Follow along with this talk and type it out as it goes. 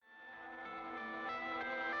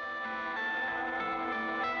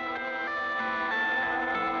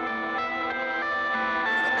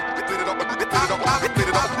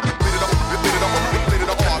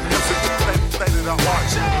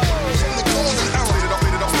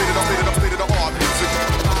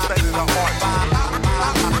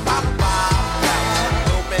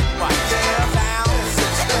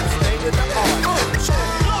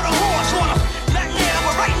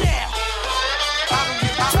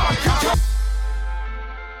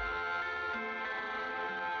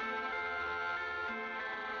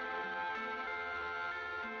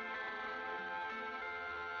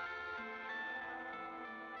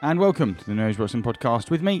And welcome to the Nose Wrestling Podcast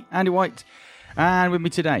with me, Andy White. And with me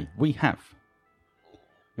today, we have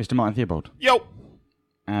Mr. Martin Theobald. Yo!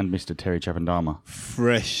 And Mr. Terry Chavandama.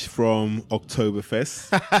 Fresh from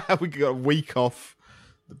Oktoberfest. We got a week off.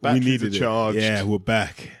 The We batteries needed are charged. it. Yeah, we're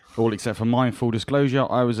back. All except for mine, full disclosure.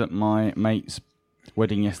 I was at my mate's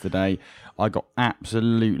wedding yesterday. I got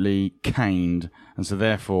absolutely caned. And so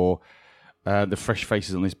therefore, the fresh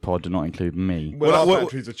faces on this pod do not include me. Well, our What-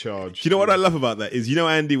 batteries are charged. Do you know what I love about that is,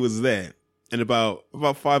 Andy was there, and about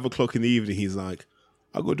 5 o'clock in the evening, he's like,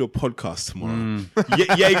 I'll go do a podcast tomorrow.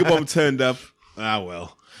 Jagerbomb turned up. Ah,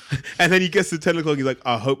 well. And then he gets to 10 o'clock, he's like,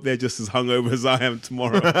 I hope they're just as hungover as I am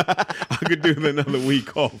tomorrow. I could do with another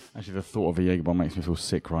week off. Actually, the thought of a Jaeger bomb makes me feel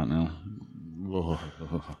sick right now.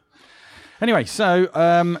 Anyway, so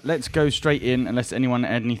let's go straight in, unless anyone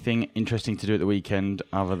had anything interesting to do at the weekend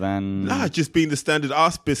other than... Just being the standard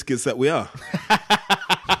arse biscuits that we are.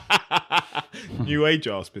 New age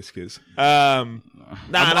arse biscuits. I'm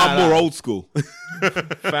more old school.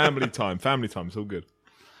 Family time. It's all good.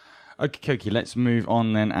 Okay, let's move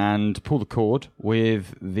on then and pull the cord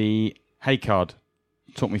with the Hey card.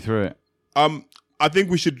 Talk me through it. I think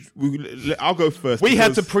I'll go first. We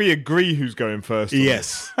had to pre-agree who's going first.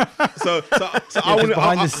 Yes. So I want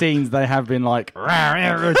Behind the scenes, they have been like,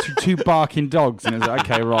 two barking dogs. And it's like,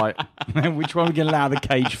 okay, right. Which one are we going to allow the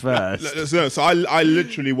cage first? So I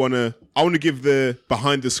literally want to give the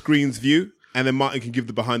behind the screens view, and then Martin can give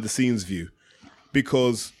the behind the scenes view,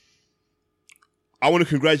 because I want to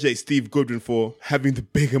congratulate Steve Goodwin for having the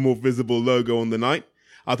bigger, more visible logo on the night.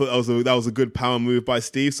 I thought that was a good power move by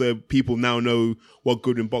Steve, so people now know what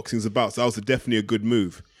Goodwin Boxing is about. So that was definitely a good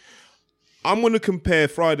move. I'm going to compare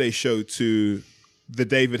Friday's show to the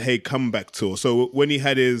David Haye comeback tour. So when he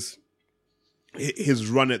had his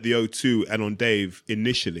run at the O2 and on Dave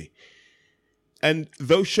initially, and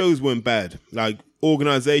those shows weren't bad. Like,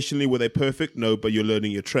 organizationally, were they perfect? No, but you're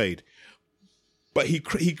learning your trade. But he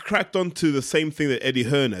cracked onto the same thing that Eddie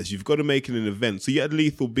Hearn has. You've got to make it an event. So you had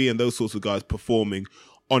Lethal B and those sorts of guys performing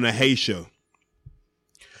on a Haye show.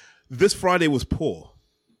 This Friday was poor.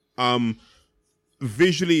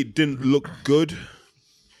 Visually, it didn't look good.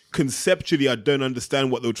 Conceptually, I don't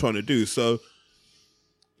understand what they were trying to do. So,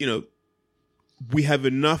 we have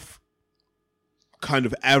enough kind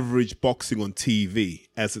of average boxing on TV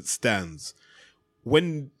as it stands.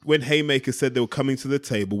 When Haymaker said they were coming to the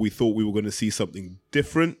table, we thought we were going to see something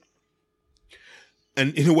different.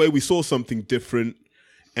 And in a way, we saw something different,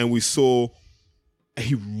 and we saw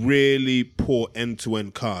a really poor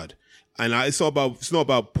end-to-end card. And it's not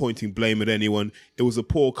about pointing blame at anyone. It was a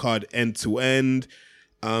poor card end-to-end.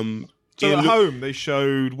 So at home, they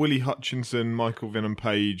showed Willie Hutchinson, Michael Venom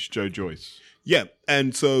Page, Joe Joyce. Yeah,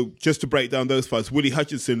 and so just to break down those fights, Willie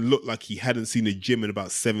Hutchinson looked like he hadn't seen a gym in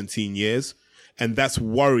about 17 years. And that's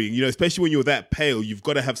worrying, especially when you're that pale. You've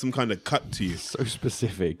got to have some kind of cut to you. So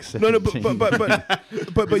specific. 17. No,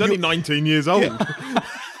 but He's only 19 years old. Yeah.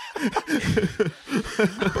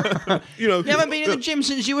 You haven't been in the gym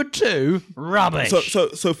since you were 2? Rubbish.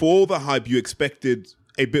 So for all the hype, you expected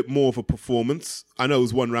a bit more of a performance. I know it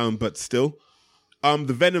was one round, but still.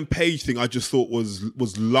 The Venom Page thing I just thought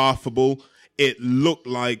was laughable. It looked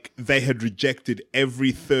like they had rejected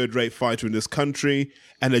every third-rate fighter in this country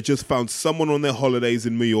and had just found someone on their holidays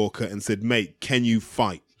in Mallorca and said, mate, can you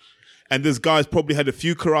fight? And this guy's probably had a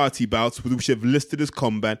few karate bouts which have listed as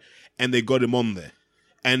combat, and they got him on there.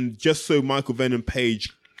 And just so Michael Venom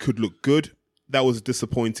Page could look good, that was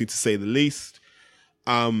disappointing to say the least.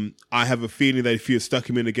 I have a feeling that if you had stuck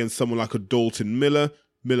him in against someone like a Dalton Miller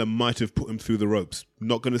might have put him through the ropes.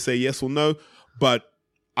 Not going to say yes or no, but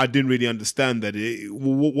I didn't really understand that.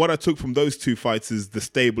 What I took from those two fights is the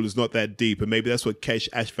stable is not that deep, and maybe that's what Kesh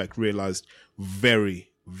Ashfaq realized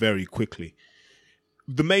very, very quickly.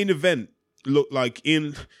 The main event looked like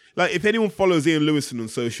if anyone follows Ian Lewison on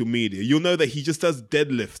social media, you'll know that he just does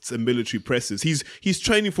deadlifts and military presses. He's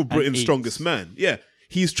training for Britain's Strongest Man. Yeah,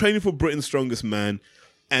 he's training for Britain's Strongest Man,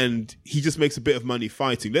 and he just makes a bit of money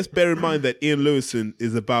fighting. Let's bear in mind that Ian Lewison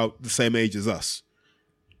is about the same age as us.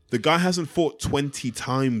 The guy hasn't fought 20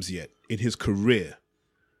 times yet in his career.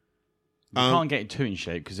 You can't get it too in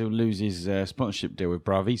shape because he'll lose his sponsorship deal with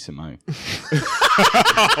Bravissimo.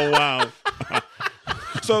 Oh wow.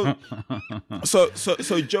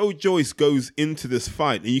 So Joe Joyce goes into this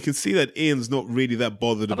fight, and you can see that Ian's not really that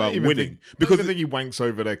bothered about winning Because I think he wanks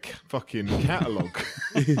over their fucking catalogue.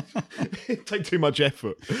 Take too much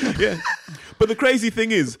effort. Yeah. But the crazy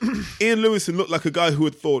thing is, Ian Lewison looked like a guy who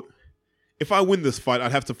had thought, if I win this fight,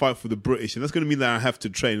 I'd have to fight for the British, and that's going to mean that I have to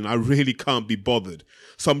train, and I really can't be bothered.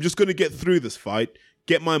 So I'm just going to get through this fight,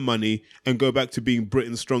 get my money, and go back to being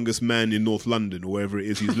Britain's strongest man in North London, or wherever it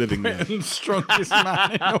is he's living there. Britain's strongest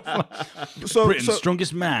man in North London. Britain's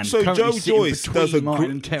strongest man. So Joe Joyce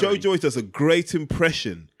does a great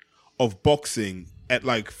impression of boxing at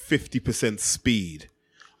like 50% speed.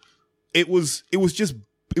 It was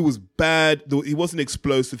bad. He wasn't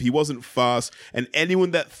explosive. He wasn't fast. And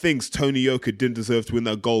anyone that thinks Tony Yoka didn't deserve to win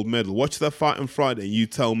that gold medal, watch that fight on Friday and you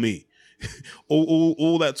tell me.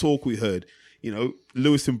 all that talk we heard,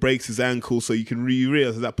 Lewison breaks his ankle, so you can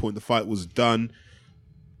realize at that point the fight was done.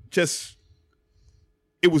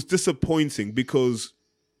 It was disappointing because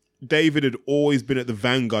David had always been at the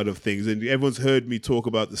vanguard of things, and everyone's heard me talk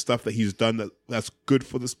about the stuff that he's done that's good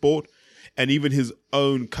for the sport. And even his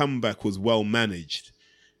own comeback was well managed.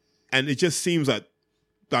 And it just seems like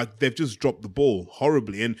they've just dropped the ball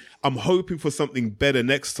horribly. And I'm hoping for something better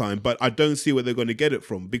next time, but I don't see where they're going to get it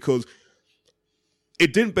from because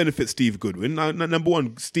it didn't benefit Steve Goodwin. Now, number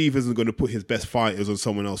one, Steve isn't going to put his best fighters on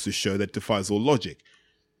someone else's show. That defies all logic.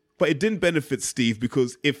 But it didn't benefit Steve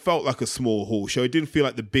because it felt like a small hall show. It didn't feel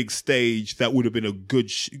like the big stage that would have been a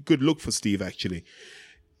good look for Steve, actually.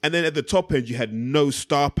 And then at the top end, you had no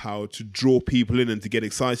star power to draw people in and to get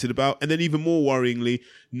excited about. And then even more worryingly,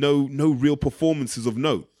 no real performances of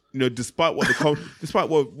note. Despite what despite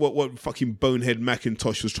what fucking bonehead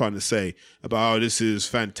McIntosh was trying to say about, this is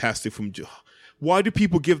fantastic from... Why do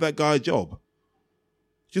people give that guy a job?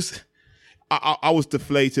 I was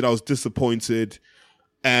deflated. I was disappointed.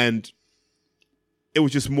 And it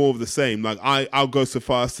was just more of the same. Like, I'll go so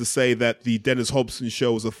far as to say that the Dennis Hobson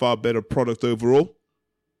show was a far better product overall.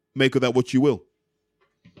 Make of that what you will.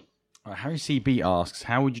 Harry CB asks,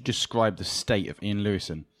 how would you describe the state of Ian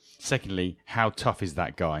Lewison? Secondly, how tough is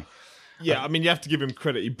that guy? Yeah, I mean, you have to give him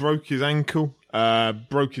credit. He broke his ankle,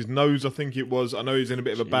 broke his nose, I think it was. I know he's in a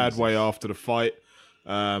bit of a bad way after the fight.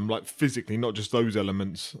 Like physically, not just those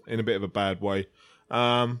elements, in a bit of a bad way.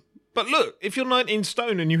 But look, if you're 19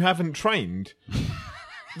 stone and you haven't trained,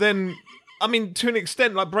 then, I mean, to an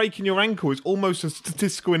extent, like breaking your ankle is almost a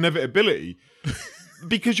statistical inevitability.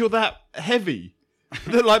 Because you're that heavy.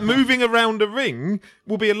 That, like, moving around a ring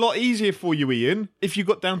will be a lot easier for you, Ian, if you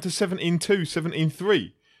got down to 17-2,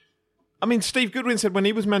 17-3. I mean, Steve Goodwin said when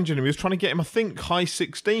he was managing him, he was trying to get him, I think, high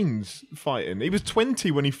 16s fighting. He was 20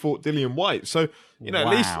 when he fought Dillian White. So,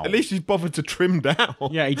 Wow. at least he's bothered to trim down.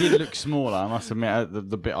 Yeah, he did look smaller, I must admit,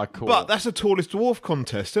 the bit I caught. But that's a tallest dwarf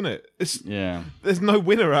contest, isn't it? There's no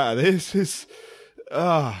winner out of this.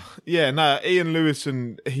 Ian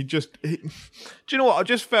Lewison, do you know what? I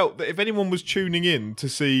just felt that if anyone was tuning in to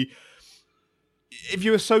see, if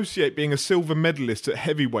you associate being a silver medalist at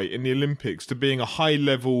heavyweight in the Olympics to being a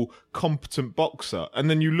high-level, competent boxer, and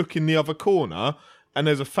then you look in the other corner and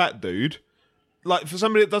there's a fat dude, like, for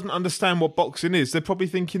somebody that doesn't understand what boxing is, they're probably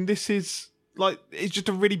thinking this is, like, it's just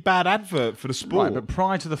a really bad advert for the sport. Right, but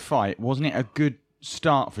prior to the fight, wasn't it a good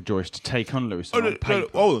start for Joyce to take on Lewison?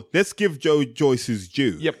 Let's give Joe Joyce his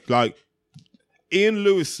due. Yep. Like, Ian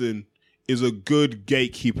Lewison is a good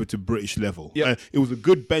gatekeeper to British level. Yep. It was a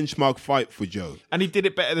good benchmark fight for Joe. And he did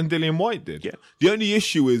it better than Dillian White did. Yeah. The only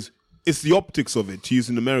issue is, it's the optics of it, to use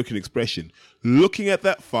an American expression. Looking at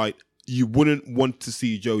that fight, you wouldn't want to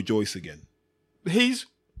see Joe Joyce again.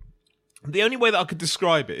 The only way that I could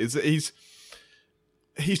describe it is that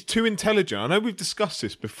he's too intelligent. I know we've discussed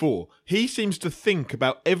this before. He seems to think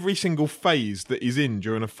about every single phase that he's in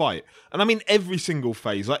during a fight. And I mean every single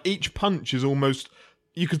phase. Like, each punch is almost...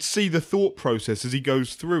 You could see the thought process as he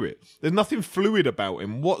goes through it. There's nothing fluid about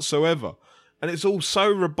him whatsoever. And it's all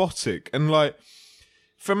so robotic. And, like,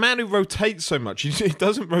 for a man who rotates so much, he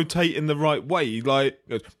doesn't rotate in the right way. He, like,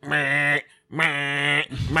 goes... Meh, meh,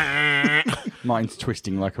 meh. Mine's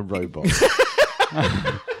twisting like a robot.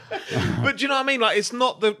 But do you know what I mean? Like, it's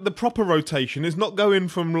not the proper rotation. It's not going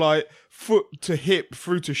from, like, foot to hip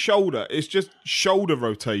through to shoulder. It's just shoulder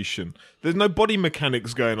rotation. There's no body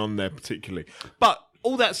mechanics going on there particularly. But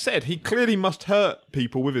all that said, he clearly must hurt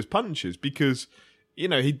people with his punches because,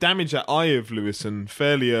 he damaged that eye of Lewison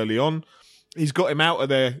fairly early on. He's got him out of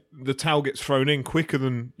there. The towel gets thrown in quicker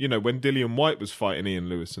than, when Dillian White was fighting Ian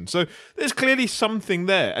Lewison. So there's clearly something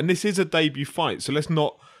there. And this is a debut fight. So let's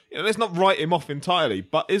not... let's not write him off entirely.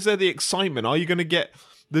 But is there the excitement? Are you going to get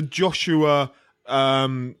the Joshua,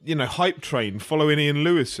 hype train following Ian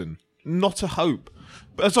Lewison? Not a hope.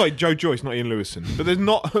 Sorry, Joe Joyce, not Ian Lewison. But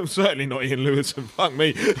there's certainly not Ian Lewison. Fuck me.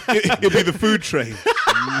 It'll be the food train.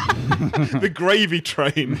 The gravy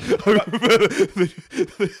train.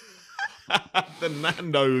 The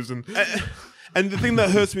Nando's. And the thing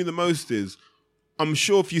that hurts me the most is, I'm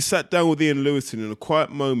sure if you sat down with Ian Lewison in a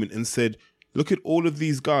quiet moment and said, look at all of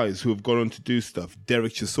these guys who have gone on to do stuff,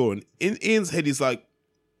 Derek Chisora, and in Ian's head he's like,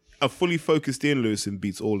 a fully focused Ian Lewison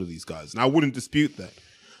beats all of these guys. And I wouldn't dispute that.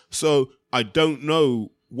 So I don't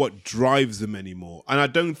know what drives him anymore. And I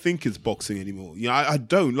don't think it's boxing anymore. I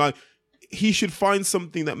don't. Like, he should find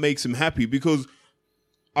something that makes him happy, because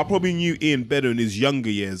I probably knew Ian better in his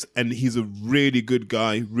younger years, and he's a really good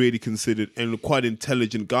guy, really considered, and quite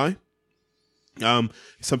intelligent guy.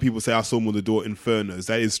 Some people say I saw him on the door Infernos.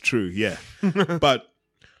 That is true, yeah. But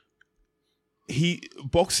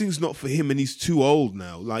boxing's not for him, and he's too old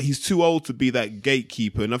now. Like, he's too old to be that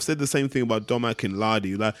gatekeeper. And I've said the same thing about Dom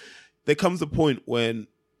Akinladi. Like, there comes a point when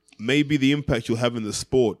maybe the impact you'll have in the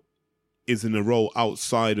sport is in a role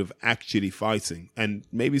outside of actually fighting, and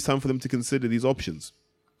maybe it's time for them to consider these options.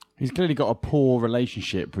 He's clearly got a poor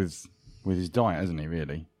relationship with his diet, hasn't he,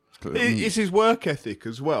 really? It's his work ethic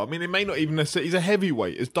as well. I mean, it may not even necessarily... He's a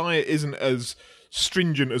heavyweight. His diet isn't as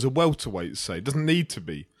stringent as a welterweight, say. It doesn't need to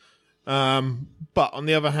be. But on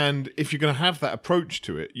the other hand, if you're going to have that approach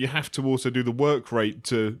to it, you have to also do the work rate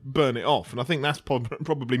to burn it off. And I think that's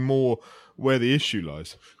probably more where the issue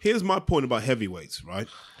lies. Here's my point about heavyweights, right?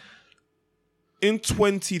 In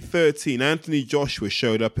 2013, Anthony Joshua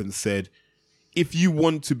showed up and said, if you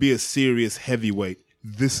want to be a serious heavyweight,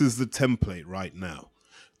 this is the template right now.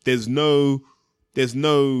 There's no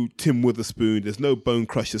Tim Witherspoon. There's no Bone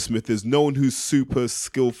Crusher Smith. There's no one who's super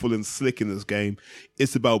skillful and slick in this game.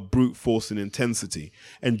 It's about brute force and intensity.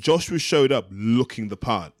 And Joshua showed up looking the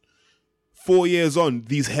part. 4 years on,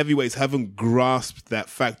 these heavyweights haven't grasped that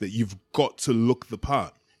fact that you've got to look the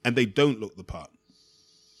part. And they don't look the part.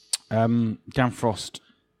 Dan Frost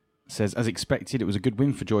says, as expected, it was a good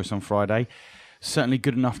win for Joyce on Friday. Certainly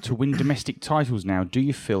good enough to win domestic titles now. Do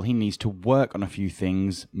you feel he needs to work on a few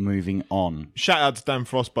things moving on? Shout out to Dan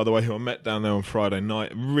Frost, by the way, who I met down there on Friday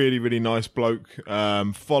night. Really, really nice bloke.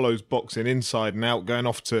 Follows boxing inside and out. Going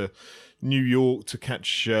off to New York to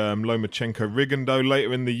catch Lomachenko Rigondeaux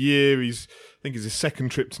later in the year. I think it's his second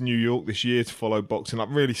trip to New York this year to follow boxing. Like,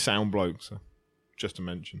 really sound bloke. So, just to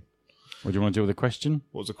mention. What do you want to do with the question?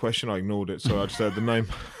 What was the question? I ignored it, so I just heard the name.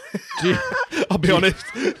 I'll be honest.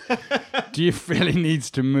 Do you feel he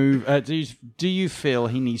needs to move? Do you feel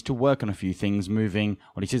he needs to work on a few things moving?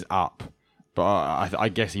 Well, he says up, but I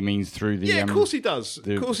guess he means through the. Yeah, of course he does.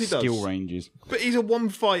 Of course he does. Skill ranges. But he's a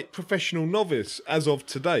one-fight professional novice as of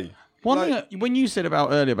today. One thing when you said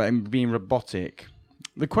earlier about him being robotic,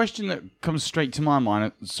 the question that comes straight to my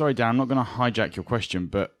mind. Sorry, Dan, I'm not going to hijack your question,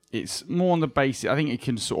 but it's more on the basis. I think it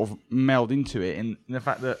can sort of meld into it in the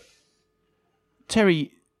fact that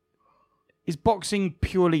Terry. Is boxing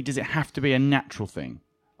purely? Does it have to be a natural thing?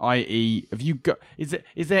 I.e., have you got? Is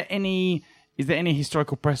there any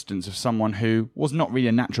historical precedence of someone who was not really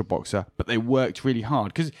a natural boxer, but they worked really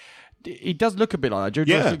hard? Because he does look a bit like that. Joe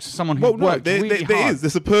Joyce looks like someone who worked really hard. There is.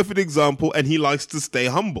 There's a perfect example, and he likes to stay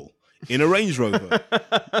humble in a Range Rover.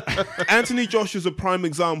 Anthony Joshua's a prime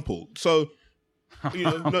example. So,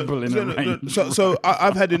 so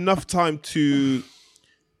I've had enough time to.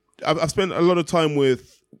 I've spent a lot of time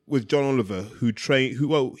with John Oliver,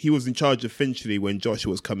 he was in charge of Finchley when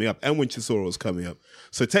Joshua was coming up and when Chisora was coming up.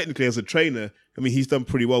 So technically, as a trainer, I mean, he's done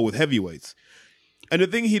pretty well with heavyweights. And the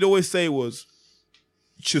thing he'd always say was,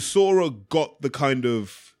 Chisora got the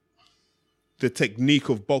technique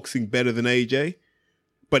of boxing better than AJ,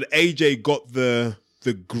 but AJ got the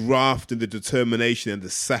graft and the determination and the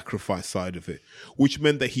sacrifice side of it, which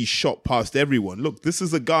meant that he shot past everyone. Look, this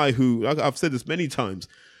is a guy who, I've said this many times,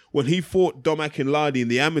 when he fought Dom Akinladi in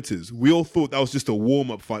the amateurs, we all thought that was just a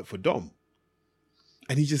warm-up fight for Dom.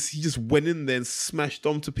 And he just went in there and smashed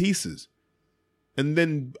Dom to pieces. And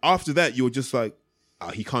then after that, you were just like,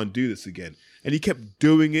 he can't do this again. And he kept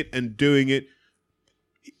doing it and doing it.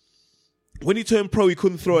 When he turned pro, he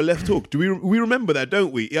couldn't throw a left hook. We remember that,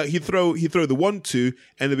 don't we? Yeah, he'd throw the 1-2,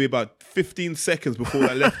 and there'd be about 15 seconds before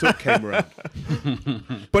that left hook came around.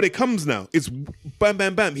 But it comes now. It's bam,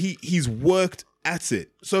 bam, bam. He's worked at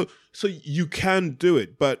it. So you can do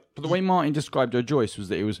it, but the way Martin described Joe Joyce was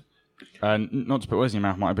that it was not to put words in your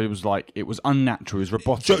mouth, Martin, but it was like it was unnatural, it was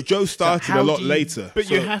robotic. Joe started a lot later. But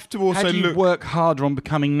you have to also how do you work harder on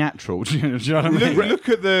becoming natural? Do you know what I mean? Look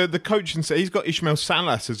at the coaching set. He's got Ismail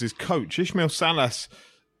Salas as his coach. Ismail Salas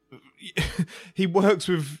he works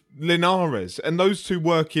with Linares, and those two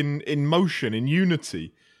work in motion, in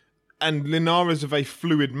unity. And Linares is a very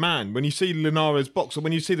fluid man. When you see Linares box, or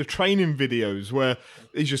when you see the training videos where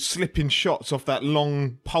he's just slipping shots off that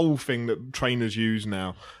long pole thing that trainers use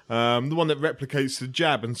now, the one that replicates the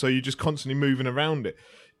jab, and so you're just constantly moving around it.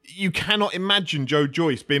 You cannot imagine Joe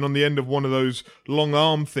Joyce being on the end of one of those long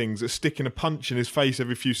arm things that's sticking a punch in his face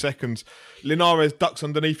every few seconds. Linares ducks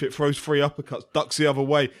underneath it, throws 3 uppercuts, ducks the other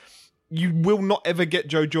way. You will not ever get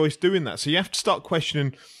Joe Joyce doing that. So you have to start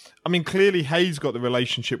questioning. I mean, clearly Hay's got the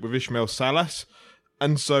relationship with Ismael Salas,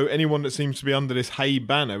 and so anyone that seems to be under this Hay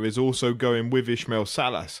banner is also going with Ismael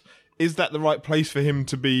Salas. Is that the right place for him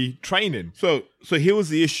to be training? So here was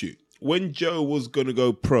the issue. When Joe was going to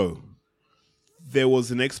go pro, there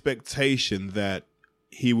was an expectation that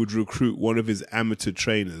he would recruit one of his amateur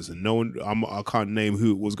trainers, and I can't name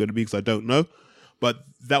who it was going to be because I don't know, but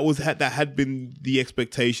that had been the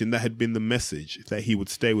expectation, that had been the message, that he would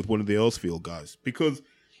stay with one of the Earlsfield guys because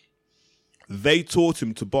they taught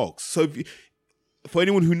him to box. So for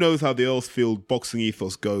anyone who knows how the Earlsfield boxing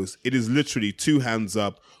ethos goes, it is literally 2 hands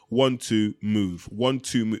up, 1-2 move,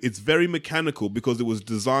 1-2 move. It's very mechanical because it was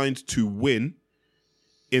designed to win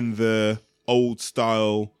in the old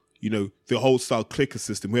style, the old style clicker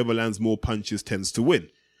system. Whoever lands more punches tends to win.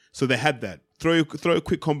 So they had that. Throw a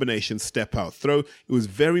quick combination, step out. It was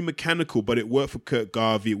very mechanical, but it worked for Kurt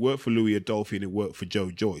Garvey, it worked for Louis Adolphi, and it worked for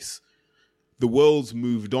Joe Joyce. The world's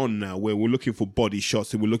moved on now where we're looking for body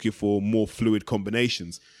shots and we're looking for more fluid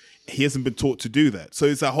combinations. He hasn't been taught to do that. So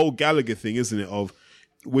it's that whole Gallagher thing, isn't it? Of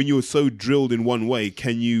when you're so drilled in one way,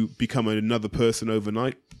 can you become another person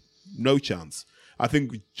overnight? No chance. I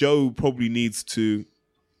think Joe probably needs to.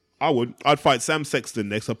 I'd fight Sam Sexton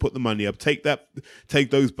next. I'd put the money up, take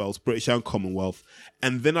those belts, British and Commonwealth,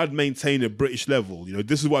 and then I'd maintain a British level.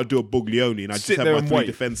 This is what I'd do at Buglioni, and I'd just have my 3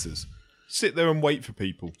 defences. Sit there and wait for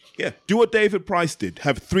people. Yeah, do what David Price did.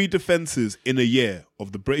 Have 3 defences in a year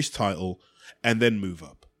of the British title, and then move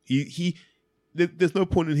up. There's no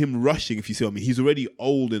point in him rushing, if you see what I mean. He's already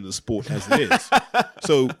old in the sport as it is.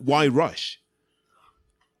 So why rush?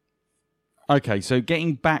 Okay, so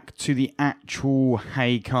getting back to the actual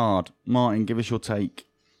Hay card. Martin, give us your take.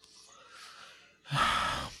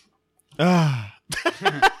 Right.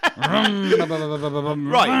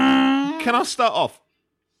 Can I start off?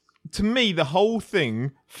 To me, the whole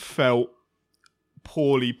thing felt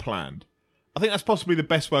poorly planned. I think that's possibly the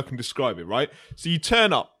best way I can describe it, right? So you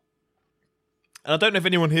turn up, and I don't know if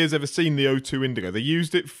anyone here has ever seen the O2 Indigo. They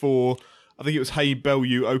used it for, I think it was Hay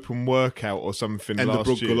Bellew Open Workout or something and last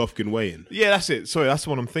year. And the Brooke Golovkin weigh-in. Yeah, that's it. Sorry, that's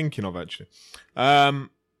the one I'm thinking of, actually. And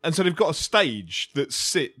so they've got a stage that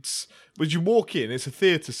sits, when you walk in, it's a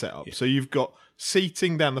theatre setup. Yeah. So you've got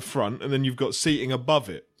seating down the front, and then you've got seating above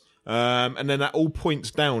it. And then that all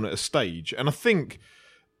points down at a stage. And I think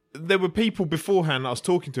there were people beforehand that I was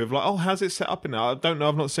talking to of like, oh, how's it set up in there? I don't know,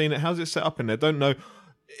 I've not seen it. How's it set up in there? Don't know.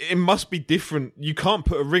 It must be different. You can't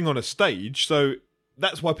put a ring on a stage, so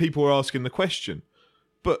that's why people are asking the question.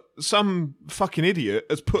 But some fucking idiot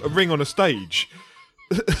has put a ring on a stage.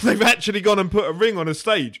 They've actually gone and put a ring on a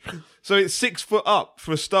stage. So it's 6 foot up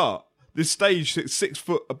for a start. This stage sits 6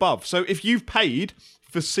 foot above. So if you've paid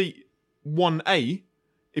for seat 1A,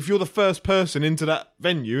 if you're the first person into that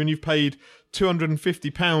venue and you've paid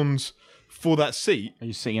 £250 for that seat, are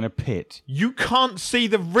you sitting in a pit? You can't see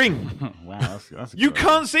the ring. Wow, that's you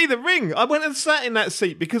can't see the ring. I went and sat in that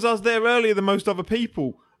seat because I was there earlier than most other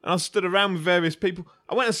people, and I stood around with various people.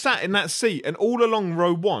 I went and sat in that seat, and all along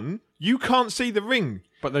row 1, you can't see the ring.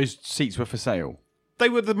 But those seats were for sale. They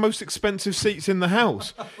were the most expensive seats in the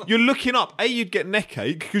house. You're looking up. You'd get neck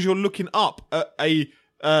ache because you're looking up at a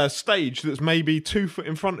stage that's maybe 2 foot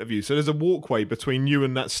in front of you. So there's a walkway between you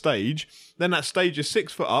and that stage. Then that stage is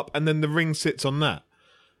 6 foot up, and then the ring sits on that.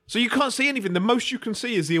 So you can't see anything. The most you can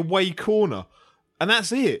see is the away corner, and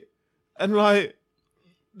that's it. And like,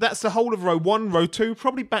 that's the whole of row 1, row 2,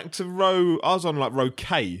 probably back to I was on like row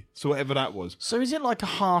K, so whatever that was. So is it like a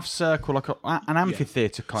half circle, like an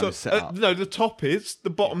amphitheatre kind of setup? No, the top is, the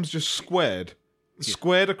bottom's just squared.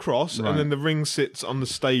 Squared across, right. And then the ring sits on the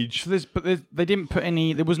stage. So they didn't put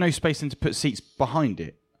any. There was no space in to put seats behind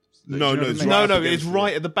it. No, it's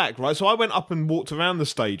right at the back, right? So I went up and walked around the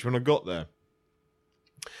stage when I got there.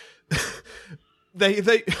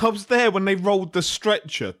 I was there when they rolled the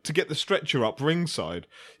stretcher to get the stretcher up ringside.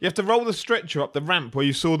 You have to roll the stretcher up the ramp where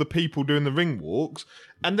you saw the people doing the ring walks,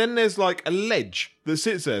 and then there's like a ledge that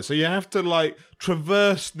sits there. So you have to like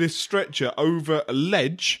traverse this stretcher over a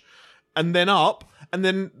ledge, and then up. and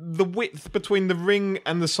then the width between the ring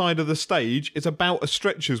and the side of the stage is about a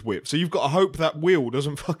stretcher's width. So you've got to hope that wheel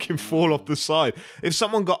doesn't fucking fall off the side. If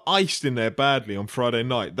someone got iced in there badly on Friday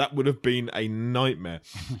night, that would have been a nightmare.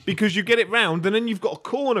 Because you get it round and then you've got to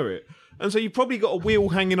corner it. And so you've probably got a wheel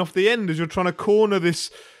hanging off the end as you're trying to corner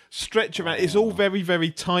this stretch around. It's all very,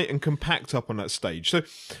 very tight and compact up on that stage. So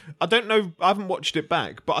I don't know, I haven't watched it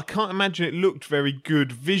back, but I can't imagine it looked very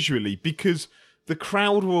good visually because the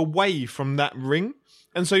crowd were away from that ring.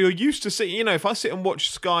 And so you're used to seeing, if I sit and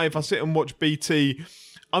watch Sky, if I sit and watch BT,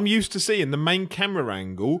 I'm used to seeing the main camera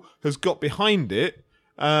angle has got behind it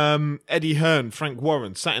Eddie Hearn, Frank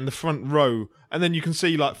Warren sat in the front row, and then you can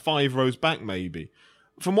see like 5 rows back maybe.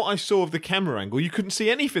 From what I saw of the camera angle, you couldn't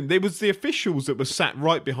see anything. There was the officials that were sat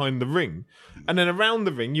right behind the ring. And then around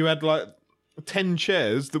the ring, you had like 10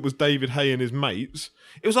 chairs that was David Hay and his mates.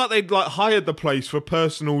 It was like they'd like hired the place for a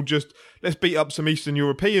personal just, let's beat up some Eastern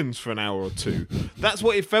Europeans for an hour or two. That's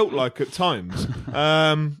what it felt like at times.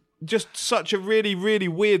 Just such a really, really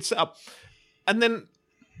weird setup. And then,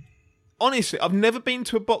 honestly, I've never been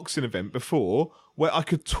to a boxing event before where I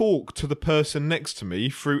could talk to the person next to me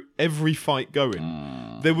through every fight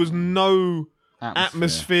going. There was no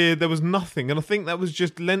atmosphere, there was nothing. And I think that was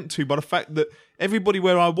just lent to by the fact that everybody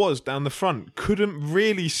where I was down the front couldn't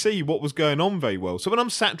really see what was going on very well. So when I'm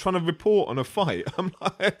sat trying to report on a fight, I'm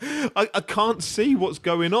like, I can't see what's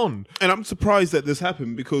going on. And I'm surprised that this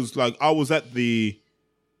happened because, like, I was at the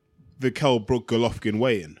Kell Brook Golovkin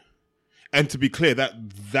weigh-in. And to be clear,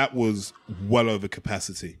 that was well over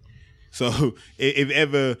capacity. So if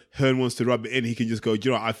ever Hearn wants to rub it in, he can just go,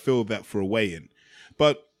 I feel that for a weigh-in.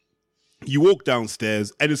 But you walk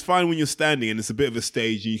downstairs, and it's fine when you're standing, and it's a bit of a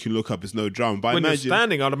stage, and you can look up, it's no drama. But when you're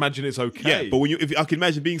standing, I'd imagine it's okay. Yeah, but if I can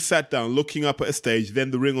imagine being sat down, looking up at a stage,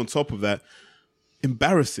 then the ring on top of that,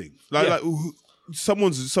 embarrassing. Like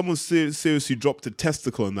someone's seriously dropped a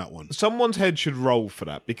testicle in that one. Someone's head should roll for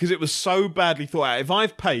that because it was so badly thought out. If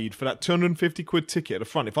I've paid for that 250 quid ticket at the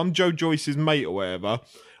front, if I'm Joe Joyce's mate or whatever,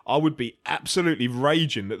 I would be absolutely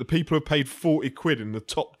raging that the people who have paid 40 quid in the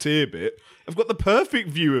top tier bit have got the perfect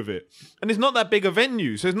view of it. And it's not that big a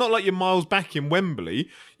venue, so it's not like you're miles back in Wembley.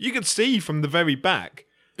 You could see from the very back.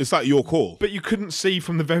 It's like your call. But you couldn't see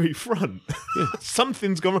from the very front.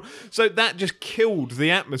 Something's gone wrong. So that just killed the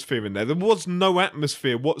atmosphere in there. There was no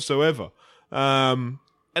atmosphere whatsoever. And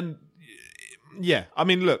yeah, I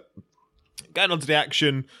mean, look, going on to the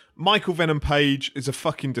action, Michael Venom Page is a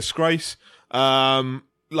fucking disgrace.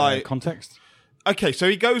 Context? Okay, so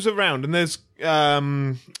he goes around and there's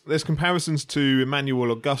comparisons to Emmanuel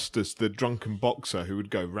Augustus, the drunken boxer who would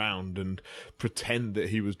go round and pretend that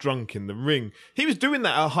he was drunk in the ring. He was doing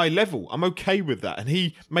that at a high level. I'm okay with that. And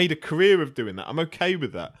he made a career of doing that. I'm okay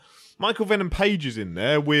with that. Michael Venom Page is in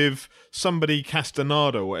there with somebody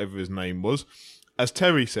Castanado, whatever his name was. As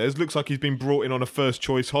Terry says, looks like he's been brought in on a first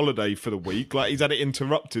choice holiday for the week. Like he's had it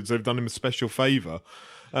interrupted, so they've done him a special favour.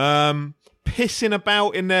 Pissing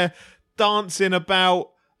about in there, dancing about.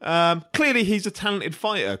 Clearly he's a talented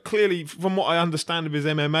fighter. Clearly, from what I understand of his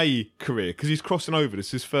MMA career, because he's crossing over, this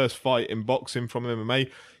is his first fight in boxing from MMA.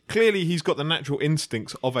 Clearly he's got the natural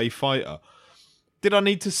instincts of a fighter. Did I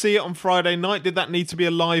need to see it on Friday night? Did that need to be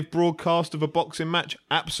a live broadcast of a boxing match?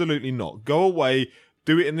 Absolutely not. Go away,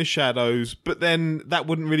 do it in the shadows, but then that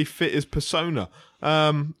wouldn't really fit his persona.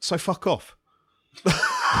 So fuck off.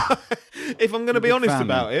 If I'm going to be honest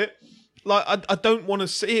about it, like, I don't want to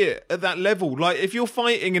see it at that level. Like, if you're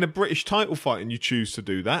fighting in a British title fight and you choose to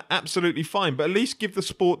do that, absolutely fine. But at least give the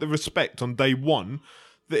sport the respect on day one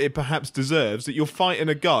that it perhaps deserves, that you're fighting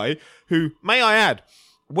a guy who, may I add,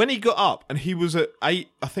 when he got up and he was at 8,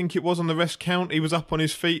 I think it was on the rest count, he was up on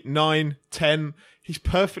his feet, 9, 10, he's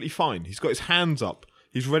perfectly fine. He's got his hands up.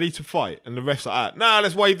 He's ready to fight. And the ref's like,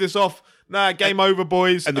 let's wave this off. Game over,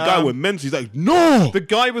 boys. And the guy went mental. He's like, no! The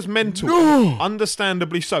guy was mental. No!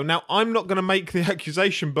 Understandably so. Now, I'm not going to make the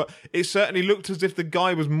accusation, but it certainly looked as if the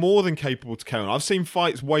guy was more than capable to carry on. I've seen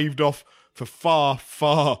fights waved off for far.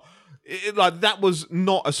 That was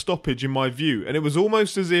not a stoppage in my view. And it was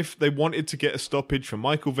almost as if they wanted to get a stoppage from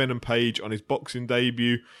Michael Venom Page on his boxing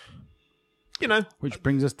debut. Which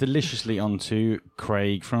brings us deliciously onto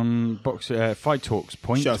Craig from Fight Talk's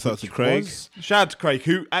point. Shout out to Craig. Shout out to Craig,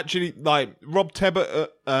 who actually, Rob Tebbett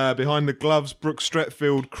behind the gloves, Brooke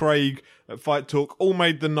Stretfield, Craig at Fight Talk, all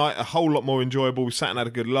made the night a whole lot more enjoyable. We sat and had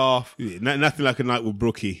a good laugh. Yeah, nothing like a night with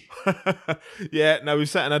Brookie. We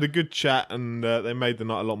sat and had a good chat, and they made the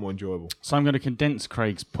night a lot more enjoyable. So I'm going to condense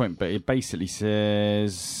Craig's point, but it basically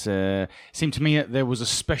says, it seemed to me that there was a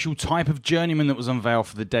special type of journeyman that was unveiled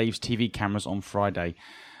for the Dave's TV cameras on Friday,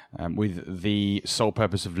 with the sole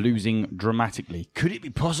purpose of losing dramatically. Could it be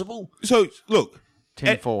possible? So, look,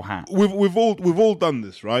 tinfoil hat. We've all done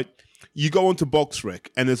this, right? You go onto BoxRec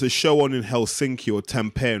and there's a show on in Helsinki or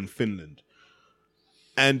Tampere in Finland,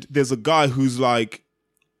 and there's a guy who's like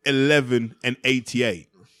 11 and 88,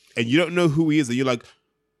 and you don't know who he is, and you're like,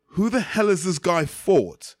 who the hell has this guy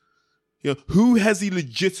fought? You know, who has he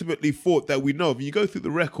legitimately fought that we know of? And you go through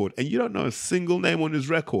the record and you don't know a single name on his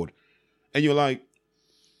record, and you're like,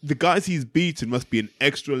 the guys he's beaten must be an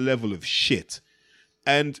extra level of shit.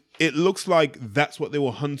 And it looks like that's what they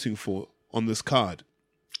were hunting for on this card.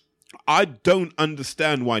 I don't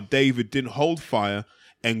understand why David didn't hold fire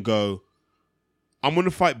and go, I'm going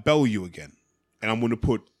to fight Bellew again. And I'm going to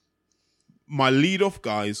put my lead-off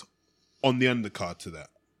guys on the undercard to that.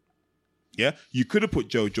 Yeah? You could have put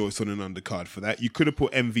Joe Joyce on an undercard for that. You could have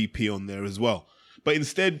put MVP on there as well. But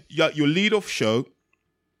instead, you got your lead-off show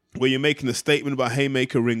where you're making a statement about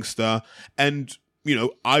Haymaker Ringstar. And, you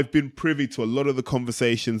know, I've been privy to a lot of the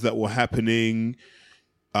conversations that were happening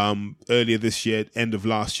earlier this year, end of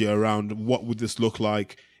last year, around what would this look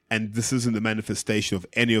like. And this isn't the manifestation of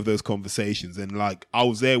any of those conversations. And like, I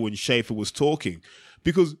was there when Schaefer was talking,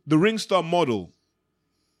 because the Ringstar model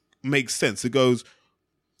makes sense. It goes,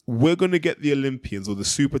 we're going to get the Olympians or the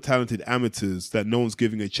super talented amateurs that no one's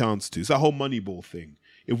giving a chance to. It's that whole Moneyball thing.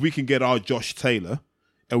 If we can get our Josh Taylor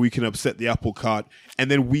and we can upset the apple cart, and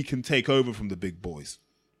then we can take over from the big boys.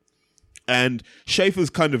 And Schaefer's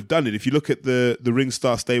kind of done it. If you look at the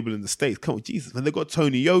Ringstar stable in the States, come on, Jesus, man, they've got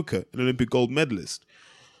Tony Yoka, an Olympic gold medalist.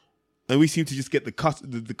 And we seem to just get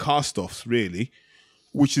the cast-offs, really,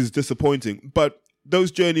 which is disappointing. But those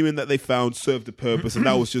journeymen that they found served a purpose, and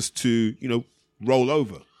that was just to, you know, roll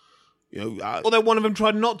over. You know, although one of them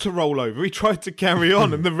tried not to roll over, he tried to carry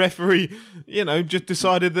on, and the referee, you know, just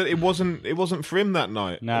decided that it wasn't for him that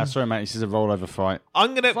night. Nah, sorry, mate. This is a rollover fight.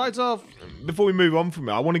 I'm gonna Fights off. Before we move on from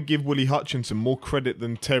it, I want to give Willie Hutchinson more credit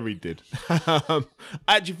than Terry did. I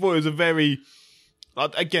actually thought it was a very,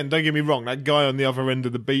 again, don't get me wrong, that guy on the other end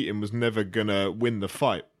of the beating was never gonna win the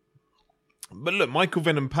fight. But look, Michael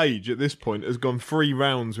Venom Page at this point has gone 3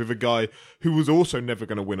 rounds with a guy who was also never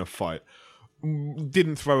going to win a fight.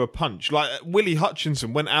 Didn't throw a punch. Like, Willie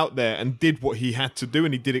Hutchinson went out there and did what he had to do,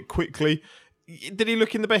 and he did it quickly. Did he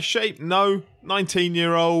look in the best shape? No.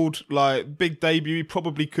 19-year-old, like, big debut. He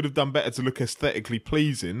probably could have done better to look aesthetically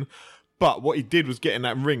pleasing. But what he did was get in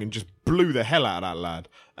that ring and just blew the hell out of that lad.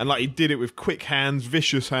 And, like, he did it with quick hands,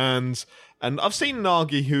 vicious hands. And I've seen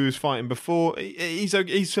Nagy, who was fighting before. He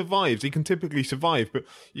survives. He can typically survive. But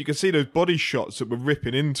you can see those body shots that were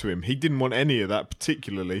ripping into him. He didn't want any of that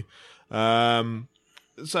particularly. Willie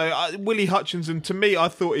Hutchinson, to me, I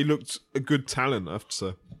thought he looked a good talent, I have to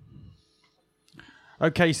say.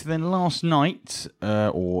 Okay, so then last night,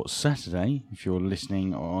 or Saturday, if you're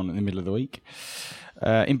listening on in the middle of the week,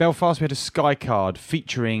 in Belfast we had a Sky card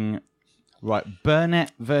featuring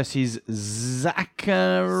Burnett versus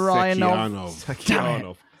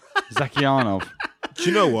Zakarianov. Zakarianov. Do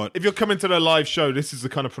you know what? If you're coming to the live show, this is the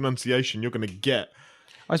kind of pronunciation you're going to get.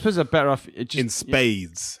 I suppose they're better off in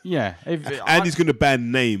spades. Yeah. Andy's going to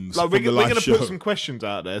ban names. Like, we're going to put some questions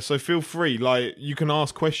out there, so feel free. Like, you can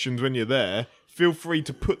ask questions when you're there. Feel free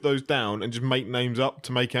to put those down and just make names up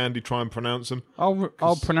to make Andy try and pronounce them. I'll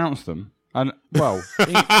pronounce them. And well,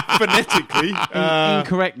 phonetically,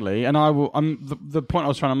 incorrectly, and I will. The point I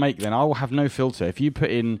was trying to make. Then I will have no filter. If you put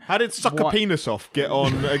in, how did Sucker Penis Off get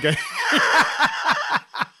on again?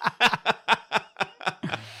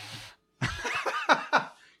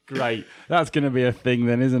 Great, that's going to be a thing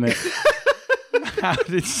then, isn't it? How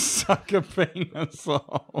did Sucker Penis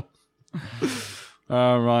Off?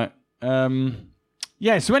 All right.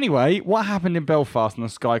 Yeah. So anyway, what happened in Belfast on the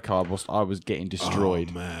Sky card whilst I was getting destroyed?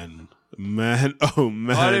 Oh, man.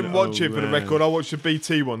 I didn't watch it for the record. I watched the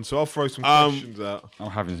BT one, so I'll throw some questions out.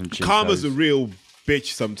 I'm having some Cheetos. Karma's a real bitch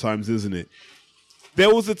sometimes, isn't it?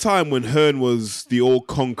 There was a time when Hearn was the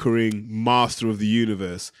all-conquering master of the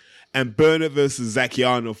universe, and Burnett versus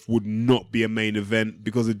Zakarianov would not be a main event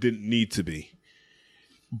because it didn't need to be.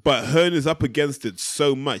 But Hearn is up against it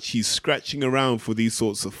so much, he's scratching around for these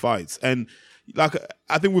sorts of fights. And like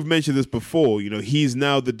I think we've mentioned this before, you know, he's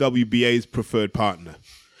now the WBA's preferred partner.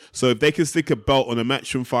 So if they can stick a belt on a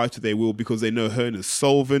matchroom fighter, they will, because they know Hearn is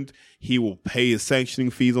solvent. He will pay his sanctioning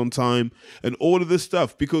fees on time and all of this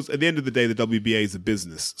stuff. Because at the end of the day, the WBA is a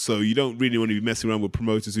business. So you don't really want to be messing around with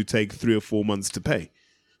promoters who take 3 or 4 months to pay.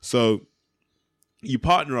 So you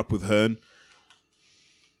partner up with Hearn.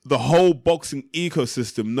 The whole boxing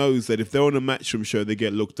ecosystem knows that if they're on a matchroom show, they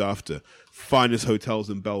get looked after. Finest hotels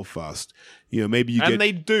in Belfast. You know, maybe you and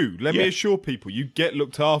they do. Let me assure people, you get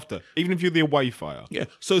looked after, even if you're the away fighter. Yeah.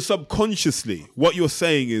 So subconsciously, what you're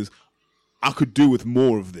saying is, I could do with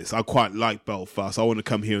more of this. I quite like Belfast. I want to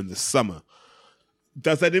come here in the summer.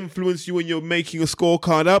 Does that influence you when you're making a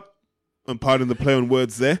scorecard up? And pardon the play on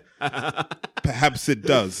words there. Perhaps it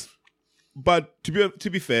does. But to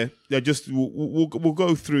be fair, we'll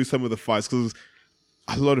go through some of the fights because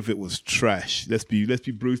a lot of it was trash. Let's be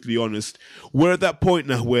brutally honest. We're at that point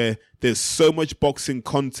now where there's so much boxing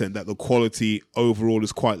content that the quality overall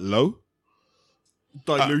is quite low.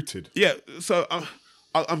 Diluted. Yeah, so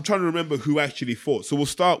I'm trying to remember who actually fought. So we'll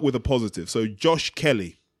start with a positive. So Josh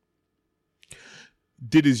Kelly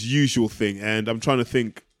did his usual thing, and I'm trying to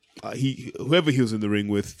think, whoever he was in the ring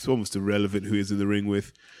with, it's almost irrelevant who he was in the ring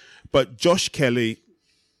with, but Josh Kelly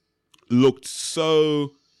looked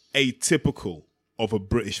so atypical of a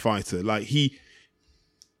British fighter. Like Just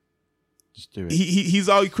do it. he's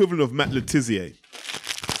our equivalent of Matt Letizia.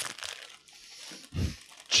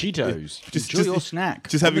 Cheetos. Just- Enjoy just- your snack.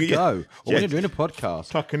 just On having the a- go. Or yeah. when you're doing a podcast.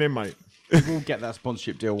 Tucking in, mate. We'll get that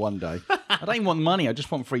sponsorship deal one day. I don't even want money. I just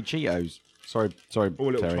want free Cheetos. Sorry, Or a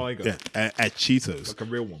little Terry. tiger. Yeah, at Cheetos. Like a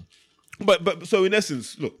real one. But so in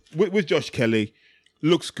essence, look, with Josh Kelly,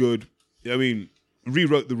 looks good. I mean,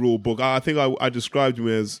 rewrote the rule book. I think I described him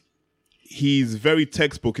as he's very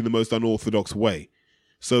textbook in the most unorthodox way.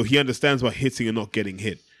 So he understands about hitting and not getting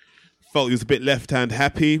hit. Felt he was a bit left hand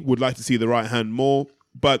happy. Would like to see the right hand more,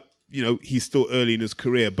 but he's still early in his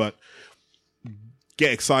career. But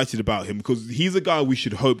get excited about him because he's a guy we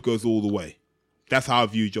should hope goes all the way. That's how I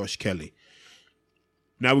view Josh Kelly.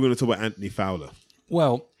 Now we're going to talk about Anthony Fowler.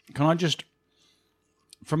 Well, can I just,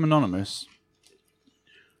 from Anonymous,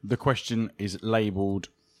 the question is labelled,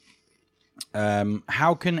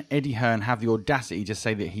 how can Eddie Hearn have the audacity to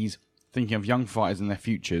say that he's thinking of young fighters and their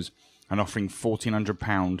futures and offering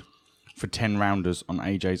 £1,400 for 10 rounders on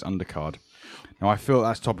AJ's undercard? Now, I feel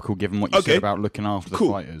that's topical given what you said about looking after the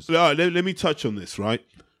fighters. All right, let me touch on this, right?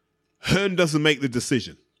 Hearn doesn't make the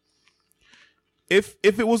decision. If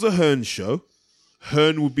it was a Hearn show,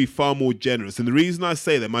 Hearn would be far more generous. And the reason I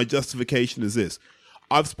say that, my justification is this.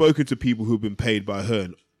 I've spoken to people who've been paid by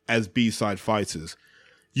Hearn as B-side fighters.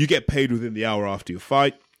 You get paid within the hour after your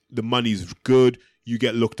fight. The money's good. You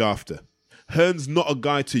get looked after. Hearn's not a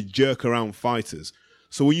guy to jerk around fighters.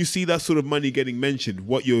 So when you see that sort of money getting mentioned,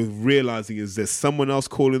 what you're realizing is there's someone else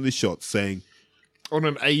calling the shots saying, On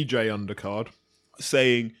an AJ undercard.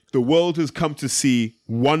 the world has come to see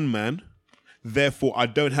one man. Therefore, I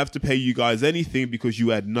don't have to pay you guys anything because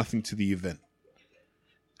you add nothing to the event.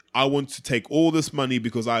 I want to take all this money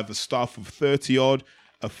because I have a staff of 30 odd,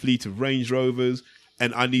 a fleet of Range Rovers,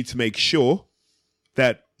 and I need to make sure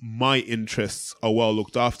that my interests are well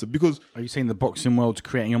looked after. Because Are you saying the boxing world's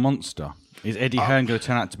creating a monster? Is Eddie Hearn going to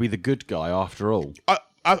turn out to be the good guy after all?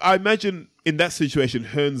 I imagine in that situation,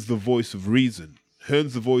 Hearn's the voice of reason.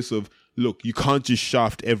 Hearn's the voice of, look, you can't just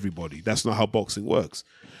shaft everybody. That's not how boxing works.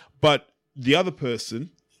 But the other person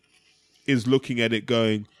is looking at it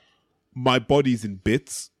going, my body's in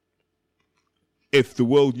bits. If the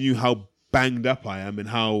world knew how banged up I am and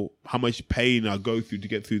how much pain I go through to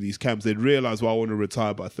get through these camps, they'd realize why I want to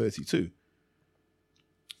retire by 32.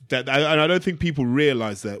 And I don't think people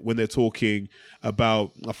realize that when they're talking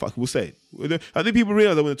about, we'll say it. I think people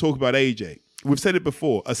realize that when they talk about AJ. We've said it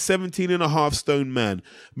before, a 17.5 stone man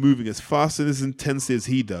moving as fast and as intensely as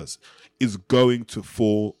he does is going to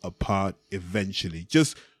fall apart eventually.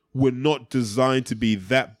 Just, we're not designed to be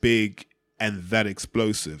that big and that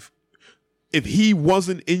explosive. If he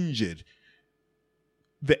wasn't injured,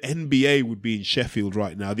 the NBA would be in Sheffield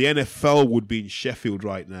right now. The NFL would be in Sheffield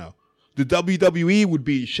right now. The WWE would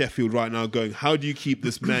be in Sheffield right now going, how do you keep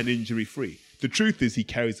this man injury free? The truth is he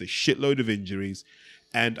carries a shitload of injuries.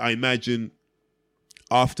 And I imagine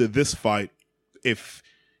after this fight,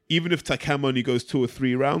 even if Takam only goes 2 or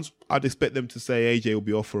 3 rounds, I'd expect them to say AJ will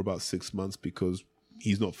be off for about 6 months because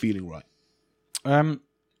he's not feeling right.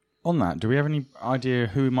 On that, do we have any idea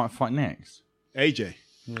who we might fight next? AJ.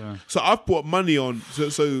 Yeah. So I've put money on.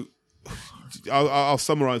 So I'll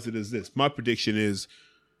summarize it as this. My prediction is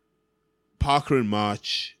Parker in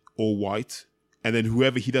March or White, and then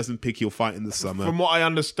whoever he doesn't pick, he'll fight in the summer. From what I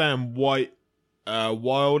understand,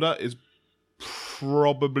 Wilder is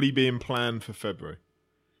probably being planned for February.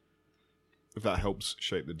 If that helps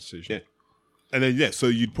shape the decision. Yeah. And then, so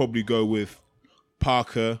you'd probably go with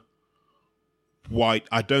Parker, White.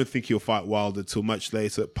 I don't think he'll fight Wilder till much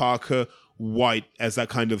later. Parker, White as that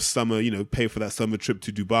kind of summer, pay for that summer trip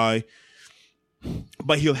to Dubai.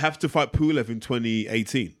 But he'll have to fight Pulev in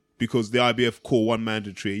 2018 because the IBF call 1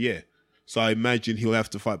 mandatory a year. So I imagine he'll have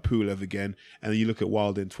to fight Pulev again. And then you look at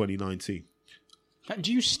Wilder in 2019.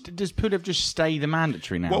 Does Pulev just stay the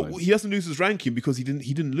mandatory now? Well, he doesn't lose his ranking because he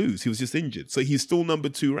didn't lose. He was just injured, so he's still number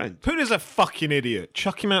 2 ranked. Pulev's a fucking idiot.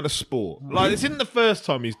 Chuck him out of sport. Like, this isn't the first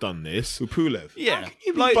time he's done this. So Pulev, Yeah,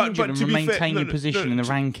 you like, injured and maintain your position in the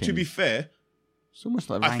ranking? To be fair, It's almost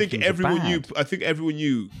like I think everyone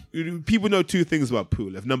knew. People know 2 things about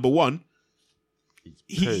Pulev. Number 1,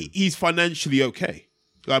 he's financially okay.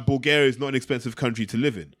 Like, Bulgaria is not an expensive country to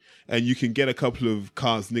live in, and you can get a couple of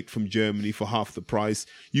cars nicked from Germany for half the price.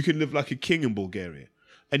 You can live like a king in Bulgaria,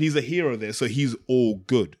 and he's a hero there, so he's all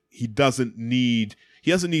good. He doesn't need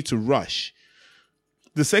to rush.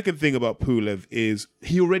 The second thing about Pulev is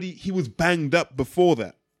he was banged up before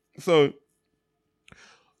that. So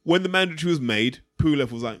when the mandatory was made,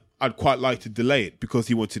 Pulev was like, I'd quite like to delay it because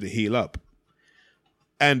he wanted to heal up.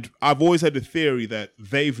 And I've always had a theory that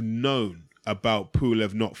they've known about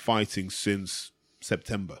Pulev not fighting since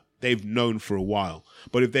September. They've known for a while.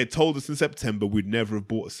 But if they told us in September, we'd never have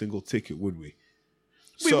bought a single ticket, would we?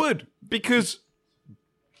 We would, because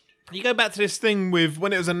you go back to this thing with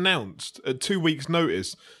when it was announced at 2 weeks'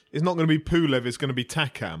 notice, it's not going to be Pulev, it's going to be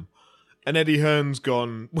Takam. And Eddie Hearn's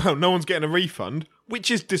gone, well, no one's getting a refund,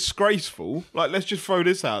 which is disgraceful. Like, let's just throw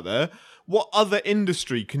this out there. What other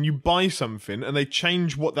industry can you buy something and they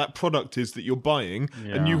change what that product is that you're buying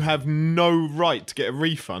and you have no right to get a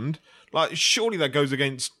refund? Like, surely that goes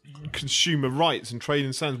against consumer rights and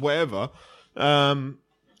trading standards, whatever.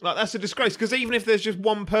 Like, that's a disgrace. Because even if there's just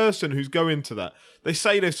one person who's going to that, they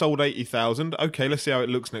say they've sold 80,000. Okay, let's see how it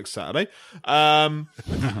looks next Saturday.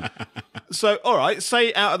 So, all right,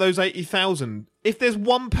 say out of those 80,000, if there's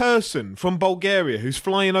one person from Bulgaria who's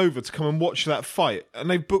flying over to come and watch that fight, and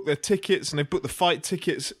they've booked their tickets and they've booked the fight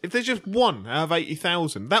tickets, if there's just one out of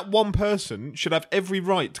 80,000, that one person should have every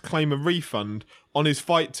right to claim a refund on his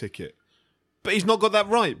fight ticket. But he's not got that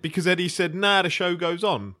right because Eddie said, nah, the show goes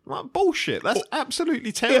on. Like, bullshit. That's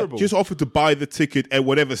absolutely terrible. Yeah, just offered to buy the ticket at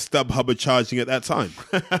whatever StubHub are charging at that time.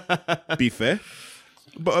 Be fair.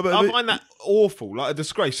 But I find that awful, like a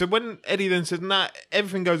disgrace. So when Eddie then says, nah,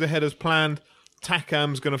 everything goes ahead as planned,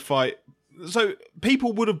 Takam's going to fight. So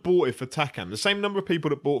people would have bought it for Takam. The same number of people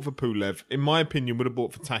that bought for Pulev, in my opinion, would have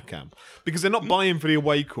bought for Takam. Because they're not buying for the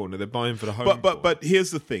away corner, they're buying for the home corner. But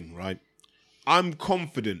here's the thing, right? I'm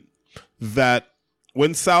confident that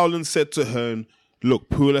when Sauerland said to Hearn, look,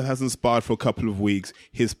 Pulev hasn't sparred for a couple of weeks,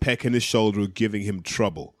 his pec and his shoulder are giving him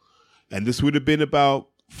trouble. And this would have been about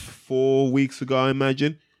 4 weeks ago, I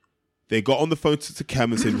imagine. They got on the phone to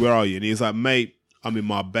Cam and said, where are you? And he's like, mate, I'm in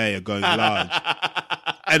Marbella going large.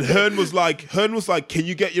 And Hearn was like, can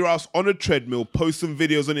you get your ass on a treadmill, post some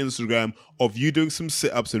videos on Instagram of you doing some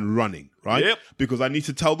sit-ups and running, right? Yep. Because I need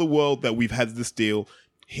to tell the world that we've had this deal.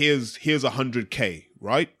 Here's 100K,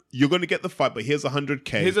 right? You're going to get the fight, but here's 100K.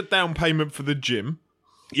 Here's a down payment for the gym.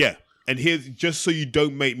 Yeah. And here's, just so you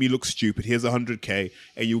don't make me look stupid, here's 100K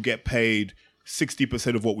and you'll get paid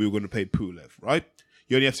 60% of what we were going to pay Pulev, right?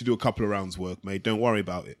 You only have to do a couple of rounds work, mate. Don't worry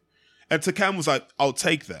about it. And Takam was like, I'll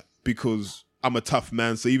take that because I'm a tough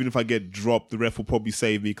man. So even if I get dropped, the ref will probably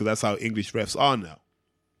save me because that's how English refs are now.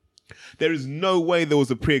 There is no way there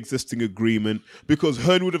was a pre-existing agreement because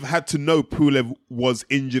Hearn would have had to know Pulev was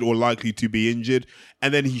injured or likely to be injured,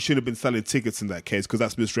 and then he shouldn't have been selling tickets in that case because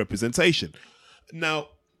that's misrepresentation. Now,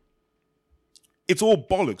 it's all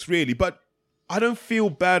bollocks, really, but I don't feel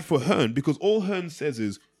bad for Hearn because all Hearn says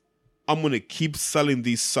is, I'm going to keep selling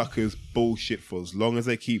these suckers bullshit for as long as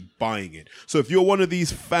they keep buying it. So if you're one of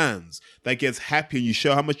these fans that gets happy and you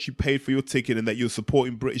show how much you paid for your ticket and that you're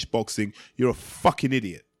supporting British boxing, you're a fucking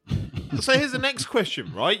idiot. So here's the next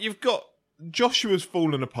question, right? You've got Joshua's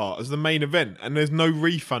fallen apart as the main event, and there's no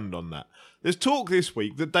refund on that. There's talk this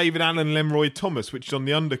week that David Allen Lemroy Thomas, which is on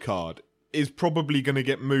the undercard, is probably going to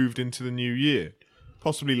get moved into the new year.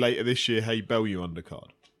 Possibly later this year, Hey Bellew undercard.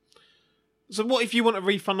 So what if you want a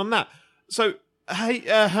refund on that? So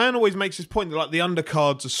Hearn always makes this point that like the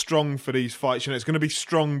undercards are strong for these fights. You know, it's going to be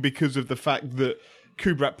strong because of the fact that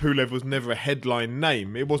Kubrat Pulev was never a headline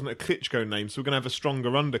name. It wasn't a Klitschko name, so we're going to have a stronger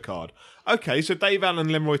undercard. Okay, so Dave Allen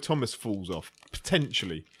Lemroy Thomas falls off,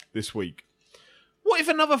 potentially, this week. What if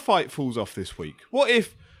another fight falls off this week? What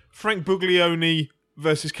if Frank Buglioni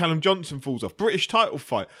versus Callum Johnson falls off? British title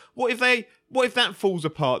fight. What if that falls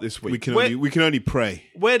apart this week? We can only pray.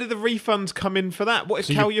 Where do the refunds come in for that? What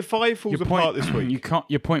if Cal Your 5 falls apart this week?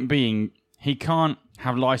 Your point being, he can't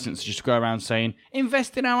have license to just go around saying,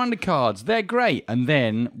 invest in our undercards, they're great. And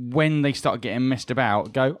then when they start getting messed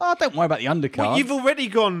about, go, oh, don't worry about the undercard. Well, you've already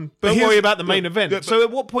gone, don't worry about the main event. So at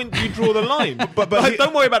what point do you draw the line? Like,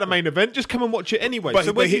 don't worry about the main event, just come and watch it anyway.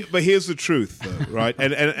 But here's the truth, though, right?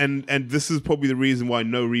 and this is probably the reason why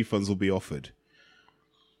no refunds will be offered.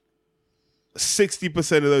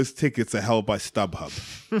 60% of those tickets are held by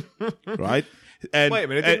StubHub, right? And Wait a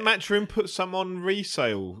minute, didn't Matchroom put some on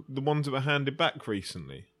resale? The ones that were handed back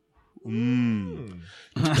recently. So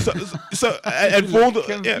and for all the,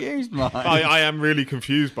 yeah. Confused, mate. I am really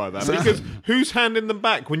confused by that because who's handing them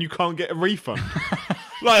back when you can't get a refund?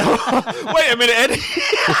 Like, wait a minute,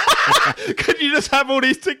 Eddie. Could you just have all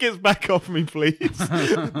these tickets back off me, please?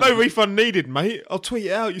 No refund needed, mate. I'll tweet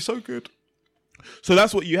it out. You're so good. So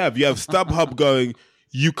that's what you have. You have StubHub going,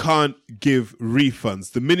 you can't give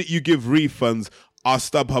refunds. The minute you give refunds, our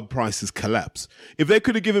StubHub prices collapse. If they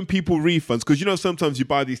could have given people refunds, because you know sometimes you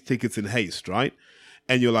buy these tickets in haste, right?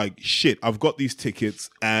 And you're like, shit, I've got these tickets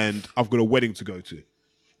and I've got a wedding to go to.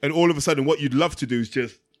 And all of a sudden what you'd love to do is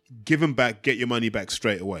just give them back, get your money back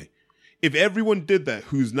straight away. If everyone did that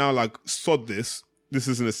who's now like, sod this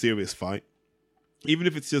isn't a serious fight, even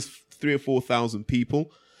if it's just 3,000 or 4,000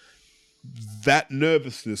 people, that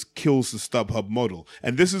nervousness kills the StubHub model.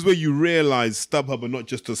 And this is where you realize StubHub are not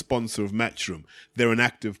just a sponsor of Matchroom. They're an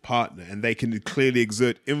active partner and they can clearly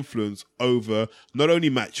exert influence over not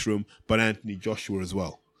only Matchroom, but Anthony Joshua as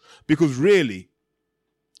well. Because really,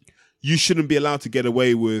 you shouldn't be allowed to get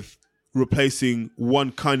away with replacing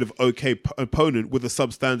one kind of okay opponent with a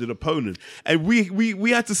substandard opponent. And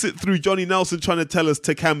we had to sit through Johnny Nelson trying to tell us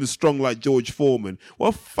Takam is strong like George Foreman.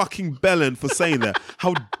 What a fucking bellend for saying that.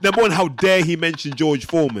 Number one, how dare he mention George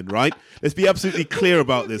Foreman, right? Let's be absolutely clear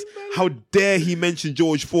about this. How dare he mention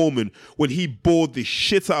George Foreman when he bored the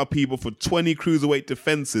shit out of people for 20 cruiserweight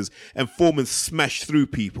defenses and Foreman smashed through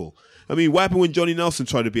people. I mean, what happened when Johnny Nelson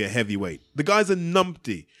tried to be a heavyweight? The guy's a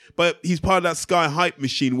numpty, but he's part of that Sky hype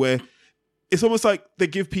machine where it's almost like they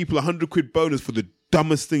give people £100 bonus for the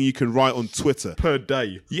dumbest thing you can write on Twitter. Per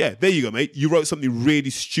day. Yeah, there you go, mate. You wrote something really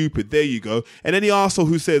stupid. There you go. And any arsehole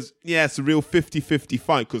who says, yeah, it's a real 50-50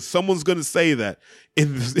 fight, because someone's going to say that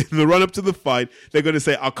in the run-up to the fight, they're going to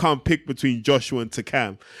say, I can't pick between Joshua and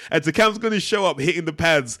Takam. And Takam's going to show up hitting the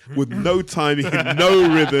pads with no timing and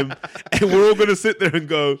no rhythm. And we're all going to sit there and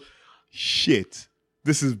go, shit.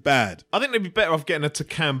 This is bad. I think they'd be better off getting a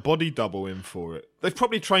Takam body double in for it. They've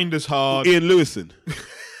probably trained as hard. Ian Lewison.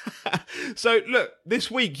 So, look, this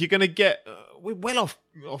week you're going to get... we're well off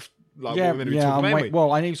like, what we're going to be talking about.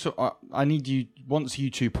 Well, I need you... Once you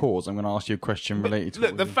two pause, I'm going to ask you a question related to...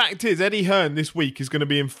 Look, the fact is, Eddie Hearn this week is going to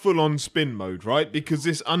be in full-on spin mode, right? Because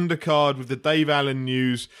this undercard with the Dave Allen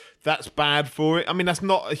news... That's bad for it. I mean, that's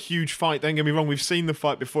not a huge fight. Don't get me wrong. We've seen the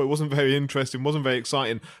fight before. It wasn't very interesting, wasn't very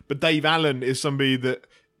exciting. But Dave Allen is somebody that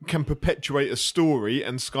can perpetuate a story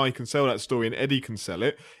and Sky can sell that story and Eddie can sell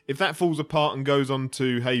it. If that falls apart and goes on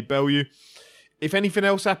to Hey Bellew, if anything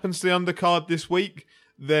else happens to the undercard this week,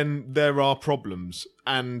 then there are problems.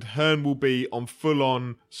 And Hearn will be on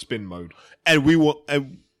full-on spin mode. And we will...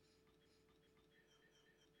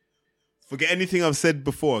 forget anything I've said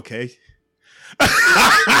before, okay?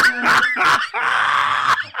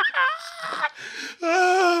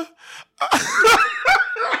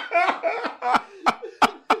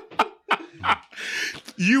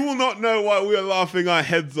 You will not know why we are laughing our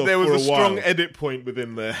heads off. There was for a strong while. edit point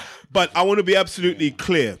within there. But I want to be absolutely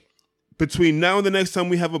clear. Between now and the next time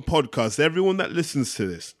we have a podcast, everyone that listens to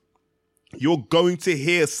this, you're going to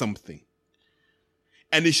hear something.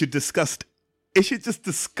 And it should just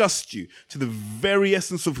disgust you to the very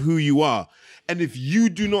essence of who you are. And if you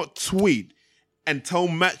do not tweet and tell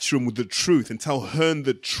Matchroom with the truth and tell Hearn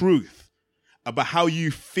the truth about how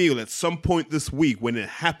you feel at some point this week when it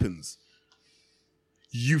happens,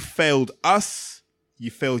 you failed us,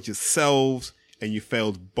 you failed yourselves, and you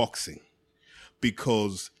failed boxing.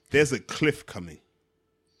 Because there's a cliff coming.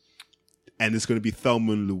 And it's going to be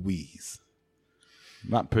Thelma and Louise.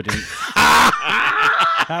 That pudding...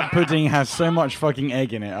 that pudding has so much fucking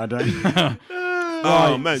egg in it, I don't know.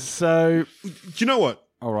 Oh, man. So... Do you know what?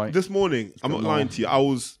 All right. This morning, I'm not lying to you, I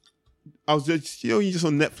was just, you're just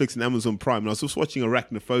on Netflix and Amazon Prime, and I was just watching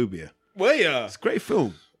Arachnophobia. Where ya? It's a great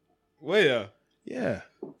film. Where ya? Yeah.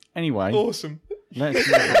 Anyway, Awesome. let's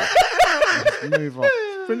move on.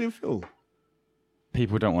 Brilliant film.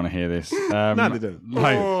 People don't want to hear this. No, they don't.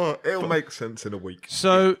 Oh, it'll make sense in a week.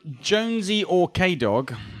 So, Jonesy or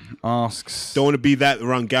K-Dog asks... Don't want to be that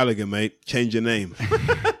around Gallagher, mate. Change your name.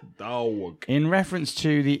 Dog. In reference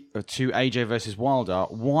to AJ versus Wilder,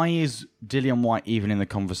 why is Dillian White even in the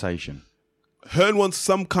conversation? Hearn wants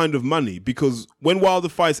some kind of money because when Wilder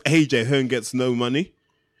fights AJ, Hearn gets no money.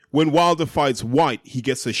 When Wilder fights White, he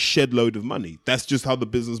gets a shed load of money. That's just how the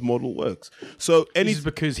business model works. So This is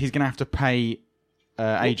because he's going to have to pay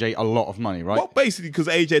AJ a lot of money, right? Well, basically because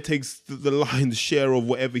AJ takes the lion's share of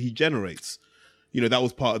whatever he generates. You know, that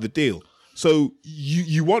was part of the deal. So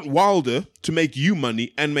you want Wilder to make you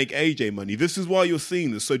money and make AJ money. This is why you're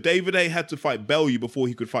seeing this. So David Haye had to fight Bellew before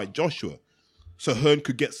he could fight Joshua, so Hearn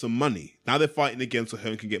could get some money. Now they're fighting again so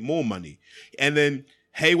Hearn can get more money. And then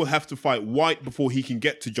Haye will have to fight White before he can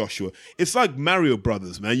get to Joshua. It's like Mario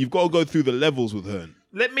Brothers, man. You've got to go through the levels with Hearn.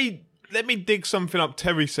 Let me dig something up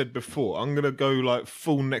Terry said before. I'm going to go like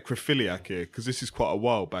full necrophiliac here because this is quite a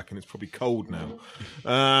while back and it's probably cold now.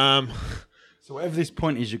 So whatever this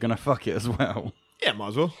point is, you're going to fuck it as well. Yeah, might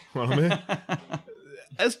as well while I'm here.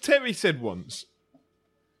 As Terry said once,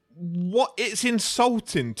 it's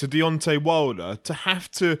insulting to Deontay Wilder to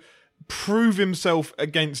have to prove himself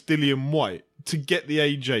against Dillian White to get the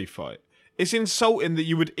AJ fight. It's insulting that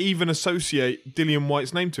you would even associate Dillian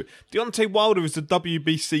White's name to it. Deontay Wilder is the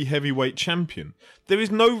WBC heavyweight champion. There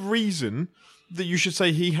is no reason that you should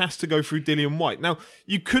say he has to go through Dillian White. Now,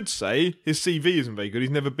 you could say his CV isn't very good. He's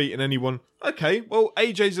never beaten anyone. Okay, well,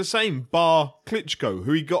 AJ's the same, bar Klitschko,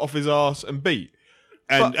 who he got off his arse and beat.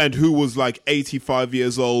 And who was like 85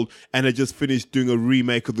 years old and had just finished doing a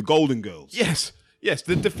remake of The Golden Girls. Yes,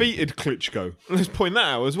 the defeated Klitschko. Let's point that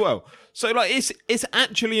out as well. So, like, it's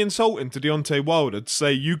actually insulting to Deontay Wilder to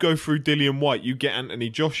say, you go through Dillian White, you get Anthony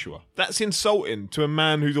Joshua. That's insulting to a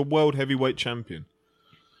man who's a world heavyweight champion.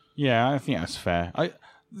 Yeah, I think that's fair.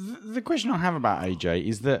 The question I have about AJ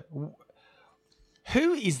is that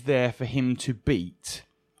who is there for him to beat,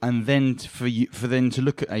 and then for them to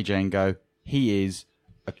look at AJ and go, he is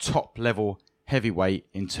a top level heavyweight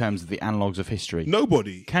in terms of the analogues of history?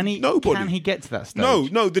 Nobody. Nobody. Can he get to that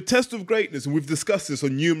stage? No. The test of greatness, and we've discussed this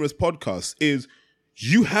on numerous podcasts, is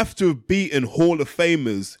you have to have beaten Hall of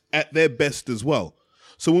Famers at their best as well.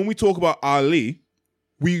 So when we talk about Ali,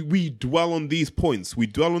 we dwell on these points. We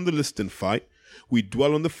dwell on the Liston fight. We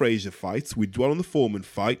dwell on the Frazier fights. We dwell on the Foreman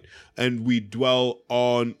fight. And we dwell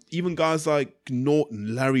on even guys like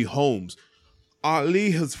Norton, Larry Holmes.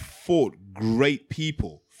 Ali has fought great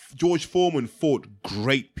people. George Foreman fought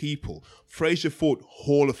great people. Frazier fought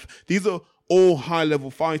These are all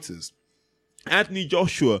high-level fighters. Anthony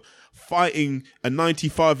Joshua fighting a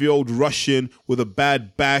 95-year-old Russian with a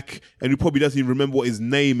bad back and who probably doesn't even remember what his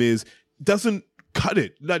name is, doesn't cut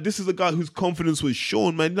it. Like, this is a guy whose confidence was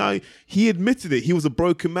shorn, man. Now, he admitted it. He was a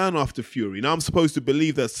broken man after Fury. Now I'm supposed to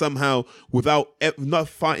believe that somehow, without not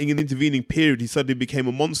fighting an intervening period, he suddenly became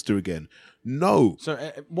a monster again. No. So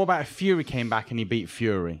what about if Fury came back and he beat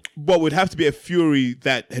Fury? Well, it would have to be a Fury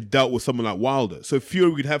that had dealt with someone like Wilder. So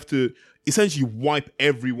Fury would have to essentially wipe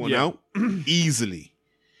everyone out easily.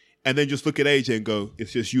 And then just look at AJ and go,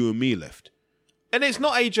 it's just you and me left. And it's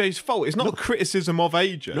not AJ's fault. It's not a criticism of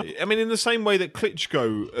AJ. No. I mean, in the same way that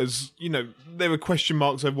Klitschko, as you know, there were question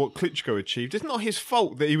marks over what Klitschko achieved. It's not his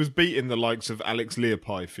fault that he was beating the likes of Alex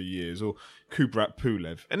Leopai for years or Kubrat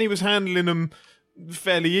Pulev, and he was handling them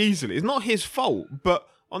fairly easily. It's not his fault. But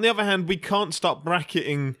on the other hand, we can't start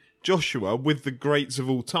bracketing Joshua with the greats of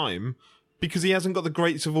all time because he hasn't got the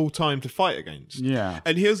greats of all time to fight against. Yeah.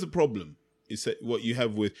 And here's the problem: is that what you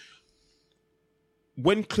have with.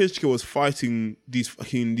 When Klitschko was fighting these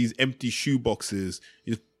empty shoe boxes,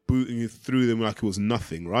 just booting through them like it was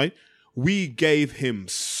nothing, right? We gave him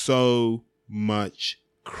so much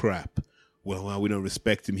crap. Well, we don't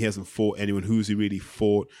respect him. He hasn't fought anyone. Who's he really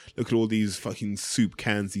fought? Look at all these fucking soup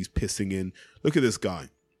cans he's pissing in. Look at this guy.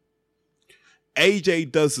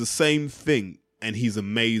 AJ does the same thing, and he's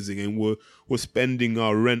amazing. And we're spending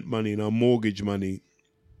our rent money and our mortgage money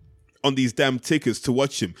on these damn tickets to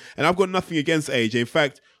watch him. And I've got nothing against AJ. In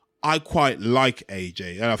fact, I quite like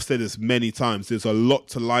AJ. And I've said this many times. There's a lot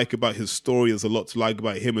to like about his story. There's a lot to like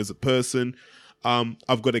about him as a person.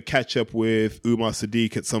 I've got to catch up with Umar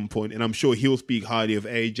Sadiq at some point, and I'm sure he'll speak highly of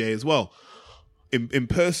AJ as well in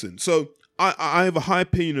person. So I have a high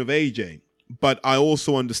opinion of AJ, but I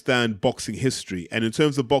also understand boxing history. And in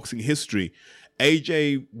terms of boxing history,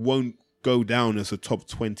 AJ won't go down as a top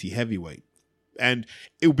 20 heavyweight. And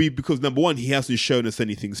it will be because, number one, he hasn't shown us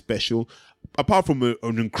anything special, apart from an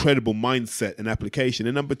incredible mindset and application.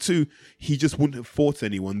 And number two, he just wouldn't have fought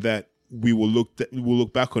anyone that we will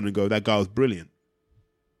look back on and go, that guy was brilliant.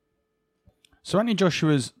 So Anthony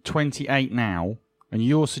Joshua's 28 now, and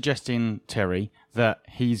you're suggesting, Terry, that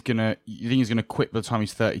you think he's gonna quit by the time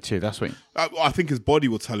he's 32. That's what I think his body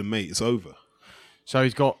will tell him, mate, it's over. So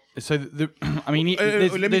he's got. I mean,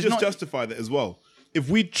 let me just justify that as well. If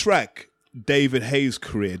we track David Haye's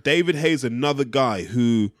career, David Haye's another guy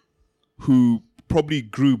who probably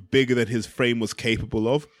grew bigger than his frame was capable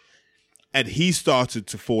of. And he started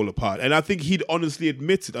to fall apart. And I think he'd honestly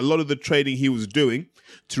admitted a lot of the training he was doing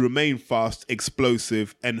to remain fast,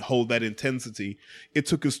 explosive, and hold that intensity, it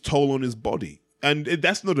took its toll on his body. and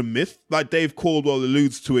that's not a myth. Like Dave Caldwell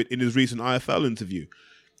alludes to it in his recent IFL interview.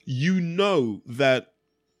 You know that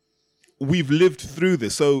we've lived through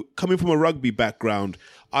this. So coming from a rugby background,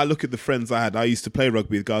 I look at the friends I had. I used to play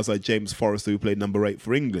rugby with guys like James Forrester, who played number 8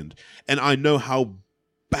 for England. And I know how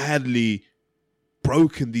badly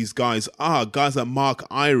broken these guys are. Guys like Mark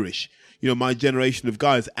Irish, my generation of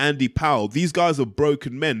guys, Andy Powell. These guys are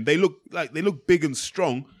broken men. They look big and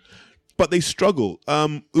strong, but they struggle.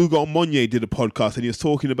 Hugo Monye did a podcast and he was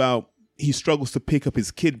talking about he struggles to pick up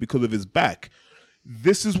his kid because of his back.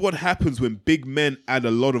 This is what happens when big men add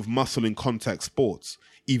a lot of muscle in contact sports.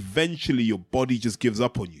 Eventually, your body just gives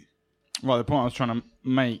up on you. Right, the point I was trying to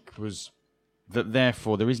make was that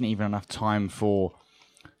therefore there isn't even enough time for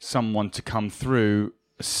someone to come through,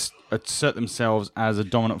 assert themselves as a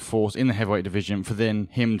dominant force in the heavyweight division for then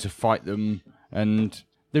him to fight them, and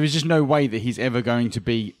there is just no way that he's ever going to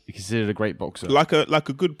be considered a great boxer. Like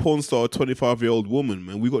a good porn star, 25-year-old woman,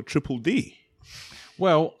 man. We got Triple D.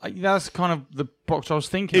 Well, that's kind of the boxer I was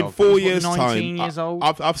thinking in of. 4 years' 19 time, years old.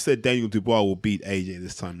 I've said Daniel Dubois will beat AJ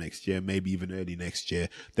this time next year, maybe even early next year.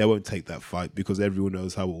 They won't take that fight because everyone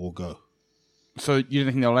knows how it will go. So you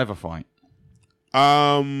don't think they'll ever fight?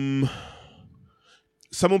 Someone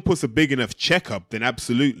puts a big enough check up, then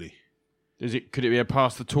absolutely. Could it be a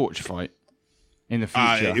pass the torch fight in the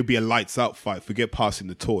future? It'd be a lights out fight. Forget passing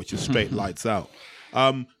the torch, just straight lights out.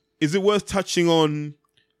 Is it worth touching on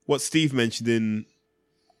what Steve mentioned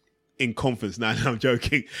in conference? No, I'm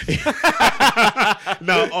joking.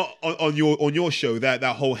 Now on your show, that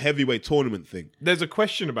whole heavyweight tournament thing. There's a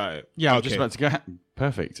question about it. Yeah, I'm just about to go.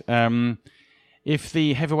 Perfect. If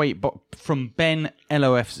the heavyweight from Ben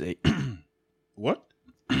LOFC. What?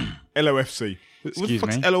 LOFC. What the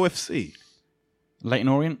fuck's LOFC? Leighton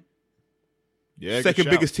Orient? Yeah, second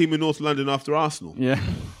biggest team in North London after Arsenal. Yeah.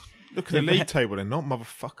 Look at the league table, they're not,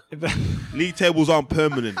 motherfucker. League tables aren't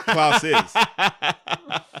permanent. Class is.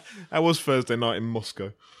 That was Thursday night in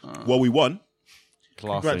Moscow. Well, we won.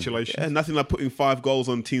 Classy. Congratulations. Yeah, nothing like putting 5 goals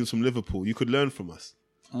on teams from Liverpool. You could learn from us.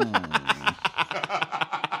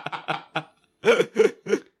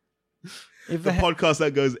 If the podcast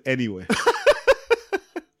that goes anywhere.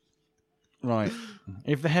 Right.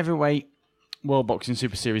 If the heavyweight World Boxing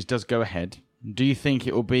Super Series does go ahead, do you think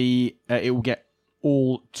it will be? It will get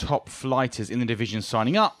all top fighters in the division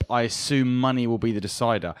signing up? I assume money will be the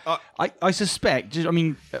decider. I suspect.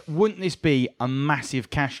 Wouldn't this be a massive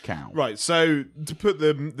cash cow? Right. So to put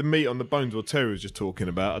the meat on the bones, what Terry was just talking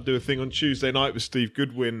about, I do a thing on Tuesday night with Steve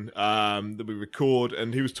Goodwin that we record,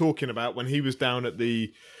 and he was talking about when he was down at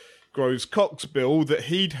the Groves Cox bill that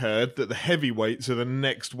he'd heard that the heavyweights are the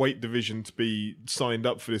next weight division to be signed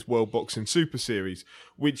up for this World Boxing Super Series,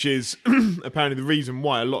 which is apparently the reason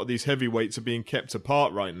why a lot of these heavyweights are being kept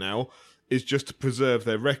apart right now, is just to preserve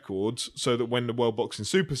their records so that when the World Boxing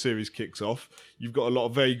Super Series kicks off, you've got a lot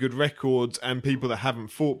of very good records and people that haven't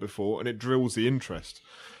fought before, and it drills the interest.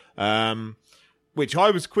 Which I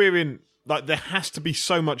was querying, like, there has to be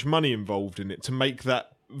so much money involved in it to make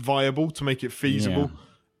that viable, to make it feasible. Yeah.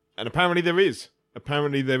 And apparently there is.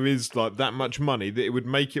 Apparently there is like that much money that it would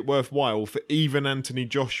make it worthwhile for even Anthony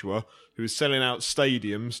Joshua, who is selling out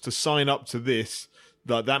stadiums, to sign up to this.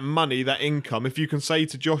 That money, that income, if you can say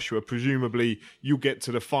to Joshua, presumably you'll get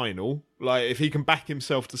to the final, like if he can back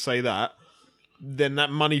himself to say that, then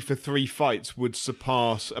that money for 3 fights would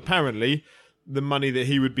surpass, apparently, the money that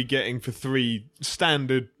he would be getting for 3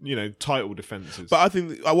 standard, title defenses. But I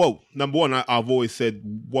think, number one, I've always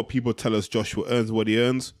said what people tell us Joshua earns what he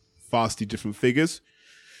earns. Vastly different figures.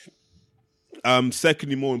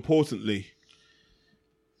 Secondly, more importantly,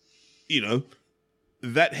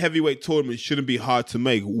 that heavyweight tournament shouldn't be hard to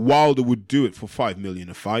make. Wilder would do it for $5 million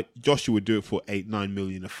a fight. Joshua would do it for $8-9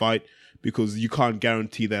 million a fight because you can't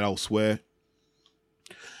guarantee that elsewhere.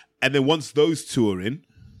 And then once those 2 are in,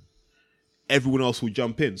 everyone else will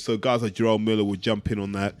jump in. So guys like Jarrell Miller would jump in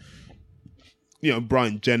on that.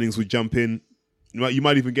 Brian Jennings would jump in. You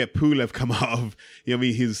might even get Pulev come out of,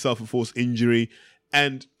 his self-enforced injury.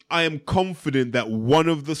 And I am confident that one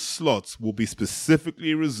of the slots will be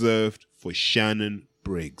specifically reserved for Shannon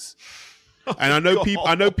Briggs. And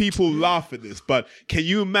I know people laugh at this, but can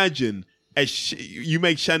you imagine you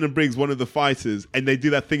make Shannon Briggs one of the fighters and they do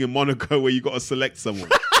that thing in Monaco where you got to select someone?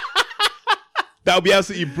 That would be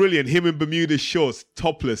absolutely brilliant. Him in Bermuda shorts,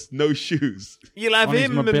 topless, no shoes. You'll have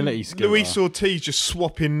him and scooter. Luis Ortiz just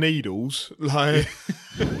swapping needles. Like,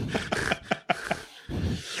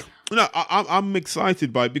 no, I'm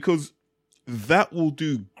excited by it because that will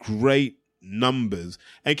do great numbers.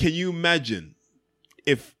 And can you imagine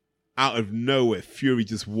if out of nowhere Fury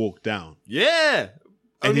just walked down? Yeah.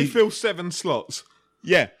 And Only fill 7 slots.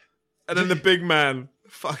 Yeah. And then the big man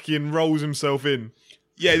fucking rolls himself in.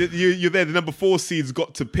 Yeah, you're there. The number 4 seed's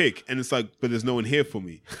got to pick, and it's like, but there's no one here for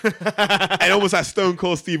me. And almost like Stone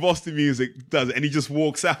Cold Steve Austin music does it, and he just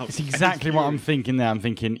walks out. It's exactly what I'm thinking there. I'm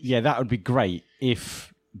thinking, yeah, that would be great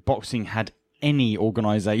if boxing had any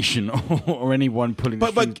organisation or anyone pulling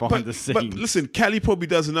the strings behind the scenes. But listen, Cali probably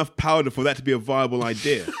does enough powder for that to be a viable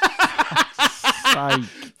idea.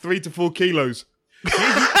 3 to 4 kilos.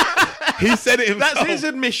 He said it himself. That's his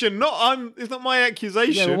admission. It's not my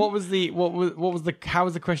accusation. Yeah, what was the how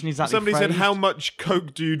was the question exactly? Somebody phrased? said, "How much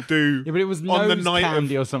coke do you do?" Yeah, but it was on the nose night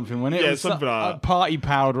candy or something, wasn't it? Yeah, It was something like that. Party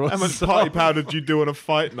powder. Or How much something. party powder do you do on a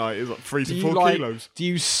fight night? It's like 3 to 4 kilos. Do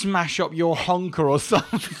you smash up your honker or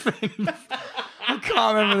something? I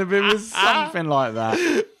can't remember, but it was something like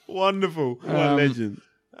that. Wonderful. What a legend.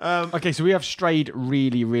 Okay, so we have strayed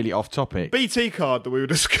really, really off topic. BT card that we were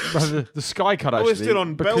discussing. The Sky card, Oh, actually. we're still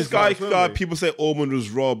on because Bell's Guy, weren't we? people say Ormond was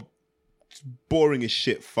robbed. It's boring as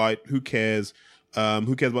shit fight. Who cares?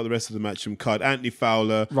 Who cares about the rest of the matchroom card? Anthony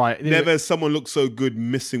Fowler. Right. Never has someone looked so good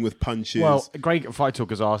missing with punches. Well, Greg at Fight Talk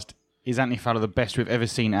has asked, is Anthony Fowler the best we've ever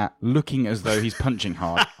seen at looking as though he's punching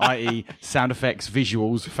hard, i.e. sound effects,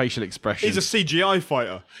 visuals, facial expressions? He's a CGI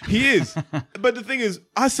fighter. He is. But the thing is,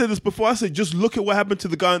 I said this before. I said, just look at what happened to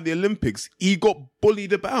the guy in the Olympics. He got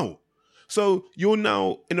bullied about. So you're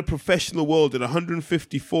now in a professional world at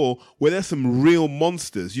 154 where there's some real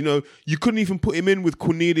monsters. You know, you couldn't even put him in with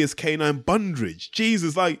Cornelius K9 Bundridge.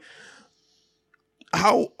 Jesus, like,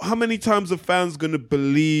 how many times are fans going to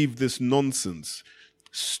believe this nonsense?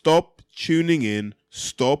 Stop tuning in.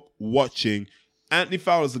 Stop watching. Anthony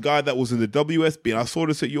Fowler's the guy that was in the WSB, and I saw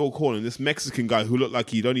this at York Hall, and this Mexican guy who looked like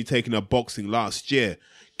he'd only taken up boxing last year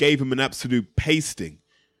gave him an absolute pasting,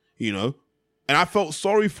 you know? And I felt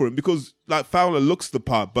sorry for him because, like, Fowler looks the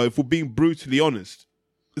part, but if we're being brutally honest,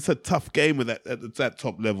 it's a tough game at that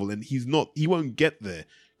top level, and he won't get there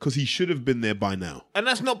because he should have been there by now. And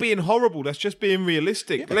that's not being horrible. That's just being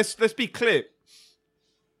realistic. Yeah. Let's be clear.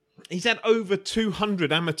 He's had over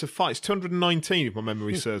 200 amateur fights, 219 if my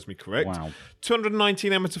memory serves me correct. Wow.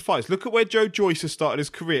 219 amateur fights. Look at where Joe Joyce has started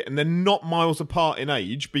his career, and they're not miles apart in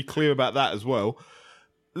age. Be clear about that as well.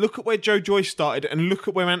 Look at where Joe Joyce started, and look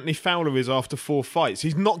at where Anthony Fowler is after 4 fights.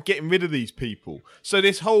 He's not getting rid of these people. So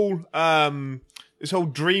this whole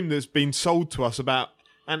dream that's been sold to us about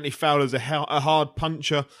Anthony Fowler as a hard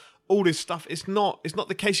puncher, all this stuff, it's not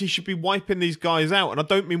the case. He should be wiping these guys out. And I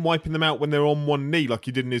don't mean wiping them out when they're on one knee like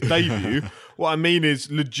he did in his debut. What I mean is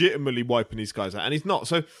legitimately wiping these guys out. And he's not.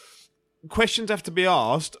 So questions have to be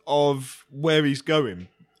asked of where he's going.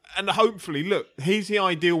 And hopefully, look, he's the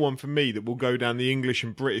ideal one for me that will go down the English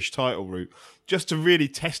and British title route just to really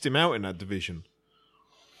test him out in that division.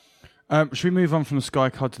 Should we move on from the Sky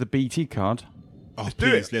card to the BT card? Oh,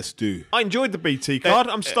 do please, it. let's do. I enjoyed the BT card.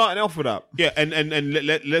 I'm starting off with that. Yeah, and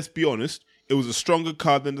let's be honest, it was a stronger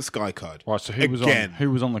card than the Sky card. Right, so who was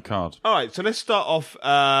on the card? All right, so let's start off.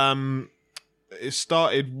 It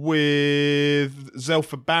started with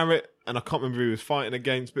Zelfa Barrett, and I can't remember who he was fighting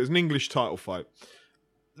against, but it was an English title fight.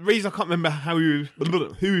 The reason I can't remember who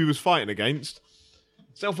he was fighting against,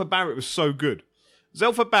 Zelfa Barrett was so good.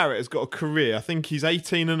 Zelfa Barrett has got a career. I think he's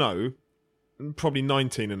 18-0, probably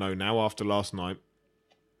 19-0 now after last night.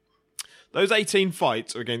 Those 18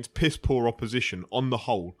 fights are against piss poor opposition on the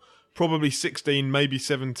whole. Probably 16, maybe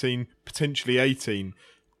 17, potentially 18.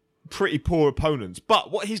 Pretty poor opponents. But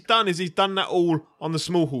what he's done is he's done that all on the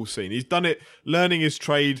small hall scene. He's done it learning his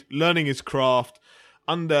trade, learning his craft,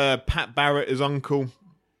 under Pat Barrett, his uncle,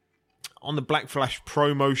 on the Black Flash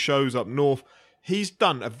promo shows up north. He's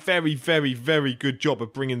done a very, very, very good job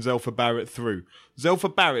of bringing Zelfa Barrett through.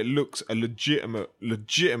 Zelfa Barrett looks a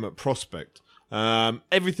legitimate prospect.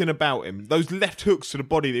 Everything about him, those left hooks to the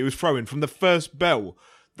body that he was throwing from the first bell,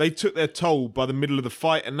 they took their toll by the middle of the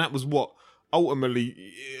fight, and that was what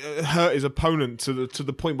ultimately hurt his opponent to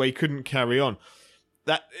the point where he couldn't carry on.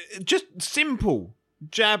 That just simple.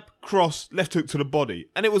 Jab, cross, left hook to the body.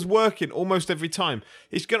 And it was working almost every time.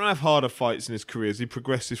 He's going to have harder fights in his career as he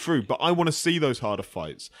progresses through, but I want to see those harder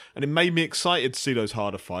fights. And it made me excited to see those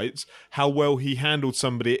harder fights, how well he handled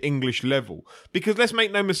somebody at English level. Because let's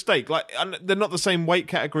make no mistake, like they're not the same weight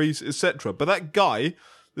categories, etc. But that guy,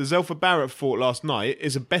 the Zelfa Barrett fought last night,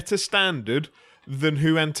 is a better standard than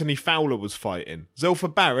who Anthony Fowler was fighting.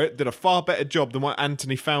 Zelfa Barrett did a far better job than what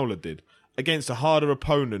Anthony Fowler did against a harder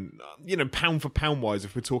opponent, pound for pound wise,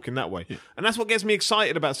 if we're talking that way. Yeah. And that's what gets me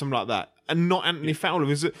excited about something like that. And not Anthony Fowler,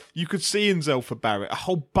 is that you could see in Zelfa Barrett a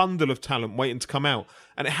whole bundle of talent waiting to come out,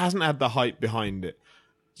 and it hasn't had the hype behind it.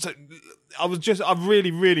 So I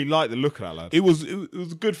really, really like the look of that lad. It was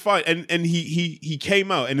a good fight, and he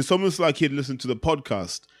came out, and it's almost like he'd listened to the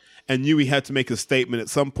podcast, and knew he had to make a statement at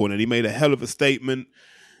some point, and he made a hell of a statement.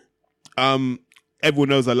 Everyone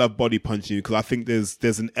knows I love body punching because I think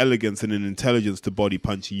there's an elegance and an intelligence to body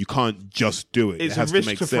punching. You can't just do it. It's it has a risk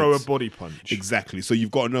to make to sense. throw a body punch. Exactly. So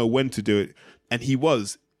you've got to know when to do it. And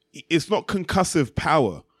it's not concussive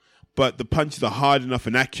power, but the punches are hard enough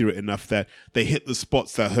and accurate enough that they hit the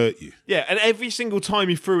spots that hurt you. Yeah, and every single time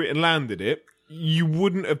he threw it and landed it, you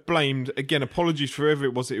wouldn't have blamed, again, apologies for whoever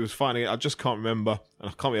it was that he was fighting. I just can't remember, and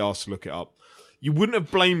I can't be asked to look it up. You wouldn't have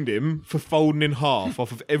blamed him for folding in half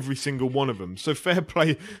off of every single one of them. So fair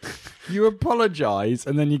play. You apologise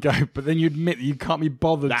and then you go, but then you admit that you can't be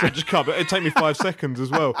bothered. Nah, just can't. It'd take me 5 seconds as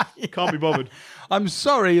well. Can't be bothered. I'm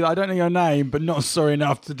sorry that I don't know your name, but not sorry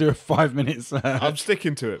enough to do a 5 minutes. I'm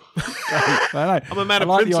sticking to it. I'm a man of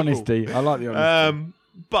I like principle. the honesty. I like the honesty.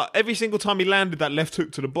 But every single time he landed that left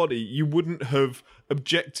hook to the body, you wouldn't have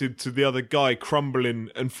objected to the other guy crumbling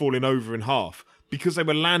and falling over in half because they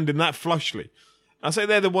were landing that flushly. I say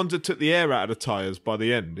they're the ones that took the air out of the tyres by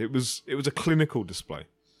the end. It was a clinical display.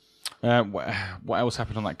 What else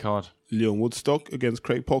happened on that card? Leon Woodstock against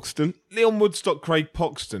Craig Poxton. Leon Woodstock, Craig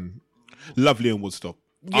Poxton. Love Leon Woodstock.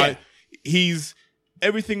 Yeah. He's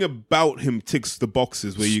everything about him ticks the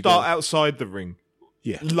boxes where you Start go. outside the ring.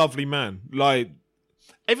 Yeah. Lovely man. Like,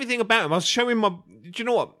 everything about him. I was showing do you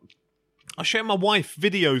know what? I showed my wife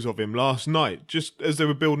videos of him last night, just as they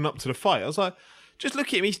were building up to the fight. I was like, just look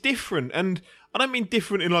at him, he's different. And I don't mean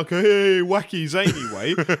different in like a hey, wacky, zany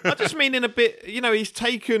way. I just mean in a bit, he's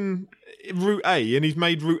taken Route A and he's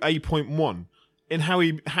made Route A.1 in how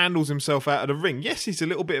he handles himself out of the ring. Yes, he's a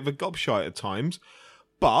little bit of a gobshite at times,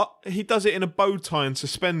 but he does it in a bow tie and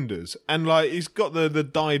suspenders. And like he's got the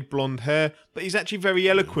dyed blonde hair, but he's actually very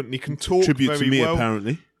eloquent and he can talk Tribute very to me, well.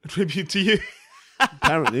 apparently. Tribute to you.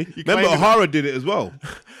 Apparently. Remember, claiming O'Hara did it as well.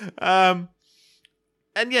 And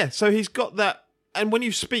yeah, so he's got that. And when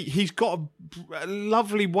you speak, he's got a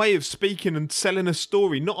lovely way of speaking and selling a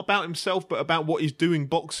story, not about himself, but about what he's doing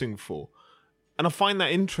boxing for. And I find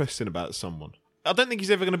that interesting about someone. I don't think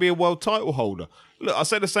he's ever going to be a world title holder. Look, I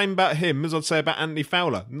say the same about him as I'd say about Anthony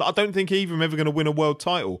Fowler. I don't think either of them ever going to win a world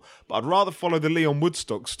title, but I'd rather follow the Leon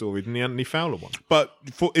Woodstock story than the Anthony Fowler one. But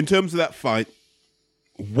in terms of that fight,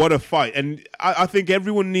 what a fight. And I think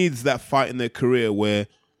everyone needs that fight in their career where,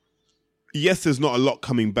 yes, there's not a lot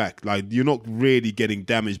coming back. Like, you're not really getting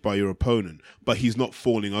damaged by your opponent, but he's not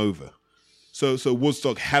falling over. So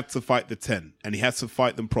Woodstock had to fight the 10, and he had to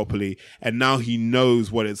fight them properly, and now he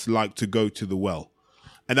knows what it's like to go to the well.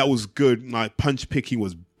 And that was good. Like, punch picking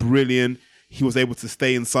was brilliant. He was able to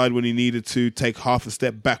stay inside when he needed to, take half a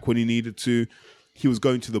step back when he needed to. He was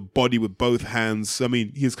going to the body with both hands. I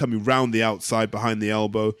mean, he was coming round the outside behind the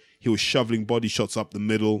elbow. He was shoveling body shots up the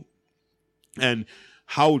middle. And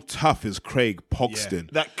how tough is Craig Poxton?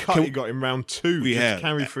 Yeah. That cut he got in round 2 just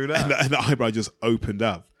carried through that. And the eyebrow just opened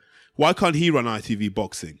up. Why can't he run ITV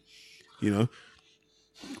boxing?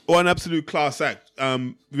 Or an absolute class act.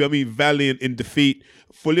 Valiant in defeat.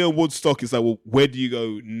 For Leon Woodstock, it's like, well, where do you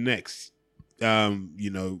go next?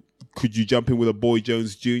 Could you jump in with a Boy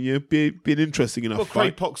Jones Jr.? Be an interesting enough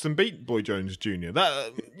fight. Craig Poxton beat Boy Jones Jr.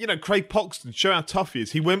 Craig Poxton, show how tough he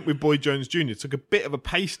is. He went with Boy Jones Jr., took a bit of a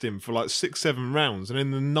pasting for like 6-7 rounds, and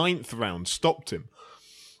in the 9th round stopped him.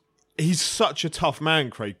 He's such a tough man,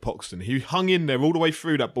 Craig Poxton. He hung in there all the way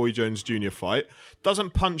through that Boy Jones Jr. fight.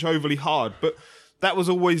 Doesn't punch overly hard, but that was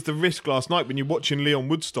always the risk last night when you're watching Leon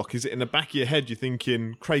Woodstock. Is it in the back of your head, you're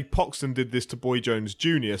thinking, Craig Poxton did this to Boy Jones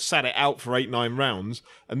Jr., sat it out for 8-9 rounds,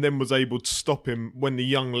 and then was able to stop him when the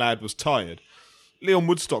young lad was tired. Leon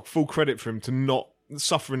Woodstock, full credit for him to not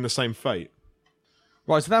suffer in the same fate.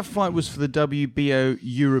 Right, so that fight was for the WBO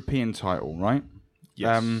European title, right?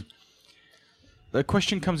 Yes. The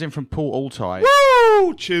question comes in from Paul Altai.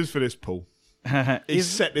 Woo! Cheers for this, Paul. He's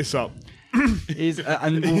set this up. And He's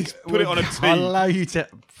put it on a tee. I'll allow you to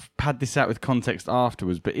pad this out with context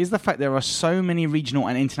afterwards, but is the fact there are so many regional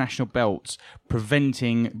and international belts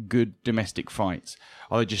preventing good domestic fights?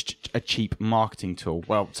 Are they just a cheap marketing tool?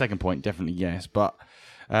 Well, second point, definitely yes, but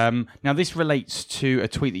now this relates to a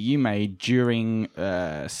tweet that you made during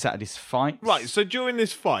Saturday's fight. Right, so during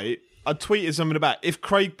this fight, I tweeted something about if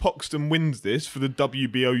Craig Poxton wins this for the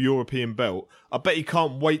WBO European belt, I bet he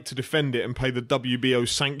can't wait to defend it and pay the WBO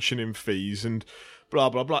sanctioning fees and blah,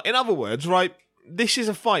 blah, blah. In other words, right, this is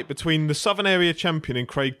a fight between the Southern Area champion in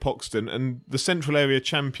Craig Poxton and the Central Area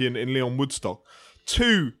champion in Leon Woodstock.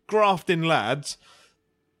 2 grafting lads.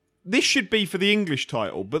 This should be for the English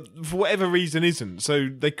title, but for whatever reason isn't. So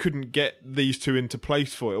they couldn't get these 2 into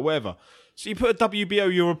place for it or whatever. So you put a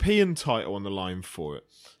WBO European title on the line for it.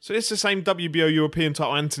 So it's the same WBO European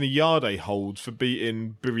title Anthony Yarde holds for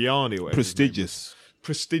beating Biryani or whatever. Prestigious.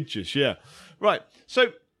 Prestigious, yeah. Right,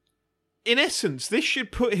 so in essence, this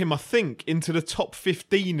should put him, I think, into the top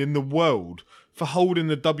 15 in the world for holding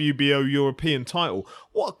the WBO European title.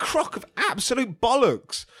 What a crock of absolute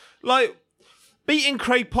bollocks. Like, beating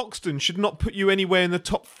Craig Poxton should not put you anywhere in the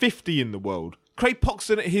top 50 in the world. Craig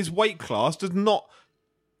Poxton at his weight class does not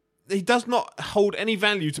hold any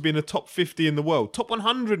value to be in the top 50 in the world. Top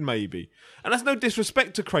 100 maybe. And that's no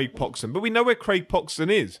disrespect to Craig Poxton, but we know where Craig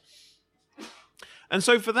Poxton is. And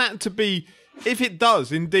so for that to be, if it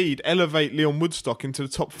does indeed elevate Leon Woodstock into the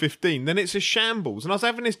top 15, then it's a shambles. And I was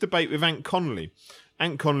having this debate with Ant Connolly.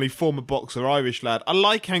 Ant Connolly, former boxer, Irish lad. I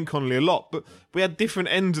like Ant Connolly a lot, but we had different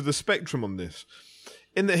ends of the spectrum on this.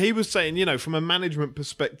 In that he was saying, you know, from a management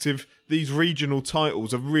perspective, these regional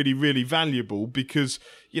titles are really, really valuable because,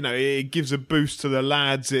 you know, it gives a boost to the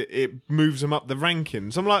lads, it moves them up the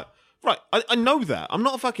rankings. I'm like, right, I know that. I'm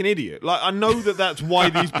not a fucking idiot. Like, I know that that's why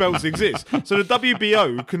these belts exist. So the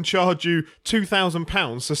WBO can charge you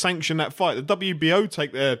 £2,000 to sanction that fight. The WBO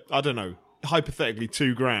take their, I don't know, hypothetically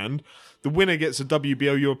 $2,000. The winner gets a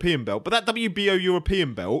WBO European belt. But that WBO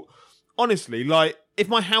European belt, honestly, like, if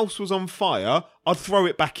my house was on fire, I'd throw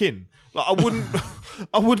it back in. Like,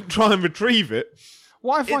 I wouldn't try and retrieve it.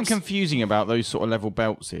 What I find confusing about those sort of level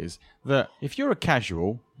belts is that if you're a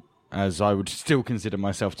casual, as I would still consider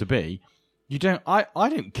myself to be, I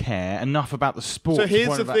don't care enough about the sport. So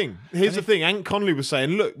here's the thing. Here's the thing. Ant Connolly was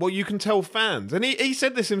saying, look, well, you can tell fans, and he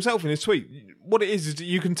said this himself in his tweet. What it is that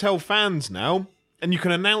you can tell fans now, and you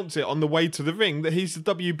can announce it on the way to the ring, that he's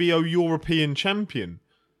the WBO European champion.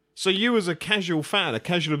 So you as a casual fan, a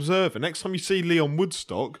casual observer, next time you see Leon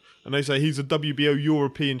Woodstock and they say he's a WBO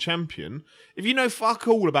European champion, if you know fuck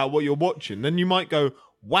all about what you're watching, then you might go,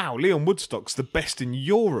 wow, Leon Woodstock's the best in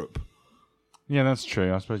Europe. Yeah, that's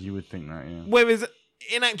true. I suppose you would think that, yeah. Whereas,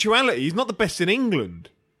 in actuality, he's not the best in England.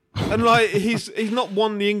 And, like, he's not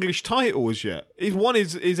won the English title as yet. He's won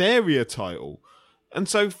his area title. And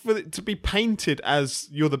so for it to be painted as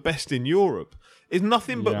you're the best in Europe is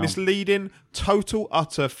nothing but misleading, total,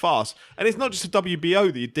 utter farce. And it's not just a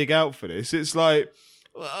WBO that you dig out for this. It's like,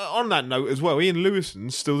 on that note as well, Ian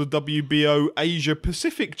Lewison's still the WBO Asia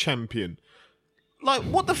Pacific champion. Like,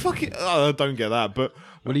 what the fuck? I don't get that, but...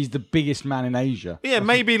 Well, he's the biggest man in Asia. Yeah,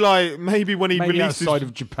 maybe when he released outside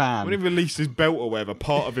of Japan. When he released his belt or whatever,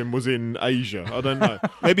 part of him was in Asia. I don't know.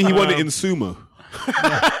 Maybe he won it in sumo.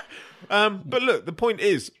 But look, the point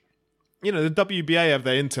is, you know, the WBA have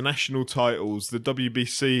their international titles, the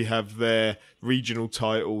WBC have their regional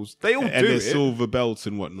titles. They all and do their it. silver belts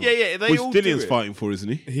and whatnot. Yeah, they all Which do Dillian's it. fighting for, isn't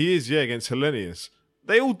he? He is, yeah, against Hellenius.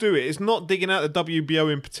 They all do it. It's not digging out the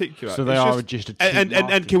WBO in particular. So they are just a cheap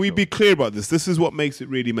And can we be clear about this? This is what makes it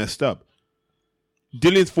really messed up.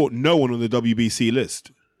 Dillian's fought no one on the WBC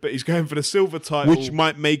list, But he's going for the silver title. which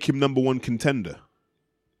might make him number one contender.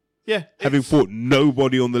 Yeah. Having fought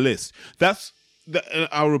nobody on the list.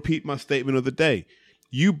 I'll repeat my statement of the day.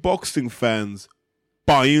 You boxing fans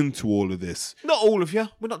buy into all of this. Not all of you.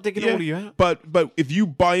 We're not digging all of you out. But if you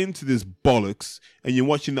buy into this bollocks and you're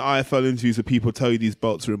watching the IFL interviews where people tell you these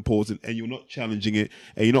belts are important and you're not challenging it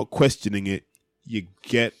and you're not questioning it, you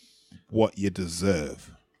get what you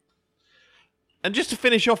deserve. And just to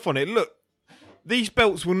finish off on it, look, these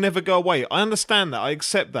belts will never go away. I understand that. I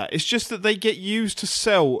accept that. It's just that they get used to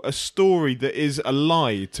sell a story that is a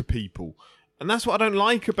lie to people. And that's what I don't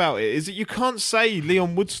like about it, is that you can't say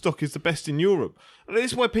Leon Woodstock is the best in Europe. And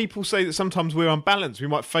this is why people say that sometimes we're unbalanced. We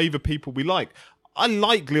might favour people we like. I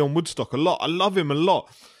like Leon Woodstock a lot. I love him a lot.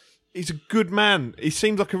 He's a good man. He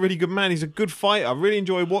seems like a really good man. He's a good fighter. I really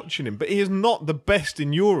enjoy watching him. But he is not the best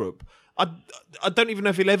in Europe. I don't even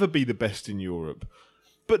know if he'll ever be the best in Europe.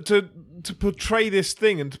 But to portray this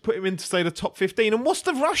thing and to put him into, say, the top 15, and what's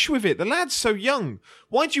the rush with it? The lad's so young.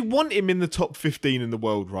 Why do you want him in the top 15 in the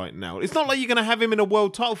world right now? It's not like you're going to have him in a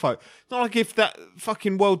world title fight. It's not like if that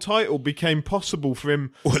fucking world title became possible for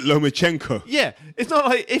him. What, Lomachenko? Yeah. It's not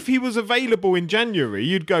like if he was available in January,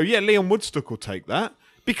 you'd go, yeah, Leon Woodstock will take that.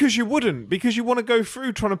 Because you wouldn't. Because you want to go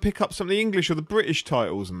through trying to pick up some of the English or the British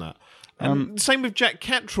titles and that. And same with Jack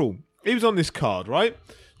Catterall. He was on this card, right?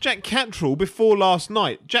 Jack Catterall, before last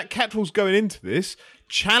night, Jack Catterall's going into this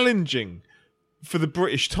challenging for the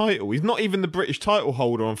British title. He's not even the British title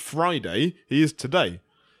holder on Friday. He is today.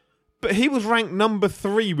 But he was ranked number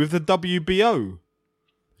 3 with the WBO.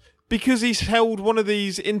 Because he's held one of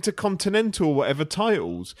these intercontinental or whatever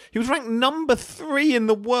titles. He was ranked number 3 in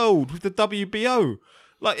the world with the WBO.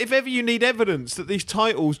 Like, if ever you need evidence that these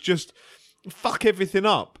titles just fuck everything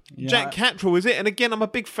up, Jack Catterall is it. And again, I'm a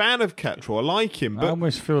big fan of Catterall. I like him. But I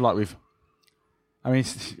almost feel like I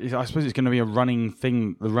suppose it's going to be a running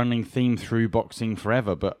thing, the running theme through boxing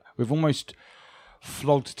forever. But we've almost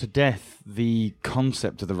flogged to death the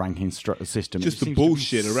concept of the ranking system. Just It the seems to be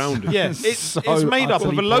bullshit around it. Yeah, it's so made up of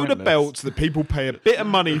utterly a load of pointless. belts that people pay a bit of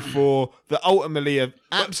money for that ultimately are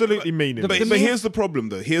absolutely meaningless. But here's the problem,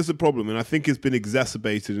 though. Here's the problem, and I think it's been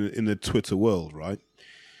exacerbated in the Twitter world, right?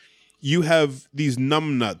 You have these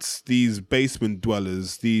numbnuts, these basement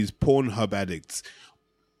dwellers, these Pornhub addicts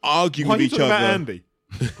arguing Why are with you each talking other. about Andy?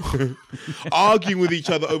 Arguing with each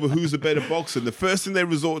other over who's a better boxer. And the first thing they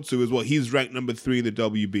resort to is, well, he's ranked number 3 in the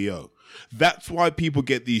WBO. That's why people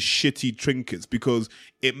get these shitty trinkets, because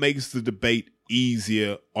it makes the debate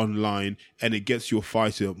easier online and it gets your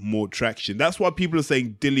fighter more traction. That's why people are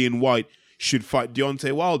saying Dillian White should fight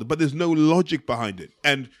Deontay Wilder, but there's no logic behind it.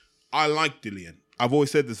 And I like Dillian. I've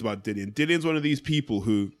always said this about Dillian. Dillian's one of these people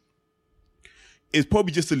who is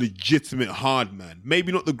probably just a legitimate hard man.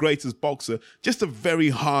 Maybe not the greatest boxer, just a very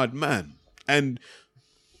hard man. And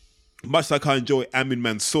much like I enjoy Amin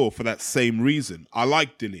Mansour for that same reason, I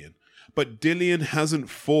like Dillian. But Dillian hasn't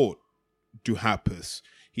fought Duhaupas.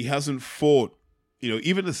 He hasn't fought,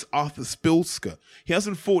 even this Arthur Spilska. He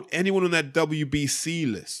hasn't fought anyone on that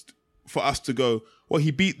WBC list for us to go, well,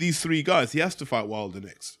 he beat these 3 guys. He has to fight Wilder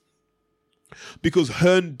next. Because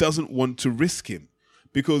Hearn doesn't want to risk him.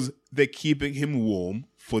 Because they're keeping him warm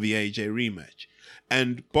for the AJ rematch.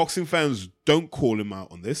 And boxing fans don't call him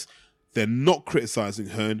out on this. They're not criticizing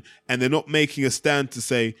Hearn, and they're not making a stand to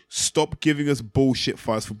say, stop giving us bullshit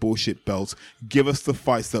fights for bullshit belts. Give us the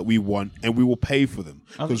fights that we want, and we will pay for them.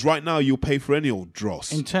 Because right now, you'll pay for any old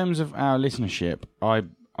dross. In terms of our listenership,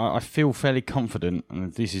 I feel fairly confident,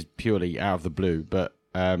 and this is purely out of the blue, but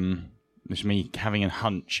it's me having a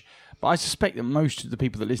hunch. But I suspect that most of the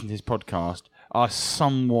people that listen to this podcast are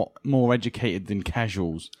somewhat more educated than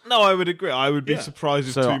casuals. No, I would agree. I would be surprised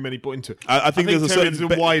if So- too many bought into it. I think there's a Terry's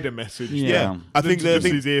certain... wider message. Yeah. I think Than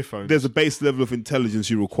just his earphones. there's a base level of intelligence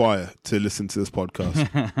you require to listen to this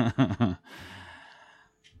podcast.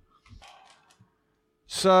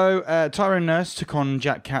 So, Tyrone Nurse took on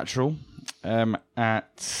Jack Catterall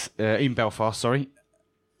in Belfast, sorry.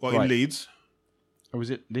 Well, Right. in Leeds. Or was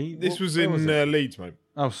it Leeds? This was Where in it? Leeds, mate.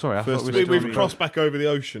 Oh, sorry. I First thought of it was all, We've crossed back over the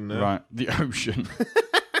ocean now. Right, the ocean.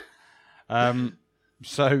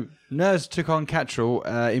 So, Nurse took on Catterall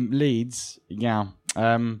in Leeds. Yeah.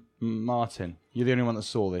 Martin, you're the only one that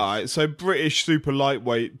saw this. All right, so British super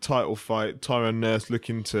lightweight title fight. Tyrone Nurse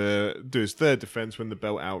looking to do his 3rd defence, win the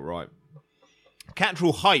belt outright.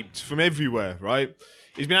 Catterall hyped from everywhere, right?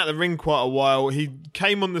 He's been out the ring quite a while. He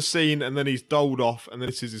came on the scene and then he's doled off, and then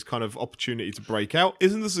this is his kind of opportunity to break out.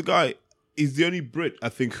 Isn't this a guy... He's the only Brit, I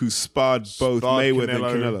think, who sparred both Mayweather and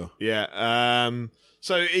Canelo. Yeah.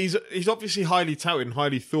 So he's obviously highly touted and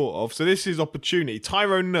highly thought of. So this is opportunity.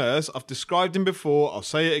 Tyrone Nurse, I've described him before. I'll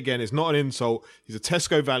say it again. It's not an insult. He's a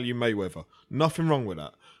Tesco value Mayweather. Nothing wrong with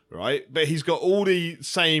that, right? But he's got all the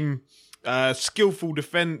same skillful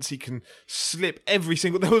defense. He can slip every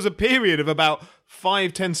single... There was a period of about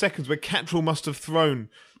 5-10 seconds where Catterall must have thrown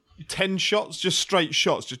 10 shots, just straight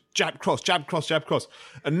shots, just jab, cross, jab, cross, jab, cross.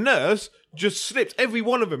 And Nurse just slipped every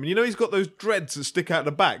one of them. And he's got those dreads that stick out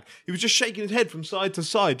the back. He was just shaking his head from side to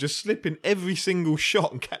side, just slipping every single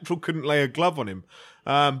shot, and Catterall couldn't lay a glove on him.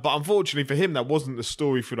 But unfortunately for him, that wasn't the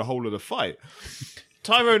story for the whole of the fight.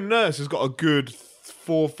 Tyrone Nurse has got a good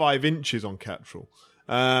 4 or 5 inches on Catterall.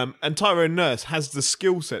 And Tyrone Nurse has the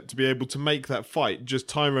skill set to be able to make that fight just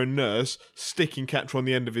Tyrone Nurse sticking Catterall on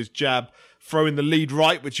the end of his jab, throwing the lead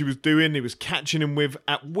right, which he was doing. He was catching him with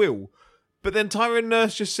at will. But then Tyrone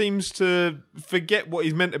Nurse just seems to forget what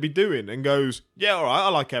he's meant to be doing and goes, yeah, all right, I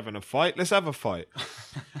like having a fight. Let's have a fight.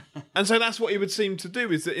 And so that's what he would seem to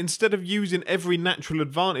do, is that instead of using every natural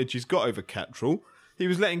advantage he's got over Catterall, he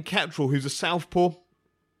was letting Catterall, who's a southpaw,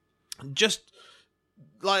 just...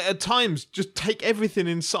 like at times, just take everything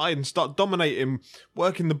inside and start dominating,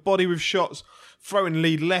 working the body with shots, throwing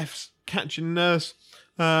lead lefts, catching Nurse.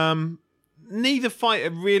 Neither fighter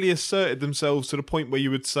really asserted themselves to the point where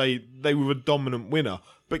you would say they were a dominant winner,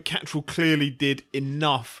 but Catterall clearly did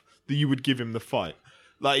enough that you would give him the fight.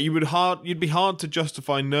 Like you'd be hard to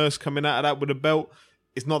justify Nurse coming out of that with a belt.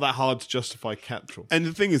 It's not that hard to justify Catterall. And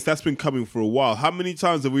the thing is, that's been coming for a while. How many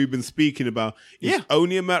times have we been speaking about it's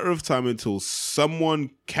only a matter of time until someone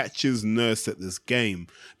catches Nurse at this game?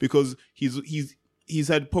 Because he's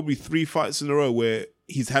had probably 3 fights in a row where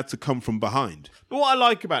he's had to come from behind. But what I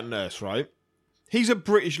like about Nurse, right? He's a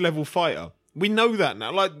British level fighter. We know that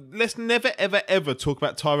now. Like, let's never, ever, ever talk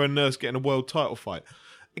about Tyrone Nurse getting a world title fight.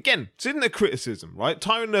 Again, this isn't a criticism, right?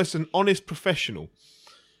 Tyrone Nurse is an honest professional.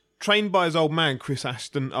 Trained by his old man, Chris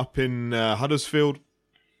Aston, up in Huddersfield.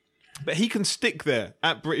 But he can stick there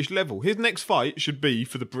at British level. His next fight should be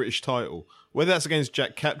for the British title. Whether that's against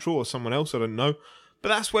Jack Catterall or someone else, I don't know. But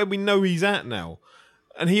that's where we know he's at now.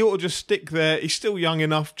 And he ought to just stick there. He's still young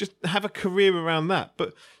enough. Just have a career around that.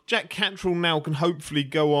 But Jack Catterall now can hopefully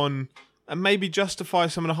go on and maybe justify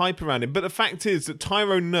some of the hype around him. But the fact is that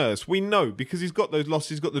Tyrone Nurse, we know, because he's got those losses,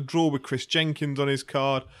 he's got the draw with Chris Jenkins on his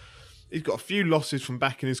card. He's got a few losses from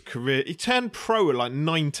back in his career. He turned pro at like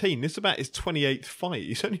 19. This is about his 28th fight.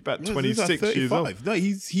 He's only about 26 years old. No,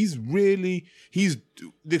 he's really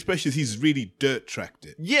the expression is he's really dirt tracked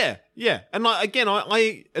it. Yeah. And like again,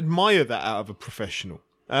 I admire that out of a professional.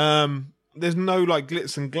 There's no like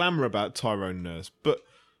glitz and glamour about Tyrone Nurse, but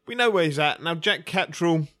we know where he's at. Now Jack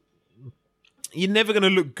Catterall, you're never going to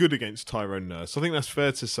look good against Tyrone Nurse. I think that's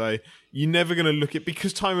fair to say. You're never going to look it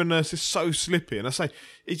because Tyrone Nurse is so slippy. And I say,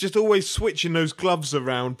 he's just always switching those gloves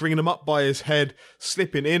around, bringing them up by his head,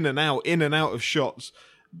 slipping in and out of shots.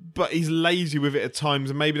 But he's lazy with it at times.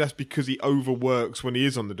 And maybe that's because he overworks when he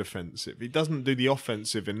is on the defensive. He doesn't do the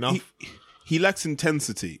offensive enough. He lacks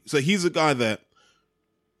intensity. So he's a guy that,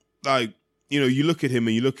 like, you know, you look at him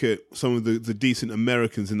and you look at some of the decent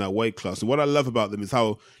Americans in that weight class. And what I love about them is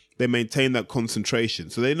how they maintain that concentration.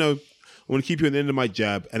 So they know, I want to keep you at the end of my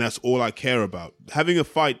jab, and that's all I care about. Having a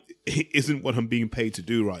fight isn't what I'm being paid to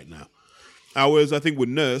do right now. Whereas I think with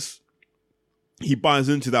Nurse, he buys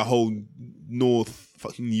into that whole North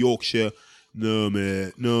fucking Yorkshire, no,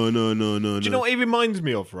 man, no. Do you know what he reminds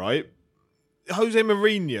me of, right? Jose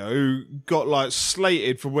Mourinho got like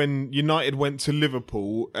slated for when United went to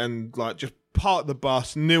Liverpool and like just part the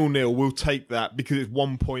bus, 0-0, we'll take that because it's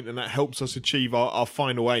 1 point and that helps us achieve our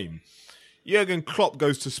final aim. Jurgen Klopp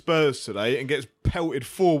goes to Spurs today and gets pelted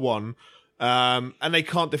 4-1 and they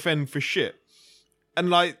can't defend for shit. And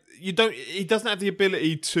like, he doesn't have the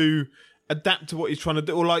ability to adapt to what he's trying to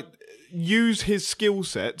do or like use his skill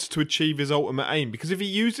sets to achieve his ultimate aim. Because if he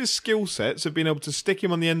used his skill sets of being able to stick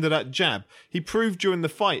him on the end of that jab, he proved during the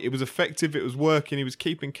fight it was effective, it was working, he was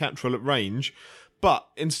keeping Catterall at range. But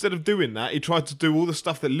instead of doing that, he tried to do all the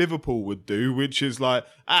stuff that Liverpool would do, which is like,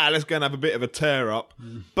 let's go and have a bit of a tear up.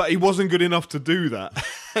 But he wasn't good enough to do that.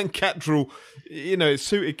 And Catterall, you know, it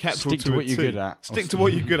suited Catterall Stick to what you're good at. Stick to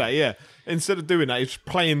what you're good at, yeah. Instead of doing that, he's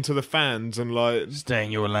playing to the fans and like... Stay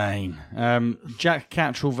in your lane. Jack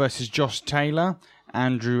Catterall versus Josh Taylor.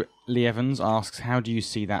 Andrew Lee Evans asks, how do you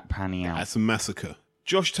see that panning out? That's a massacre.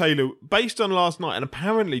 Josh Taylor, based on last night, and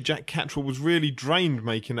apparently Jack Catterall was really drained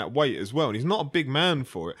making that weight as well, and he's not a big man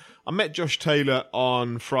for it. I met Josh Taylor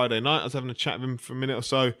on Friday night. I was having a chat with him for a minute or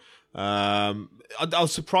so. I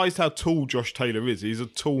was surprised how tall Josh Taylor is. He's a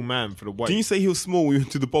tall man for the weight. Didn't you say he was small when we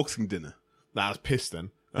went to the boxing dinner? Nah, I was pissed then.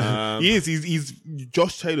 He is. He's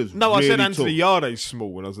Josh Taylor's. No, really I said Anthony tall. Yarde's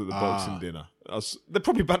small when I was at the boxing dinner. They're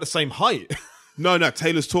probably about the same height. No,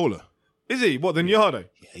 Taylor's taller. Is he? What, than Yarde?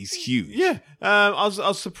 Yeah, he's huge. Yeah. I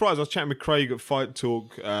was surprised. I was chatting with Craig at Fight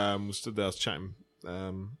Talk. Stood there, I was chatting,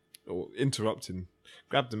 or interrupting,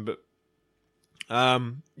 grabbed him, but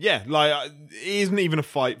yeah, like it isn't even a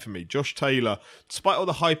fight for me. Josh Taylor, despite all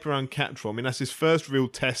the hype around Catterall, I mean, that's his first real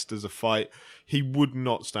test as a fight. He would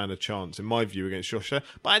not stand a chance, in my view, against Josh Taylor.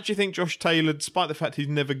 But I actually think Josh Taylor, despite the fact he's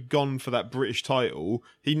never gone for that British title,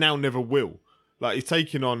 he now never will. Like, he's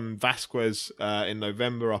taking on Vasquez in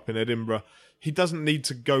November up in Edinburgh. He doesn't need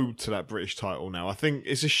to go to that British title now. I think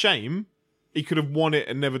it's a shame. He could have won it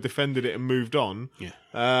and never defended it and moved on. Yeah.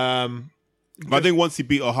 I think once he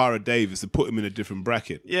beat O'Hara Davis, it put him in a different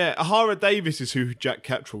bracket. Yeah, O'Hara Davis is who Jack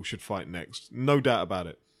Catterall should fight next. No doubt about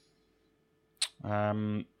it.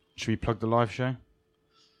 Should we plug the live show?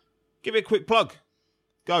 Give it a quick plug.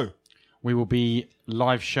 Go. We will be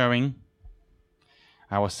live showing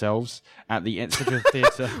ourselves at the Etc.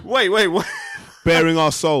 Theatre. Wait. Bearing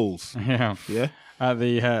our souls. Yeah. At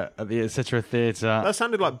the Etc. Theatre. That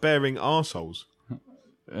sounded like bearing arseholes.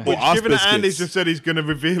 Or Given that Andy's biscuits. just said he's going to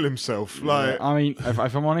reveal himself, like I mean,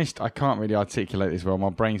 if I'm honest, I can't really articulate this well. My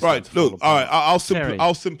brain's Right, starting to look, fall all right, apart.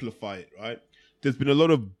 I'll simplify it, right? There's been a lot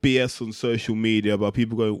of BS on social media about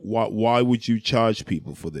people going, why would you charge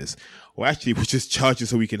people for this? Well, actually, we're just charging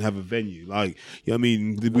so we can have a venue. Like, you know what I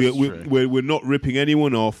mean? We're not ripping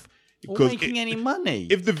anyone off. Or Because making any money.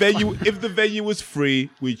 if the venue was free,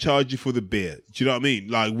 we charge you for the beer. Do you know what I mean?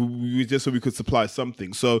 Like, we just so we could supply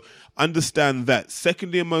something. So understand that.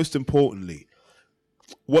 Secondly, and most importantly,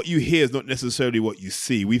 what you hear is not necessarily what you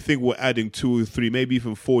see. We think we're adding 2 or 3, maybe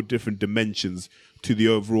even 4 different dimensions to the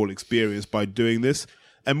overall experience by doing this.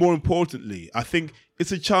 And more importantly, I think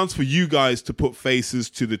it's a chance for you guys to put faces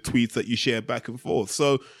to the tweets that you share back and forth.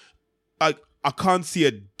 So I can't see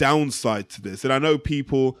a downside to this. And I know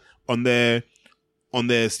people on their on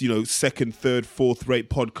their, second, third, fourth rate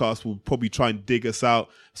podcast will probably try and dig us out.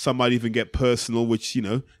 Some might even get personal, which,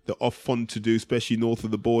 they're off fun to do, especially north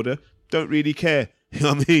of the border. Don't really care. You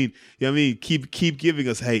know what I mean? Keep giving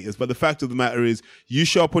us haters. But the fact of the matter is, you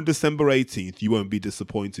show up on December 18th, you won't be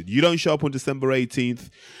disappointed. You don't show up on December 18th,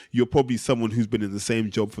 you're probably someone who's been in the same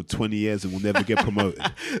job for 20 years and will never get promoted.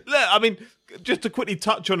 Look, I mean, just to quickly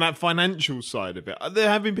touch on that financial side of it, they're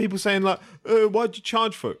having people saying like, why'd you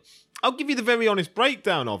charge for it? I'll give you the very honest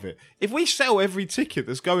breakdown of it. If we sell every ticket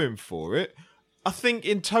that's going for it, I think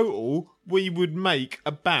in total we would make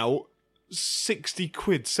about 60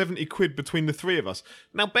 quid, 70 quid between the three of us.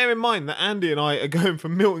 Now, bear in mind that Andy and I are going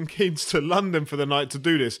from Milton Keynes to London for the night to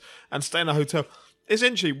do this and stay in a hotel.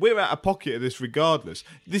 Essentially, we're out of pocket of this regardless.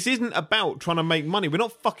 This isn't about trying to make money. We're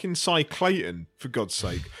not fucking Cy Clayton, for God's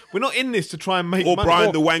sake. We're not in this to try and make Or money.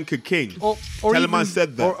 Brian the Wanker King. Or Tell even, him I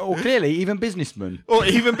said that. Or clearly, even businessmen. Or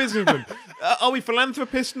even businessmen. Are we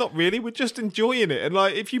philanthropists? Not really. We're just enjoying it. And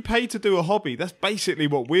like, if you pay to do a hobby, that's basically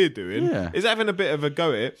what we're doing. Yeah. Is having a bit of a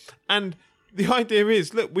go at it. And the idea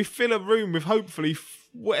is, look, we fill a room with hopefully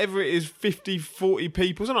whatever it is, 50, 40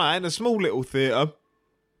 people, something like that, in a small little theatre.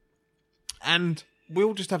 And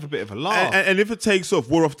we'll just have a bit of a laugh. And if it takes off,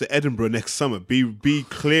 we're off to Edinburgh next summer. Be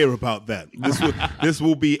clear about that. This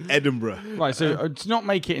will be Edinburgh. Right, so to not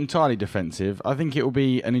make it entirely defensive, I think it will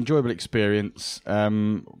be an enjoyable experience.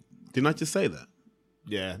 Didn't I just say that?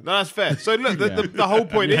 Yeah, no, that's fair. So look, the whole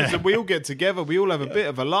point is that we all get together, we all have a bit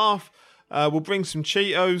of a laugh. We'll bring some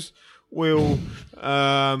Cheetos. We'll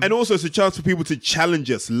and also it's a chance for people to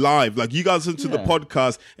challenge us live. Like, you guys listen to the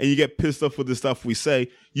podcast and you get pissed off with the stuff we say,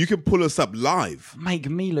 you can pull us up live. Make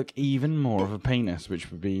me look even more of a penis,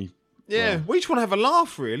 which would be... Yeah, we just want to have a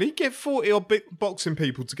laugh, really. Get 40 odd big boxing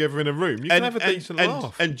people together in a room. You can have a decent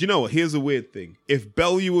laugh. And you know what? Here's a weird thing. If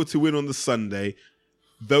Bellew were to win on the Sunday,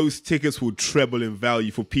 those tickets will treble in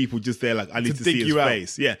value for people just there like, I need to see his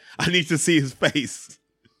face. Yeah, I need to see his face.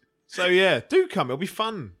 So yeah, do come. It'll be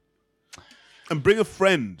fun. And bring a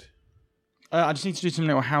friend. I just need to do some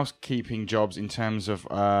little housekeeping jobs in terms of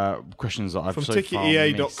questions that I've From so far missed.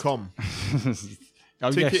 TicketEA.com.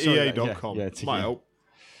 TicketEA.com. TicketEA.com. Might help.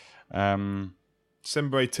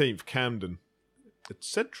 December 18th, Camden.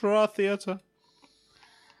 Etc. Theatre.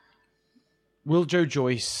 Will Joe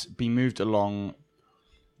Joyce be moved along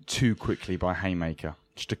too quickly by Haymaker?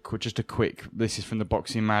 Just a quick. This is from the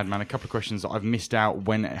Boxing Madman. A couple of questions that I've missed out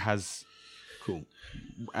when it has. Cool.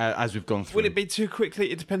 As we've gone through. Will it be too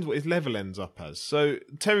quickly? It depends what his level ends up as. So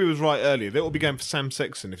Terry was right earlier. They ought to be going for Sam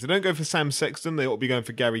Sexton. If they don't go for Sam Sexton, they ought to be going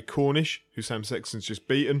for Gary Cornish, who Sam Sexton's just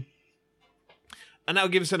beaten. And that'll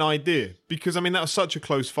give us an idea. Because, I mean, that was such a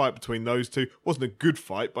close fight between those two. It wasn't a good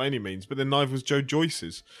fight by any means, but then neither was Joe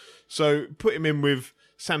Joyce's. So put him in with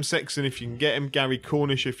Sam Sexton if you can get him, Gary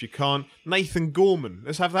Cornish if you can't. Nathan Gorman.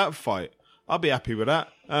 Let's have that fight. I'll be happy with that.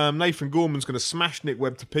 Nathan Gorman's going to smash Nick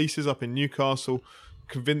Webb to pieces up in Newcastle.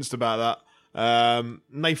 Convinced about that.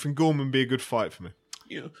 Nathan Gorman would be a good fight for me.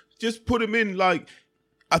 Just put him in. Like,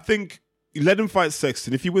 I think let him fight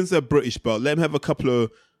Sexton. If he wins that British belt, let him have a couple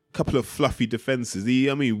of fluffy defenses.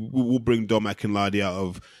 We'll bring Dom Akinladi out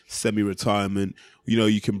of semi-retirement.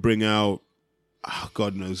 You can bring out,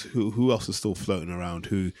 God knows who else is still floating around.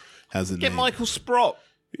 Who has a Get name? Michael Sprott.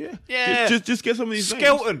 Yeah. Just get some of these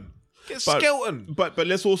Skelton. names. Get Skelton. But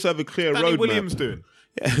let's also have a clear Danny roadmap. Williams doing.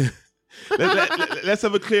 Let's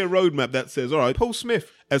have a clear roadmap that says, all right, Paul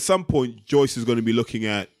Smith. At some point, Joyce is going to be looking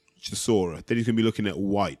at Chisora. Then he's going to be looking at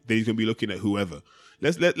White. Then he's going to be looking at whoever.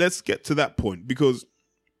 Let's get to that point, because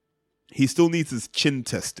he still needs his chin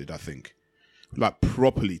tested, I think. Like,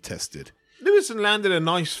 properly tested. Lewison landed a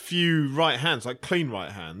nice few right hands, like clean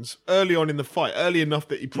right hands, early on in the fight, early enough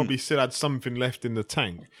that he probably still had something left in the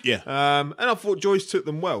tank. Yeah. And I thought Joyce took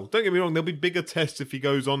them well. Don't get me wrong, there'll be bigger tests if he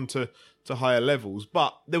goes on to higher levels,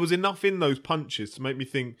 but there was enough in those punches to make me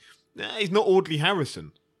think, he's not Audley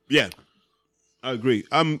Harrison. Yeah, I agree.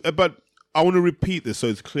 But I want to repeat this so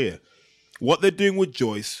it's clear. What they're doing with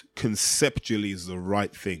Joyce conceptually is the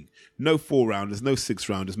right thing. No 4-rounders, no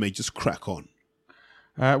 6-rounders, mate. Just crack on.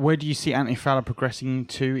 Where do you see Anthony Fowler progressing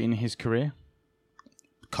to in his career?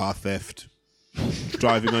 Car theft,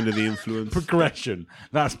 driving under the influence. Progression.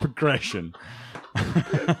 That's progression.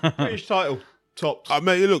 British title, tops.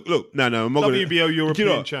 Mate, look. No, I'm not going to. WBO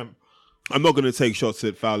European champ. I'm not going to take shots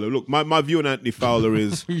at Fowler. Look, my view on Anthony Fowler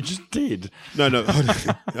is... You just did. No.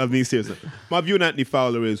 I'm being serious. My view on Anthony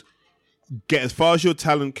Fowler is get as far as your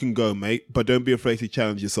talent can go, mate, but don't be afraid to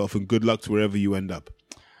challenge yourself, and good luck to wherever you end up.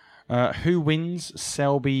 Who wins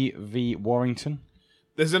Selby v Warrington?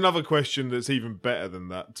 There's another question that's even better than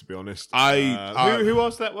that, to be honest. Who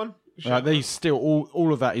asked that one? They still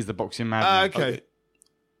all of that is the Boxing Madman. Okay.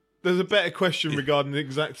 There's a better question regarding the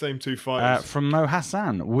exact same two fighters. From Mo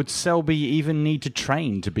Hassan, would Selby even need to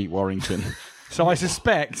train to beat Warrington? So I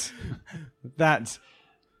suspect that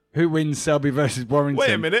who wins Selby versus Warrington?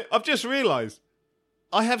 Wait a minute, I've just realised.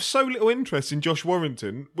 I have so little interest in Josh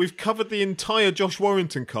Warrington. We've covered the entire Josh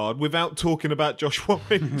Warrington card without talking about Josh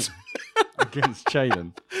Warrington. Against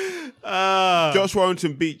Chalon. Josh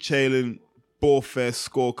Warrington beat Chalon. Borefest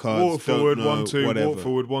scorecards. Walk forward, don't know, 1-2. whatever. Walk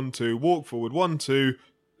forward, 1-2. Walk forward, 1-2.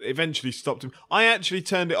 Eventually stopped him. I actually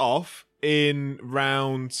turned it off in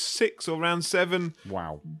round 6 or round 7.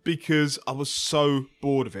 Wow. Because I was so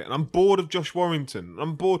bored of it. And I'm bored of Josh Warrington.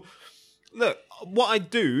 I'm bored. Look, what I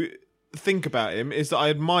do think about him is that I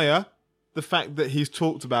admire the fact that he's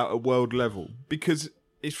talked about at world level. Because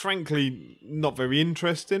it's frankly not very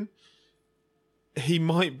interesting.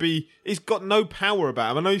 He's got no power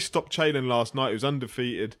about him. I know he stopped Chalon last night. He was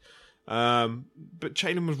undefeated. But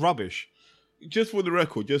Chalon was rubbish. Just for the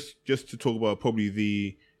record, just to talk about probably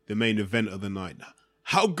the main event of the night.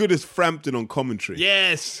 How good is Frampton on commentary?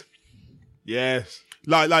 Yes.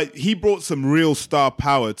 Like he brought some real star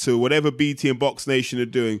power to whatever BT and Box Nation are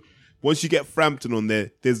doing. Once you get Frampton on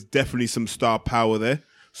there, there's definitely some star power there.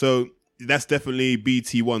 So that's definitely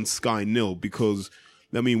BT1 Sky 0 because,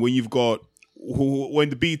 I mean, when you've got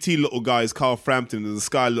when the BT little guy is Carl Frampton and the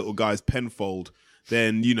Sky little guy is Penfold,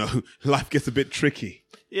 then, life gets a bit tricky.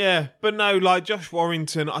 Yeah, but no, like Josh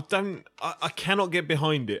Warrington, I cannot get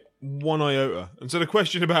behind it one iota. And so the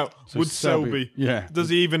question about would Selby, does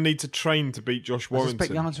he even need to train to beat Josh Warrington? I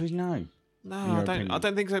suspect the answer is no. No, I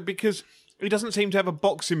don't think so because he doesn't seem to have a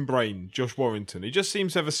boxing brain, Josh Warrington. He just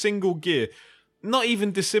seems to have a single gear, not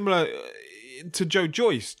even dissimilar to Joe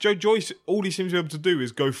Joyce. Joe Joyce, all he seems to be able to do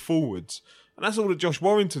is go forwards. And that's all that Josh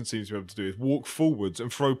Warrington seems to be able to do is walk forwards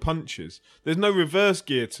and throw punches. There's no reverse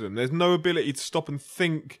gear to them. There's no ability to stop and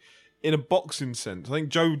think in a boxing sense. I think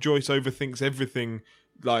Joe Joyce overthinks everything,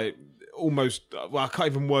 like almost, I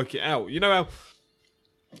can't even work it out. You know how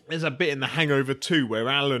there's a bit in The Hangover 2 where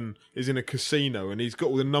Alan is in a casino and he's got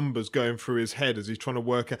all the numbers going through his head as he's trying to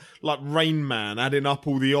work out, like Rain Man, adding up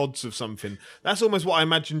all the odds of something. That's almost what I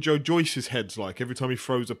imagine Joe Joyce's head's like every time he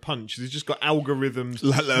throws a punch. He's just got algorithms.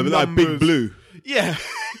 Like Big Blue. Yeah,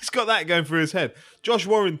 he's got that going through his head. Josh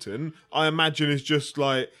Warrington, I imagine, is just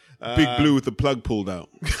like... Big Blue with the plug pulled out.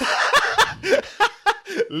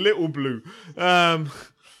 Little Blue. No,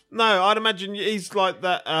 I'd imagine he's like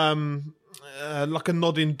that... like a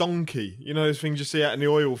nodding donkey. You know those things you see out in the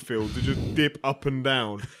oil field to just dip up and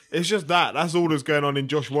down. It's just that. That's all that's going on in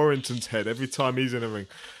Josh Warrington's head every time he's in a ring.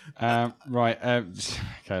 Right.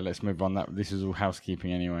 Okay, let's move on. This is all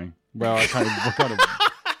housekeeping anyway. Well, I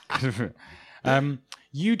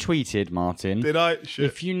you tweeted, Martin. Did I? Shit.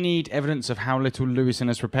 If you need evidence of how little Lewison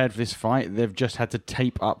has prepared for this fight, they've just had to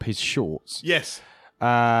tape up his shorts. Yes.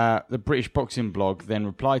 The British Boxing Blog then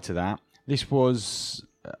replied to that. This was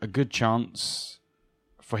a good chance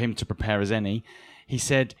for him to prepare as any. He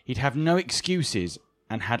said he'd have no excuses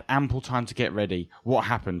and had ample time to get ready. What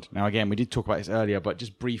happened? Now, again, we did talk about this earlier, but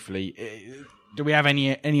just briefly, do we have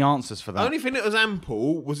any answers for that? The only thing that was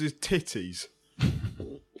ample was his titties.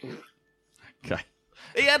 Okay.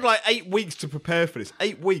 He had like 8 weeks to prepare for this.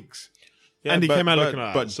 8 weeks. Yeah, and he came out looking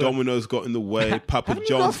at But Domino's got in the way. Papa Haven't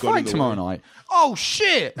John's you got a got in fight the tomorrow way. night? Oh,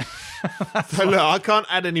 shit! So look, I can't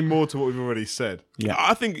add any more to what we've already said. Yeah.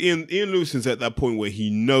 I think Ian Lewison's at that point where he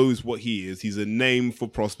knows what he is. He's a name for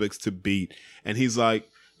prospects to beat. And he's like,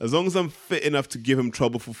 as long as I'm fit enough to give him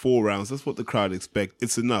trouble for 4 rounds, that's what the crowd expect.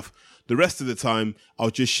 It's enough. The rest of the time, I'll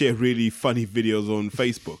just share really funny videos on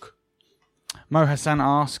Facebook. Mo Hassan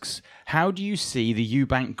asks, how do you see the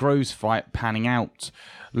Eubank Groves fight panning out?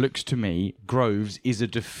 Looks to me, Groves is a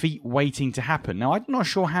defeat waiting to happen. Now, I'm not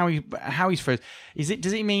sure how he's phrased.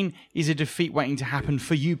 Does it mean is a defeat waiting to happen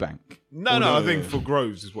for Eubank? No, I think for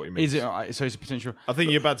Groves is what he means. Is it? So it's a potential. I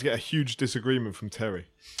think you're about to get a huge disagreement from Terry.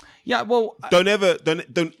 Yeah, well, Don't ever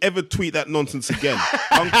tweet that nonsense again.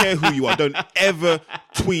 I don't care who you are. Don't ever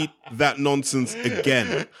tweet that nonsense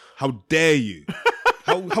again. How dare you?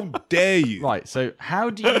 How dare you? right. So how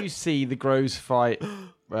do you see the Groves fight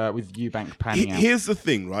with Eubank panning out? Here's the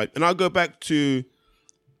thing, right? And I'll go back to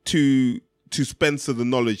Spencer the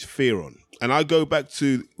Knowledge Theron. And I go back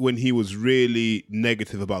to when he was really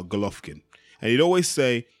negative about Golovkin. And he'd always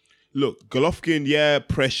say, look, Golovkin, yeah,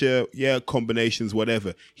 pressure, yeah, combinations,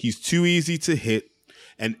 whatever. He's too easy to hit.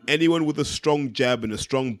 And anyone with a strong jab and a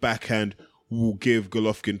strong backhand will give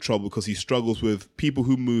Golovkin trouble because he struggles with people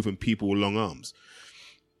who move and people with long arms.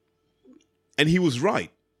 And he was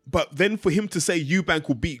right. But then for him to say Eubank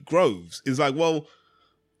will beat Groves is like, well,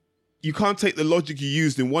 you can't take the logic you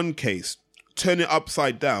used in one case, turn it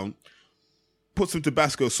upside down, put some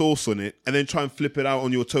Tabasco sauce on it and then try and flip it out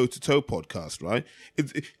on your toe-to-toe podcast, right?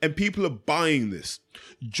 And people are buying this.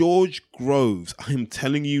 George Groves, I'm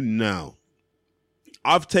telling you now,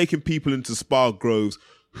 I've taken people into Spa Groves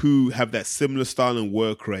who have that similar style and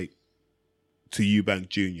work rate to Eubank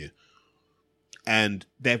Jr. And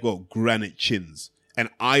they've got granite chins. And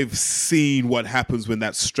I've seen what happens when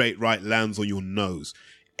that straight right lands on your nose.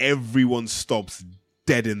 Everyone stops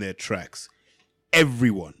dead in their tracks.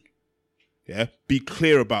 Everyone. Yeah? Be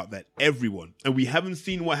clear about that. Everyone. And we haven't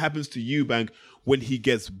seen what happens to Eubank when he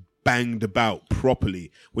gets banged about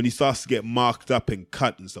properly, when he starts to get marked up and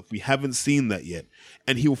cut and stuff. We haven't seen that yet.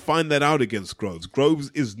 And he'll find that out against Groves.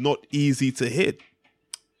 Groves is not easy to hit.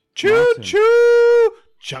 Choo choo!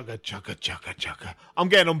 Chugga, chugga, chugga, chugga. I'm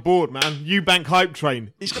getting on board, man. Eubank hype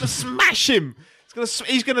train. He's going to smash him.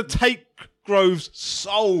 He's going to take Groves'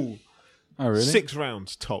 soul. Oh, really? 6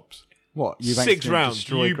 rounds, tops. What? Eubank's 6 gonna rounds.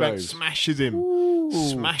 destroy Eubank Groves? smashes him.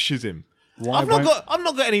 Smashes him. Why I've not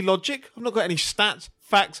got any logic. I've not got any stats,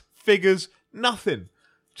 facts, figures, nothing.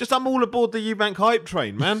 Just I'm all aboard the Eubank hype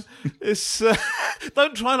train, man. It's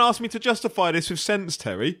don't try and ask me to justify this with sense,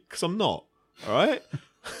 Terry, because I'm not. All right?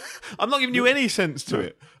 I'm not giving you any sense to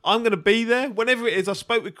it. I'm going to be there whenever it is. I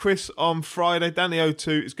spoke with Chris on Friday down the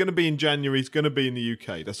O2. It's going to be in January. It's going to be in the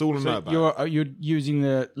UK. That's all I know about. You're using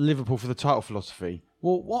the Liverpool for the title philosophy.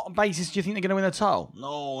 Well, what basis do you think they're going to win the title?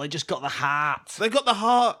 No, they just got the heart. They got the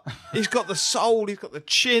heart. He's got the soul. He's got the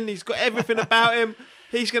chin. He's got everything about him.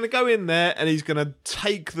 He's going to go in there and he's going to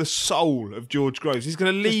take the soul of George Groves. He's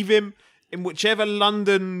going to leave him in whichever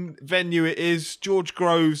London venue it is. George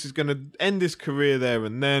Groves is going to end his career there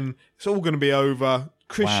and then. It's all going to be over.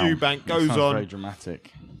 Chris Eubank goes That sounds on. very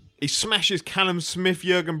dramatic. He smashes Callum Smith,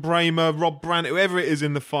 Jurgen Bremer, Rob Brandt, whoever it is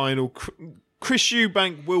in the final. Chris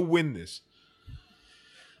Eubank will win this.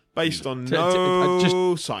 Based on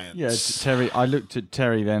no science. Yeah, Terry. I looked at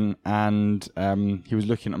Terry then, and he was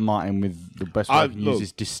looking at Martin with the best way I can use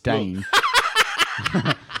is disdain.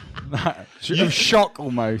 Shock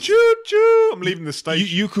almost. Choo choo! I'm leaving the station.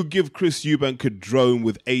 You could give Chris Eubank a drone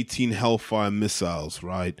with 18 Hellfire missiles,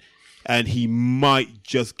 right? And he might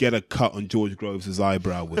just get a cut on George Groves'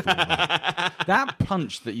 eyebrow with one. That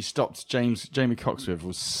punch that you stopped Jamie Cox with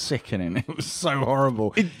was sickening. It was so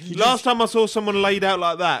horrible. Last time I saw someone laid out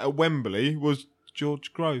like that at Wembley was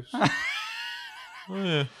George Groves.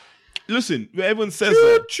 Yeah. Listen, everyone says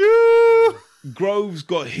Choo that. choo! Groves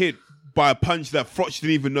got hit by a punch that Froch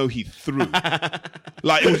didn't even know he threw.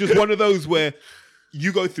 Like, it was just one of those where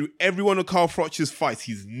you go through every one of Carl Froch's fights.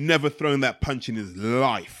 He's never thrown that punch in his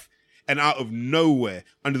life. And out of nowhere,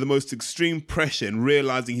 under the most extreme pressure and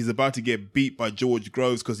realizing he's about to get beat by George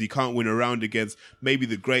Groves because he can't win a round against maybe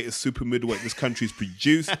the greatest super middleweight this country's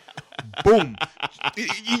produced, boom.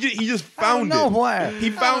 He just found it. He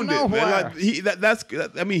found it, man. Like,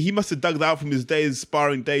 he must have dug that out from his days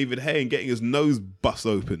sparring David Hay and getting his nose bust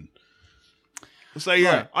open. So,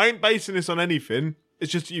 yeah, right. I ain't basing this on anything.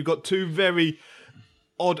 It's just you've got two very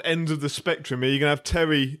odd ends of the spectrum here. You're going to have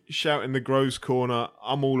Terry shouting the Groves corner,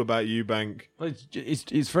 I'm all about Eubank. Well,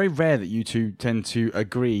 it's very rare that you two tend to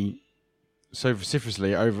agree so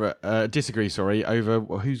vociferously disagree over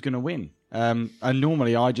who's going to win. And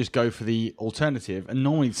normally I just go for the alternative, and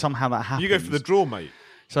normally somehow that happens. You go for the draw, mate.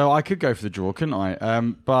 So I could go for the draw, couldn't I?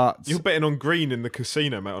 But you're betting on green in the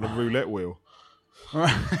casino, mate, on a roulette wheel.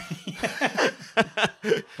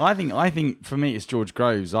 I think for me it's George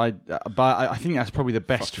Groves. But I think that's probably the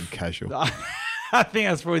best. Fucking casual. I think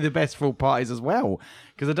that's probably the best for all parties as well,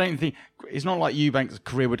 because I don't think it's not like Eubank's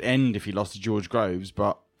career would end if he lost to George Groves.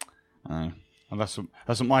 But that's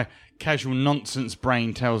what my casual nonsense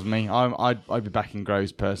brain tells me. I'd be backing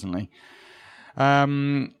Groves personally.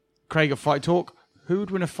 Craig at Fight Talk. Who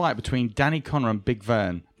would win a fight between Danny Connor and Big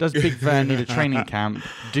Vern? Does Big Vern need a training camp?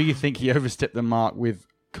 Do you think he overstepped the mark with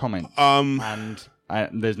comment? And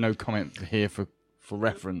there's no comment here for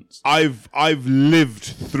reference. I've lived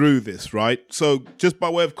through this, right? So just by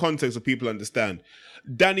way of context so people understand,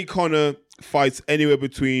 Danny Connor fights anywhere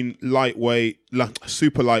between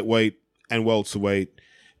super lightweight and welterweight.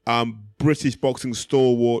 British boxing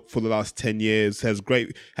stalwart for the last 10 years,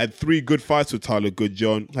 had 3 good fights with Tyler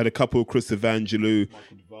Goodjohn, had a couple with Chris Evangelou.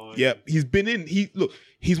 Yeah,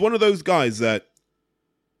 he's one of those guys that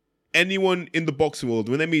anyone in the boxing world,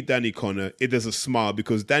 when they meet Danny Connor, it does a smile,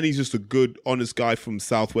 because Danny's just a good, honest guy from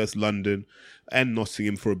Southwest London and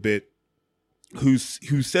Nottingham for a bit, who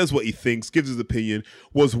says what he thinks, gives his opinion,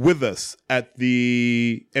 was with us at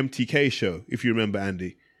the MTK show, if you remember,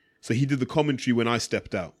 Andy. So he did the commentary when I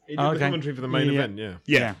stepped out. He did the commentary for the main event, yeah.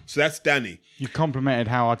 Yeah. So that's Danny. You complimented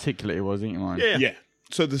how articulate he was, didn't you, Mike? Yeah.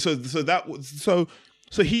 So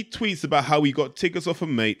So he tweets about how he got tickets off a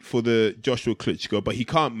mate for the Joshua Klitschko, but he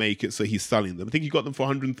can't make it, so he's selling them. I think he got them for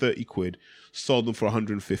 130 quid, sold them for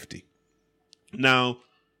 150. Now,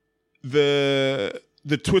 the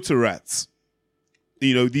Twitter rats,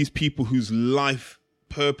 these people whose life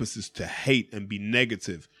purpose is to hate and be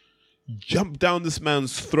negative, jump down this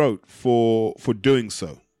man's throat for doing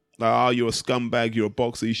so. Like, you're a scumbag, you're a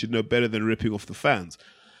boxer, you should know better than ripping off the fans.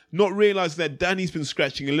 Not realising that Danny's been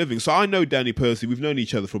scratching a living. So I know Danny personally, we've known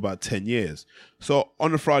each other for about 10 years. So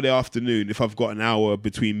on a Friday afternoon, if I've got an hour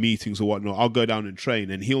between meetings or whatnot, I'll go down and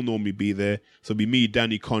train, and he'll normally be there. So it'll be me,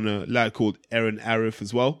 Danny Connor, a lad called Aaron Arif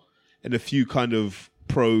as well, and a few kind of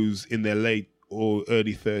pros in their late or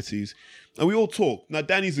early 30s. And we all talk. Now,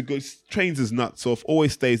 Danny's trains his nuts off,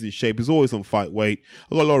 always stays in shape, he's always on fight weight.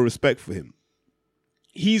 I've got a lot of respect for him.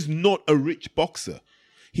 He's not a rich boxer.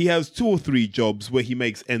 He has 2 or 3 jobs where he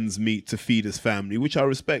makes ends meet to feed his family, which I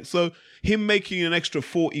respect. So him making an extra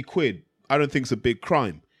 40 quid, I don't think it's a big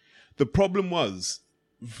crime. The problem was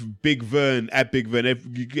Big Vern,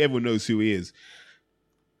 everyone knows who he is.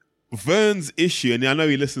 Vern's issue, and I know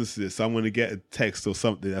he listens to this, so I'm going to get a text or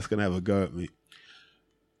something that's going to have a go at me.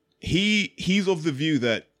 He's of the view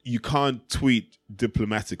that you can't tweet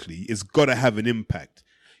diplomatically. It's got to have an impact.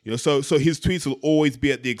 So his tweets will always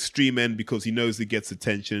be at the extreme end because he knows it gets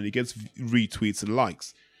attention and he gets retweets and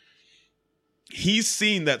likes. He's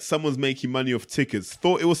seen that someone's making money off tickets,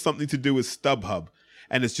 thought it was something to do with StubHub,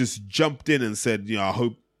 and has just jumped in and said, I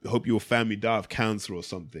hope your family die of cancer or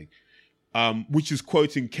something, which is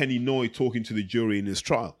quoting Kenny Noy talking to the jury in his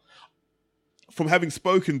trial. From having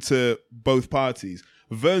spoken to both parties,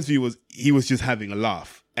 Vern's view was he was just having a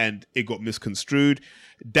laugh and it got misconstrued.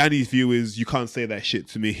 Danny's view is, you can't say that shit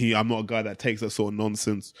to me. I'm not a guy that takes that sort of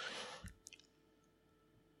nonsense.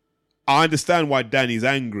 I understand why Danny's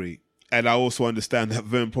angry, and I also understand that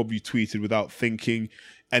Vern probably tweeted without thinking,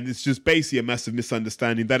 and it's just basically a massive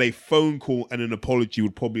misunderstanding that a phone call and an apology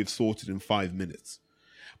would probably have sorted in 5 minutes.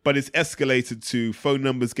 But it's escalated to phone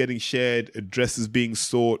numbers getting shared, addresses being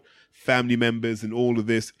sought, family members, and all of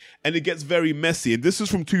this, and it gets very messy. And this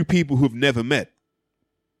is from 2 people who have never met.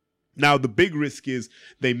 Now, the big risk is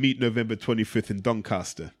they meet November 25th in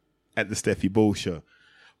Doncaster at the Steffi Ball show.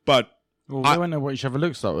 But they won't know what each other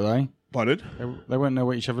looks like, will they? Pardon? They won't know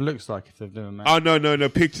what each other looks like if they've never met. Oh, no.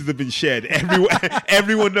 Pictures have been shared.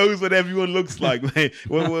 Everyone knows what everyone looks like, man.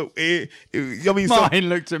 Mine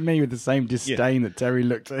looked at me with the same disdain that Terry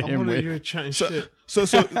looked at him with. You were chatting shit. So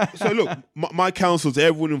look, my counsel to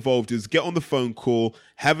everyone involved is get on the phone call,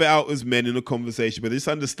 have it out as men in a conversation, but just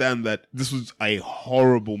understand that this was a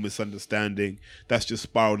horrible misunderstanding that's just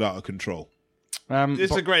spiraled out of control.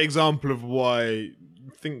 It's a great example of why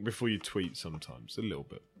think before you tweet sometimes, a little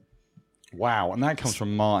bit. Wow, and that comes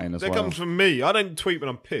from Martin as well. That comes from me. I don't tweet when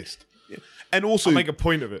I'm pissed. Yeah. And also, I make a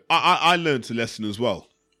point of it. I learned a lesson as well,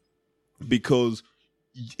 because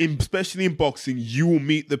especially in boxing, you will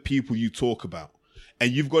meet the people you talk about.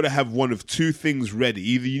 And you've got to have one of 2 things ready.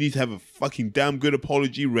 Either you need to have a fucking damn good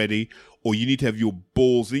apology ready, or you need to have your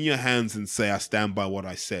balls in your hands and say, I stand by what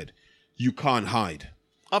I said. You can't hide.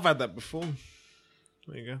 I've had that before.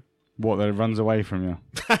 There you go. What, that it runs away from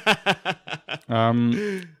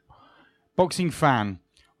you? Boxing fan,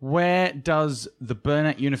 where does the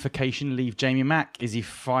Burnett unification leave Jamie Mack? Is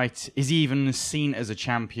he even seen as a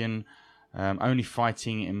champion? Only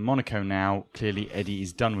fighting in Monaco now. Clearly, Eddie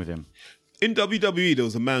is done with him. In WWE, there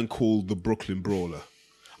was a man called the Brooklyn Brawler.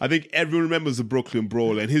 I think everyone remembers the Brooklyn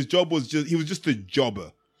Brawler, and his job was he was just a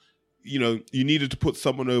jobber. You needed to put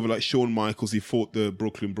someone over like Shawn Michaels, he fought the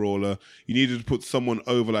Brooklyn Brawler. You needed to put someone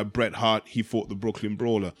over like Bret Hart, he fought the Brooklyn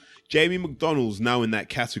Brawler. Jamie McDonnell's now in that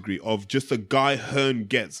category of just a guy Hearn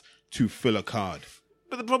gets to fill a card.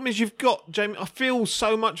 But the problem is you've got Jamie. I feel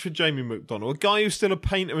so much for Jamie McDonnell, a guy who's still a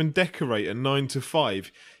painter and decorator 9 to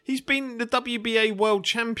 5. He's been the WBA world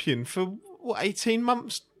champion for 18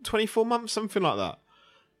 months, 24 months, something like that.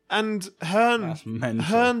 And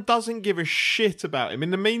Hearn doesn't give a shit about him.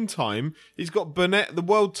 In the meantime, he's got Burnett, the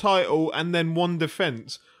world title, and then 1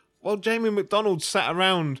 defence. While Jamie McDonnell sat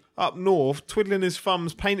around up north, twiddling his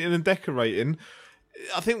thumbs, painting and decorating.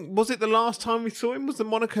 I think, was it the last time we saw him? Was the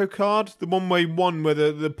Monaco card? The one where he won, where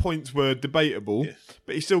the points were debatable,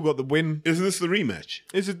 but he still got the win. Isn't this the rematch?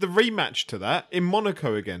 Is it the rematch to that in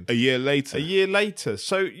Monaco again? A year later.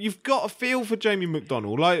 So you've got a feel for Jamie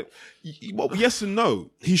McDonnell. Like, well, yes and no.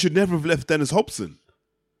 He should never have left Dennis Hobson.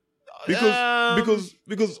 Because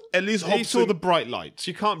at least Hobson... He saw the bright lights.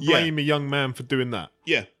 You can't blame a young man for doing that.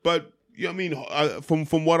 Yeah, but I mean,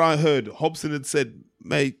 from what I heard, Hobson had said,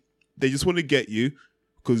 mate, they just want to get you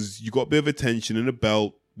because you got a bit of attention and a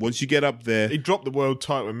belt. Once you get up there, He dropped the world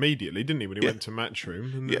title immediately, didn't he, when he went to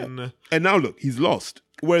Matchroom? And then, and now look, he's lost.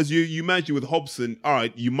 Whereas you imagine with Hobson, all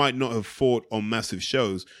right, you might not have fought on massive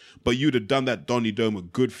shows, but you'd have done that Donny Dome a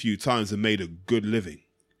good few times and made a good living.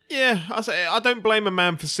 yeah, I don't blame a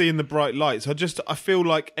man for seeing the bright lights. I feel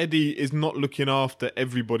like Eddie is not looking after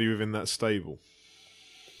everybody within that stable.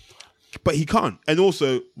 But he can't. And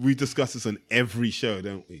also, we discuss this on every show,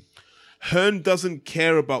 don't we? Hearn doesn't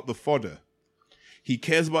care about the fodder. He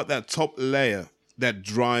cares about that top layer that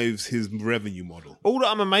drives his revenue model. All that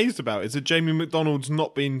I'm amazed about is that Jamie McDonald's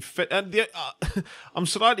not been fit. I'm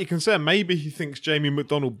slightly concerned. Maybe he thinks Jamie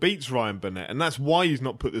McDonald beats Ryan Burnett, and that's why he's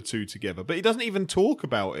not put the two together. But he doesn't even talk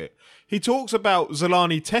about it. He talks about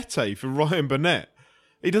Zolani Tete for Ryan Burnett.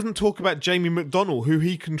 He doesn't talk about Jamie McDonald, who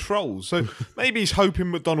he controls. So maybe he's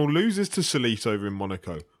hoping McDonald loses to Solis over in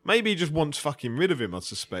Monaco. Maybe he just wants fucking rid of him, I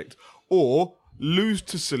suspect. Or lose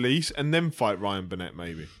to Solis and then fight Ryan Burnett,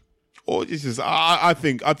 maybe. Or it's just, I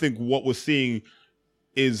think what we're seeing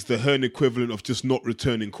is the Hearn equivalent of just not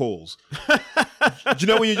returning calls. Do you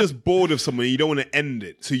know when you're just bored of someone and you don't want to end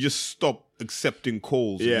it, so you just stop accepting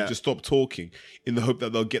calls, and you just stop talking in the hope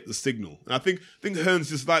that they'll get the signal. And I think Hearn's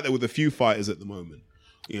just like that with a few fighters at the moment.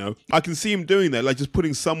 You know, I can see him doing that, like just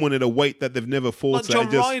putting someone at a weight that they've never fought. Like John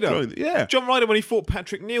Ryder. John Ryder when he fought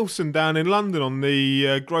Patrick Nielsen down in London on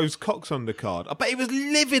the Groves Cox undercard. I bet he was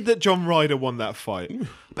livid that John Ryder won that fight.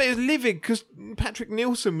 I bet he was livid because Patrick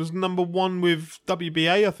Nielsen was number one with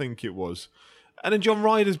WBA, I think it was. And then John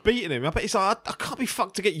Ryder's beating him. I bet he's like, I can't be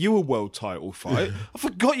fucked to get you a world title fight. I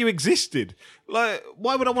forgot you existed. Like,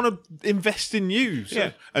 why would I want to invest in you? So,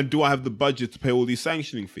 Yeah. And do I have the budget to pay all these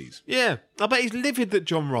sanctioning fees? yeah. I bet he's livid that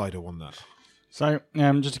John Ryder won that. So,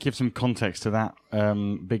 just to give some context to that,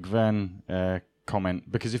 Big Vern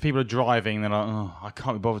comment, because if people are driving, they're like, oh, I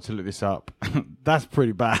can't be bothered to look this up. That's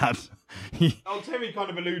pretty bad. Timmy kind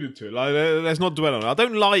of alluded to it. Like, let's not dwell on it. I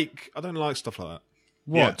don't like stuff like that.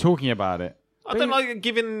 What? Yeah. Talking about it? I don't like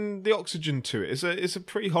giving the oxygen to it. It's a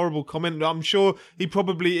pretty horrible comment. I'm sure he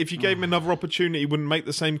probably, if you gave him another opportunity, wouldn't make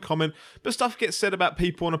the same comment. But stuff gets said about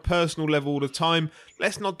people on a personal level all the time.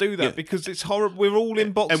 Let's not do that because it's horrible. We're all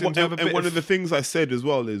in boxing. And one of the things I said as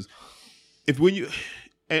well is, if when you,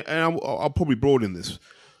 and I'll probably broaden this,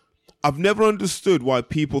 I've never understood why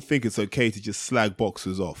people think it's okay to just slag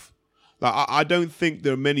boxers off. Like I don't think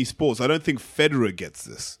there are many sports. I don't think Federer gets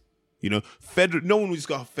this. You know, Federer, no one would just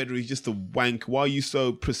go, Federer, he's just a wank. Why are you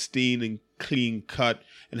so pristine and clean cut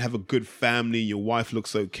and have a good family and your wife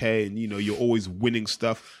looks okay and, you know, you're always winning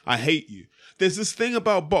stuff? I hate you. There's this thing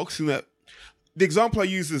about boxing that, the example I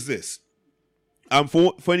use is this.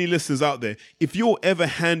 For any listeners out there, if you're ever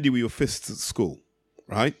handy with your fists at school,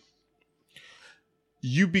 right?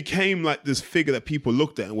 You became like this figure that people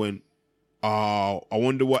looked at and went, oh, I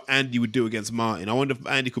wonder what Andy would do against Martin. I wonder if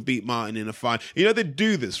Andy could beat Martin in a fight. You know, they'd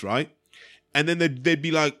do this, right? And then they'd be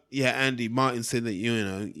like, yeah, Andy, Martin said that, you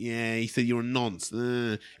know, yeah, he said you're a nonce.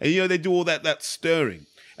 And, you know, they do all that stirring.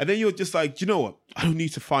 And then you're just like, you know what? I don't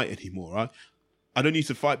need to fight anymore, right? I don't need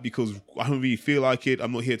to fight because I don't really feel like it.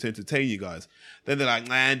 I'm not here to entertain you guys. Then they're like,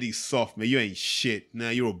 nah, Andy's soft, man. You ain't shit. Nah,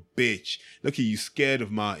 you're a bitch. Look at you, scared of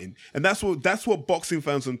Martin. And that's what boxing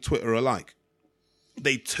fans on Twitter are like.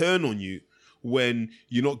 They turn on you when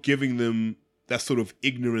you're not giving them that sort of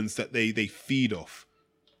ignorance that they feed off.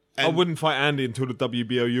 And I wouldn't fight Andy until the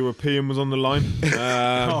WBO European was on the line.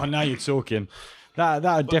 Oh, now you're talking. That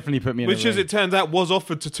would definitely put me in Which, as it turns out, was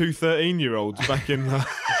offered to two 13-year-olds back in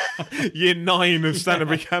year 9 of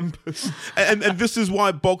Stanbury campus. And this is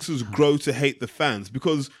why boxers grow to hate the fans.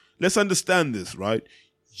 Because let's understand this, right?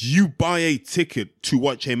 You buy a ticket to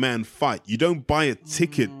watch a man fight. You don't buy a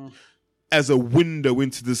ticket as a window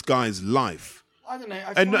into this guy's life. I don't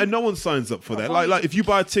know. And no one signs up for that. Like if you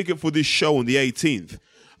buy a ticket for this show on the 18th,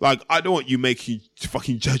 like I don't want you making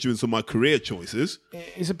fucking judgments on my career choices.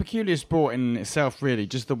 It's a peculiar sport in itself, really.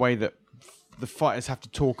 Just the way that the fighters have to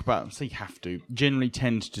talk about, generally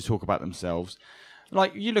tend to talk about themselves.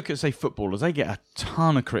 Like, you look at, say, footballers, they get a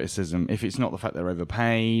ton of criticism if it's not the fact they're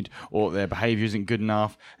overpaid or their behaviour isn't good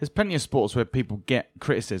enough. There's plenty of sports where people get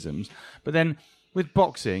criticisms. But then with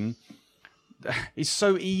boxing, it's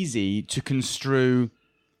so easy to construe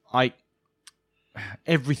like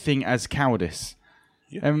everything as cowardice.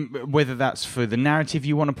 Yeah. Whether that's for the narrative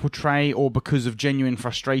you want to portray or because of genuine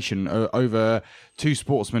frustration over two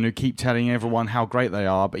sportsmen who keep telling everyone how great they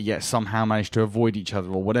are, but yet somehow manage to avoid each other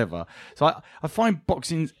or whatever. So I find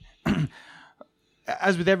boxing,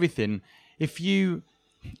 as with everything, if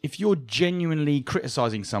you're genuinely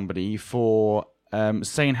criticising somebody for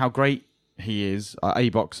saying how great he is, a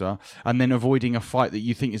boxer, and then avoiding a fight that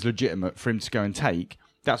you think is legitimate for him to go and take,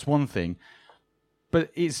 that's one thing. But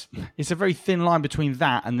it's a very thin line between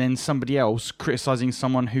that and then somebody else criticising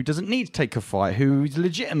someone who doesn't need to take a fight, who's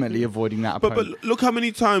legitimately avoiding that opponent. But look how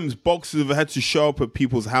many times boxers have had to show up at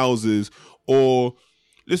people's houses, or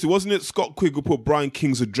listen, wasn't it Scott Quigg who put Brian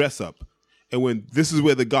King's address up, and when this is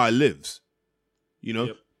where the guy lives, you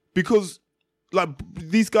know, because like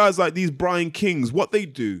these guys, like these Brian Kings, what they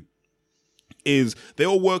do is they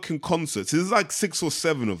all work in concerts. There's like 6 or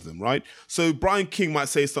 7 of them, right? So Brian King might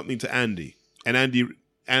say something to Andy, and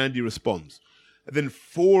Andy responds. And then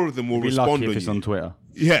 4 of them will respond if it's on on Twitter.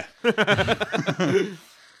 Yeah.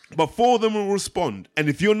 But 4 of them will respond. And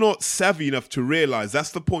if you're not savvy enough to realize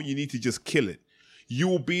that's the point, you need to just kill it. You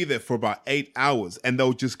will be there for about 8 hours and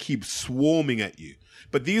they'll just keep swarming at you.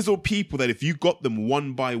 But these are people that if you got them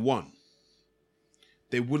one by one,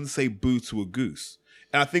 they wouldn't say boo to a goose.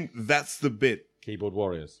 And I think that's the bit. Keyboard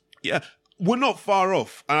warriors. Yeah. We're not far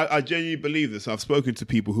off. I genuinely believe this. I've spoken to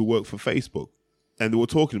people who work for Facebook and they were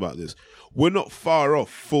talking about this. We're not far off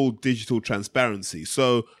full digital transparency.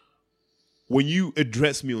 So when you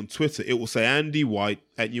address me on Twitter, it will say Andy White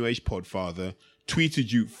at New Age Podfather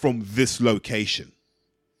tweeted you from this location.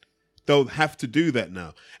 They'll have to do that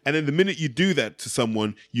now. And then the minute you do that to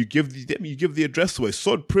someone, you give the address away.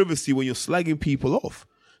 Sod privacy when you're slagging people off.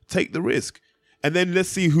 Take the risk. And then let's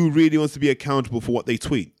see who really wants to be accountable for what they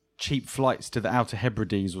tweet. Cheap flights to the Outer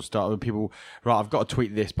Hebrides will start with people, right, I've got to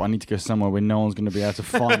tweet this, but I need to go somewhere where no one's going to be able to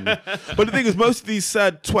find me. But the thing is, most of these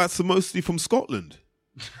sad twats are mostly from Scotland.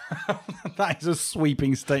 That is a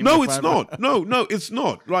sweeping statement. No, it's not. No, it's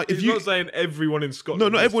not. Right? He's not saying everyone in Scotland. No,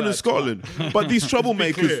 not is everyone in sad Scotland. twat. But these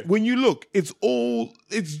troublemakers, clear. when you look, it's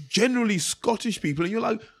generally Scottish people. And you're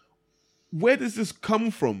like, where does this come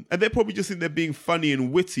from? And they're probably just think they're being funny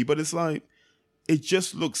and witty, but it's like, it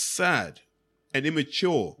just looks sad and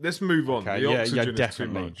immature. Let's move on. Okay, The yeah, oxygen is too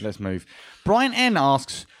definitely. much. Let's move. Brian N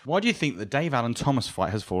asks, why do you think the Dave Allen Thomas fight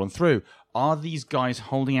has fallen through? Are these guys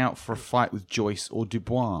holding out for a fight with Joyce or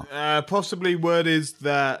Dubois? Possibly word is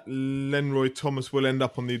that Lenroy Thomas will end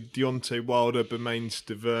up on the Deontay Wilder Bermain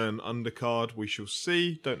Stiverne undercard. We shall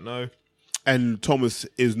see. Don't know. And Thomas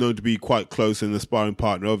is known to be quite close and the sparring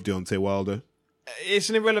partner of Deontay Wilder. It's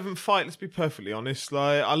an irrelevant fight. Let's be perfectly honest.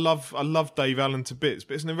 Like I love Dave Allen to bits,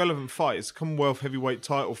 but it's an irrelevant fight. It's a Commonwealth heavyweight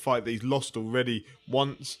title fight that he's lost already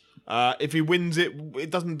once. If he wins it, it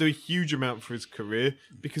doesn't do a huge amount for his career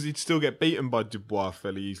because he'd still get beaten by Dubois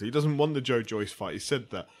fairly easily. He doesn't want the Joe Joyce fight. He said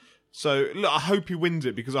that. So look, I hope he wins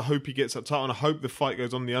it because I hope he gets that title, and I hope the fight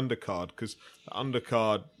goes on the undercard because the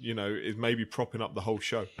undercard, is maybe propping up the whole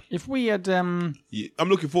show. If we had, Yeah, I'm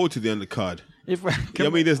looking forward to the undercard. if we, I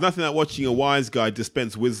mean, there's nothing like watching a wise guy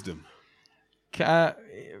dispense wisdom.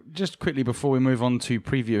 just quickly before we move on to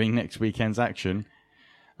previewing next weekend's action.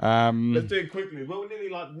 Let's do it quickly. Well,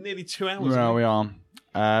 we're nearly 2 hours. Well, we are.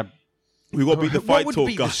 We've got to beat the What fight would talk,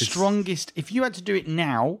 be guys. the strongest? If you had to do it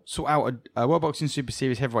now, sort out a World Boxing Super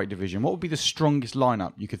Series heavyweight division, what would be the strongest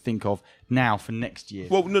lineup you could think of now for next year?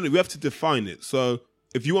 Well, no, we have to define it. So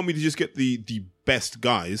if you want me to just get the best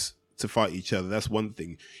guys to fight each other, that's one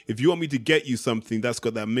thing. If you want me to get you something that's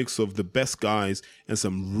got that mix of the best guys and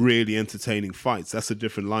some really entertaining fights, that's a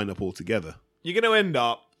different lineup altogether. You're going to end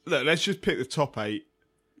up... Look, let's just pick the top 8.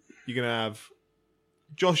 You're going to have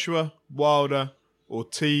Joshua, Wilder,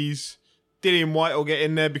 Ortiz. Dillian White will get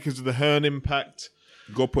in there because of the Hearn impact.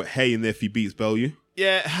 You got to put Hay in there if he beats Bellew.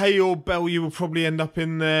 Yeah, Hay or Bellew will probably end up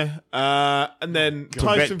in there. And then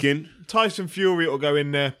Tyson Fury will go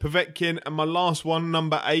in there. Povetkin. And my last one,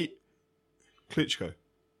 number 8, Klitschko.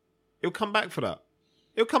 He'll come back for that.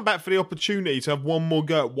 He'll come back for the opportunity to have one more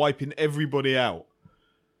go at wiping everybody out.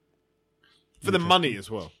 For the money as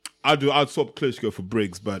well. I'd swap Klitschko for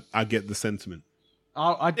Briggs, but I get the sentiment.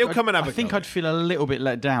 He'll come and have I a think go. I'd feel a little bit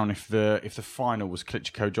let down if the final was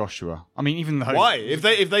Klitschko Joshua. I mean, even though Why?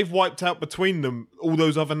 If they've wiped out between them all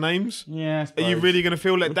those other names, yeah, are you really going to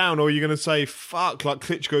feel let down, or are you going to say, "Fuck, like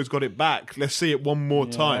Klitschko's got it back. Let's see it one more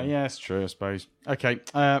time." Yeah, it's true, I suppose. Okay,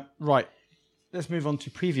 right. Let's move on to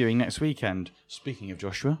previewing next weekend. Speaking of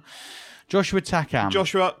Joshua Takam.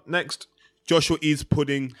 Joshua next. Joshua eats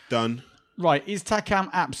pudding, done. Right, is Takam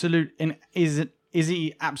absolute? Is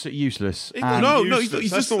he absolutely useless? No, Useless.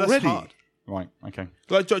 he's just That's not ready. hard. Right, okay.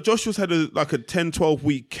 Like Joshua's had a 10-12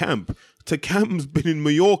 week camp. Takam's been in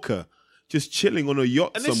Mallorca, just chilling on a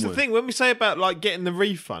yacht And this somewhere. is the thing, when we say about like getting the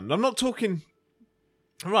refund, I'm not talking...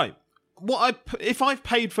 Right, if I've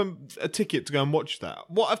paid for a ticket to go and watch that,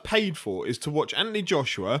 what I've paid for is to watch Anthony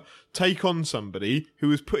Joshua take on somebody who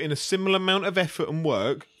has put in a similar amount of effort and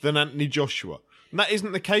work than Anthony Joshua. And that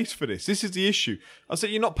isn't the case for this. This is the issue. I said,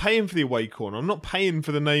 you're not paying for the away corner. I'm not paying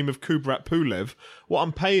for the name of Kubrat Pulev. What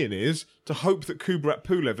I'm paying is to hope that Kubrat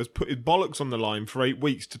Pulev has put his bollocks on the line for 8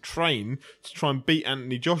 weeks to train to try and beat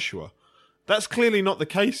Anthony Joshua. That's clearly not the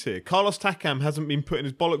case here. Carlos Takam hasn't been putting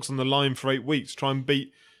his bollocks on the line for 8 weeks to try and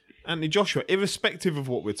beat Anthony Joshua, irrespective of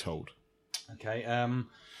what we're told. Okay,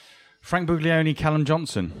 Frank Buglioni, Callum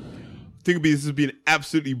Johnson. I think this has been an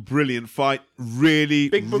absolutely brilliant fight. Really,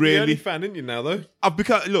 Big Buglioni really. fan, didn't you now, though? I've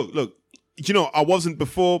become look. You know, I wasn't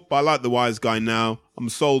before, but I like the Wise guy now. I'm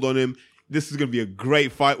sold on him. This is going to be a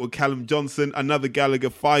great fight with Callum Johnson, another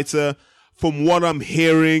Gallagher fighter. From what I'm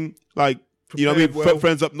hearing, like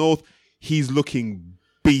friends up north, he's looking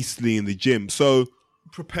beastly in the gym. So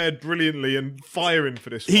prepared brilliantly and firing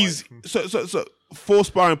for this he's fight. so 4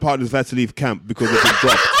 sparring partners had to leave camp because they've been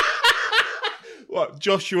dropped. What,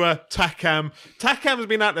 Joshua, Takam? Takam has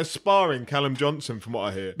been out there sparring Callum Johnson, from what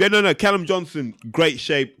I hear. Yeah, no. Callum Johnson, great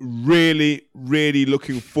shape. Really, really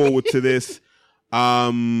looking forward to this.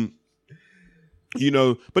 But the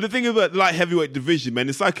thing about the light heavyweight division, man,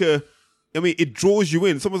 it's like it draws you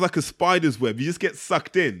in. It's almost like a spider's web. You just get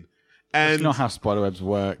sucked in. And It's not how spiderwebs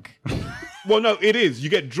work. well, no, it is. You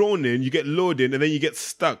get drawn in, you get lured in, and then you get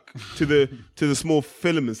stuck to the small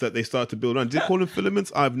filaments that they start to build on. Did they call them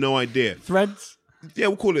filaments? I have no idea. Threads? Yeah,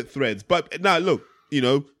 we'll call it threads. But now, look,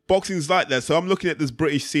 boxing's like that. So I'm looking at this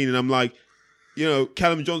British scene and I'm like,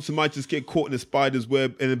 Callum Johnson might just get caught in a spider's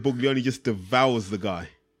web and then Buglioni just devours the guy.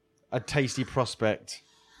 A tasty prospect.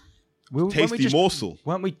 Tasty morsel.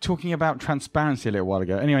 Weren't we talking about transparency a little while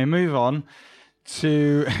ago? Anyway, move on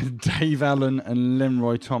to Dave Allen and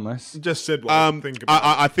Limroy Thomas. Just said what I think about.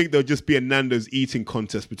 I think there'll just be a Nando's eating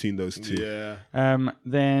contest between those two. Yeah.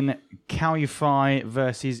 Then Cao Yufei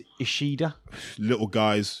versus Ishida. Little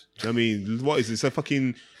guys. I mean, what is this? It's like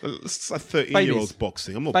 13-year-olds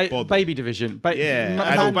boxing. I'm not bothered. Baby division.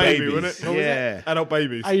 Adult baby, babies. wasn't it? What was it? Adult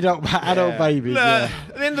babies. Adult babies.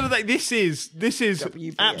 At the end of the day, this is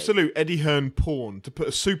WBA. absolute Eddie Hearn porn to put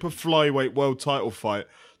a super flyweight world title fight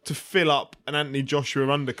to fill up an Anthony Joshua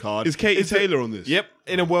undercard. Is Katie Taylor on this? Yep,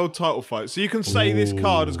 in a world title fight. So you can say this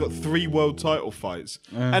card has got 3 world title fights.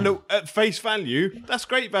 And at face value, that's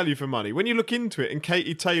great value for money. When you look into it, and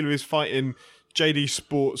Katie Taylor is fighting JD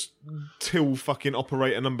Sports till fucking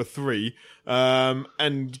operator number 3, and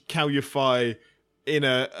Cao Yufei in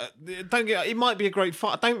it might be a great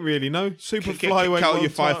fight. I don't really know. Super flyweight Cao world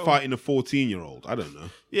Yufei title. fighting a 14-year-old. I don't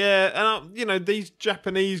know. Yeah, and these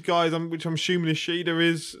Japanese guys, which I'm assuming Ishida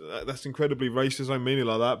is, that's incredibly racist. I don't mean it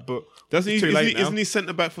like that, but Isn't he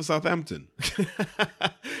centre back for Southampton?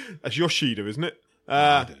 That's Yoshida, isn't it?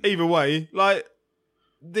 Either way, like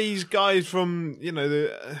these guys from I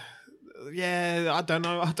don't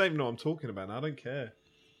know. I don't even know what I'm talking about now. I don't care.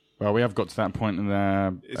 Well, we have got to that point in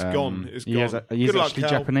there. It's gone. It's He gone. is Good luck, actually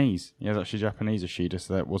Cal. Japanese. He is actually Japanese, Ishida,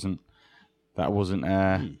 so that wasn't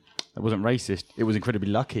racist. It was incredibly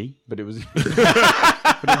lucky, but it was but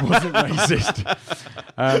it wasn't racist.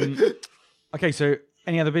 Okay, so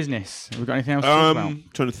any other business? Have we got anything else to talk about?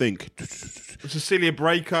 Trying to think. Cecilia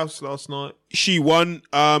Breakhouse last night. She won.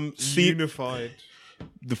 Unified.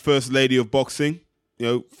 The first lady of boxing.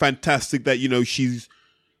 Fantastic that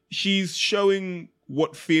she's showing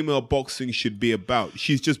what female boxing should be about.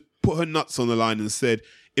 She's just put her nuts on the line and said,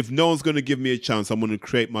 if no one's going to give me a chance, I'm going to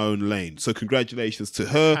create my own lane. So congratulations to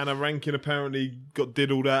her. Hannah Rankin apparently got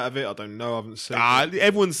diddled out of it. I don't know. I haven't seen it.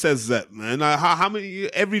 Everyone says that, man. How many?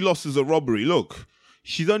 Every loss is a robbery. Look,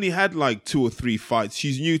 she's only had like 2 or 3 fights.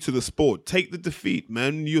 She's new to the sport. Take the defeat,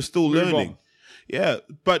 man. You're still learning. on. Yeah,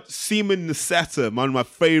 but Simon Nesata, one of my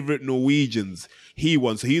favorite Norwegians, he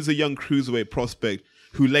won. So he's a young cruiserweight prospect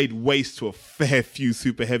who laid waste to a fair few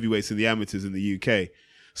super heavyweights in the amateurs in the UK.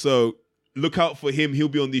 So look out for him. He'll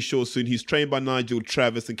be on these shows soon. He's trained by Nigel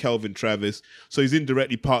Travis and Kelvin Travis. So he's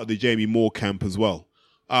indirectly part of the Jamie Moore camp as well.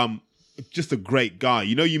 Just a great guy.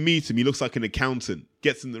 You meet him, he looks like an accountant,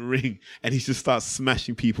 gets in the ring, and he just starts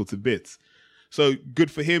smashing people to bits. So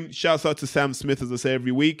good for him. Shouts out to Sam Smith, as I say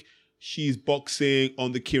every week. She's boxing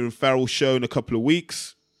on the Kieran Farrell show in a couple of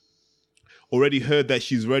weeks. Already heard that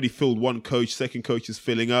she's already filled 1 coach. 2nd coach is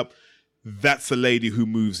filling up. That's a lady who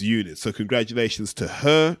moves units. So congratulations to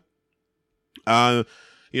her.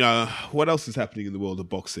 What else is happening in the world of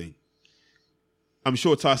boxing? I'm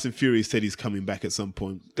sure Tyson Fury said he's coming back at some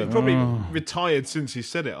point. He's probably retired since he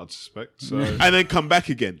said it, I'd suspect. So. And then come back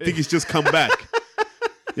again. I think he's just come back.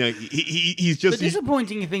 He's just... The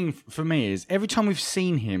disappointing thing for me is every time we've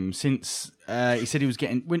seen him since he said he was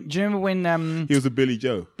getting... do you remember when... he was a Billy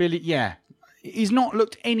Joe. Billy, yeah. he's not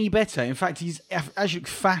looked any better. In fact, he's actually looked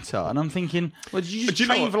fatter. And I'm thinking, well, did you just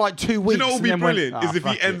train for like 2 weeks? Do you know what would be brilliant is if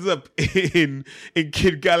he ends up in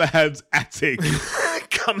Kid Galahad's attic,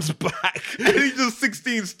 comes back, and he's just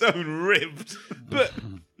 16 stone ripped. But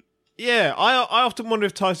yeah, I often wonder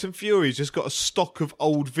if Tyson Fury's just got a stock of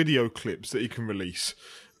old video clips that he can release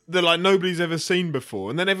that like nobody's ever seen before,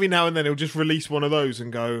 and then every now and then he'll just release one of those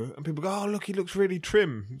and people go, oh look, he looks really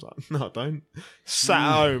trim. It's like, no, I don't. Sat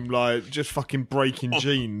at home like just fucking breaking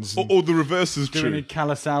jeans. Or the reverse is doing true. a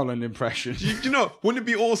Callum Sowland impression. You know, wouldn't it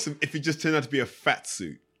be awesome if he just turned out to be a fat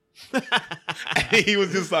suit? And he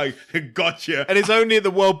was just like, gotcha. And it's only at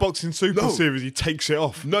the World Boxing Super Series he takes it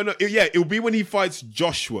off. It'll be when he fights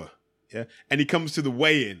Joshua, yeah, and he comes to the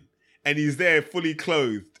weigh-in, and he's there fully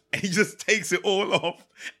clothed, and he just takes it all off,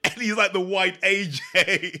 and he's like the white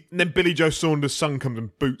AJ. And then Billy Joe Saunders' son comes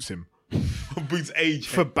and boots him. Boots AJ.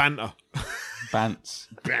 For banter. Bants.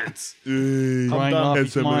 I'm Laughy,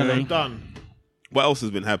 Smiley. I'm done. What else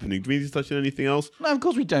has been happening? Do we need to touch on anything else? No, of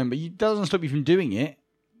course we don't, but it doesn't stop you from doing it.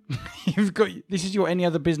 This is your any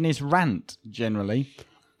other business rant, generally.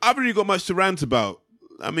 I haven't really got much to rant about.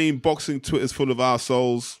 I mean, boxing Twitter's full of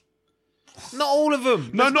arseholes. Not all of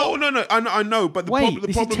them. No. I know, but the problem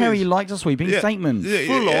this is Terry likes a sweeping statement.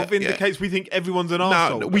 Full of indicates we think everyone's an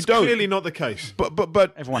arsehole. No, we That's don't. clearly not the case.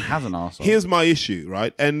 But Everyone has an arsehole. here's my issue,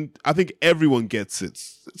 right? And I think everyone gets it.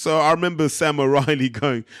 So I remember Sam O'Reilly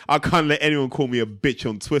going, I can't let anyone call me a bitch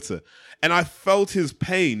on Twitter. And I felt his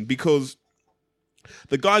pain because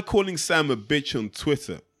the guy calling Sam a bitch on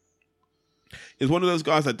Twitter is one of those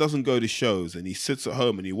guys that doesn't go to shows and he sits at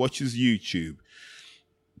home and he watches YouTube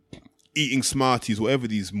eating Smarties, whatever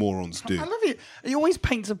these morons do. I love it. He always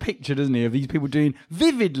paints a picture, doesn't he, of these people doing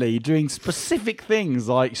specific things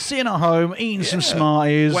like sitting at home, eating some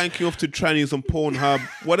Smarties. Wanking off to trannies on Pornhub,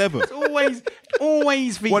 whatever.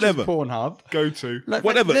 always features Whatever. Pornhub. Go to. Like,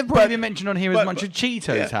 Whatever. They've probably been mentioned on here as much as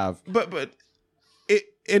Cheetos have. But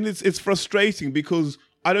it's frustrating because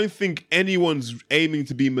I don't think anyone's aiming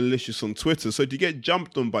to be malicious on Twitter. So to get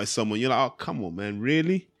jumped on by someone, you're like, oh, come on, man,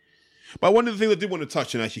 really? But one of the things I did want to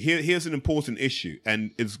touch on, actually, here's an important issue,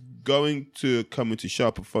 and it's going to come into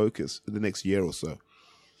sharper focus in the next year or so.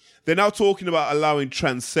 They're now talking about allowing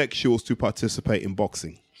transsexuals to participate in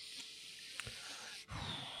boxing.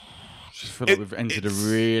 I just feel like we've entered a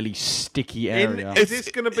really sticky area. Is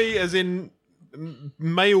this going to be as in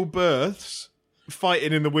male births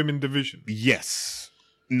fighting in the women division? Yes.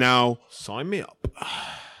 Now, sign me up.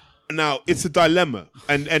 Now, it's a dilemma,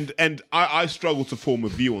 and I struggle to form a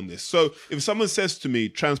view on this. So if someone says to me,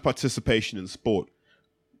 trans participation in sport,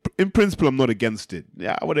 in principle, I'm not against it.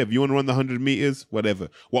 Yeah, whatever. You want to run the 100 meters? Whatever.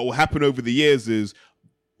 What will happen over the years is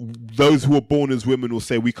those who are born as women will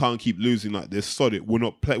say, we can't keep losing like this. Sod it. We're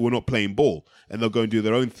not playing ball. And they'll go and do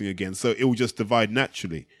their own thing again. So it will just divide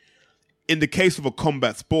naturally. In the case of a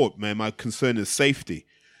combat sport, man, my concern is safety.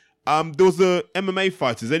 There was a MMA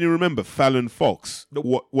fighter. Does anyone remember Fallon Fox?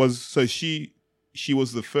 She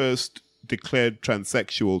was the first declared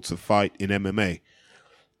transsexual to fight in MMA,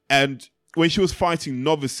 and when she was fighting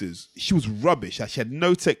novices, she was rubbish. She had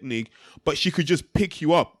no technique, but she could just pick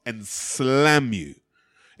you up and slam you.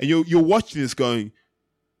 And you're watching this going,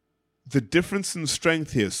 the difference in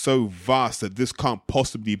strength here is so vast that this can't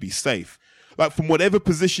possibly be safe. Like from whatever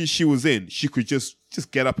position she was in, she could just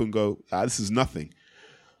get up and go, this is nothing.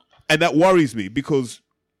 And that worries me because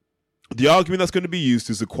the argument that's going to be used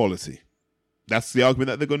is equality. That's the argument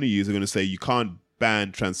that they're going to use. They're going to say you can't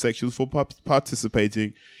ban transsexuals for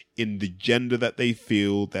participating in the gender that they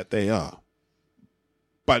feel that they are.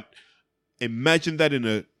 But imagine that in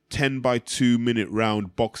a 10 by 2 minute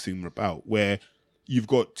round boxing bout where you've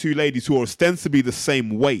got two ladies who are ostensibly the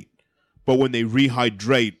same weight, but when they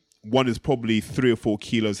rehydrate, one is probably 3 or 4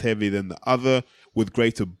 kilos heavier than the other with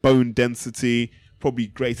greater bone density, probably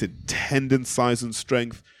greater tendon size and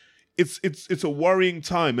strength. It's a worrying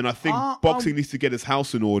time, and I think boxing needs to get its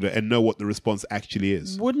house in order and know what the response actually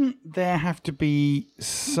is. Wouldn't there have to be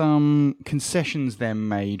some concessions then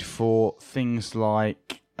made for things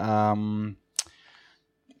like testosterone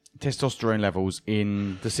levels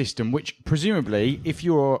in the system, which presumably, if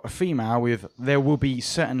you're a female, there will be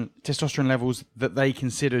certain testosterone levels that they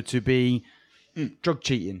consider to be drug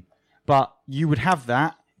cheating, but you would have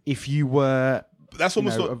that if you were. That's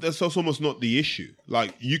almost not the issue.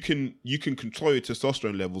 Like you can control your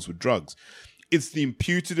testosterone levels with drugs. It's the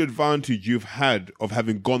imputed advantage you've had of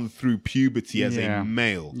having gone through puberty as a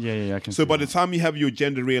male. Yeah. I can so by the time you have your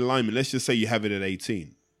gender realignment, let's just say you have it at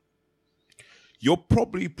 18, you're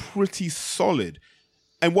probably pretty solid.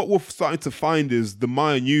 And what we're starting to find is the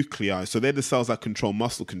myonuclei. So they're the cells that control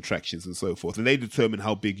muscle contractions and so forth, and they determine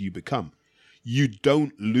how big you become. you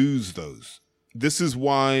don't lose those. This is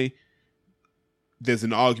why there's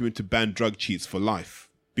an argument to ban drug cheats for life.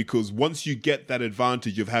 Because once you get that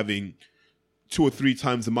advantage of having 2 or 3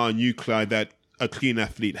 times the amount of nuclei that a clean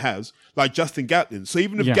athlete has, like Justin Gatlin. So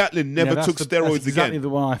even if Gatlin never took steroids that's exactly again. the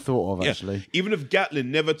one I thought of, actually. Even if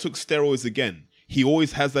Gatlin never took steroids again, he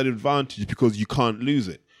always has that advantage because you can't lose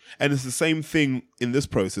it. And it's the same thing in this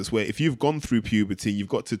process where if you've gone through puberty and you've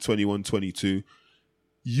got to 21, 22,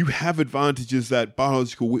 you have advantages that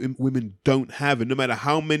biological women don't have. And no matter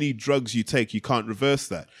how many drugs you take, you can't reverse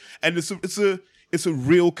that. And it's a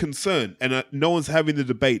real concern. And no one's having the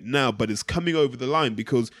debate now, but it's coming over the line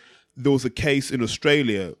because there was a case in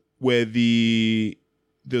Australia where the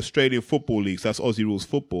Australian Football League, that's Aussie Rules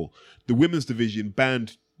Football, the women's division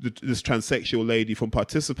banned this transsexual lady from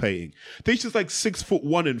participating. I think she's like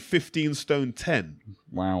 6'1" and 15 stone 10.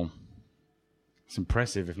 Wow. It's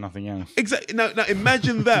impressive, if nothing else. Exactly. Now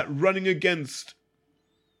imagine that running against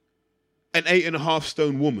an 8.5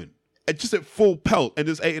 stone woman, and just at full pelt, and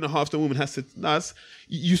this 8.5 stone woman has to.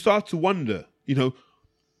 You start to wonder,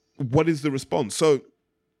 what is the response? So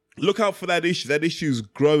look out for that issue. That issue is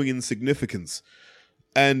growing in significance,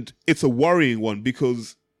 and it's a worrying one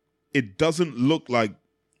because it doesn't look like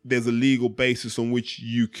there's a legal basis on which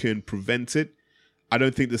you can prevent it. I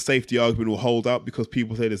don't think the safety argument will hold up because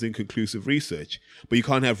people say there's inconclusive research. But you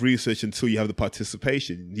can't have research until you have the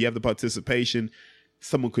participation. You have the participation,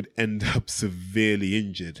 someone could end up severely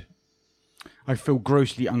injured. I feel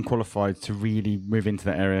grossly unqualified to really move into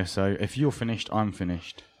that area. So if you're finished, I'm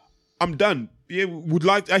finished. I'm done. Yeah,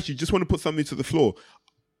 just want to put something to the floor.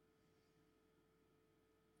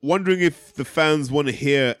 Wondering if the fans want to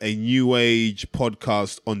hear a new age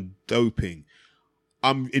podcast on doping.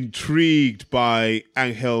 I'm intrigued by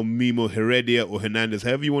Angel Mimo Heredia or Hernandez,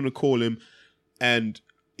 however you want to call him, and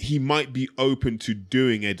he might be open to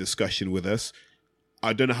doing a discussion with us.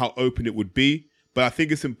 I don't know how open it would be, but I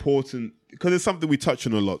think it's important because it's something we touch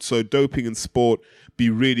on a lot. So doping in sport, be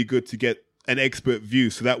really good to get an expert view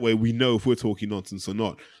so that way we know if we're talking nonsense or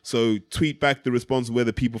not. So tweet back the response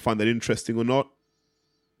whether people find that interesting or not.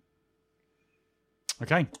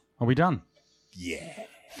 Okay, are we done? Yeah.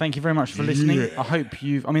 Thank you very much for listening. Yeah. I hope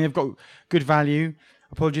they've got good value.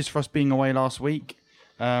 Apologies for us being away last week.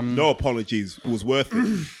 No apologies. It was worth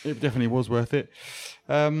it. It definitely was worth it.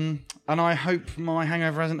 And I hope my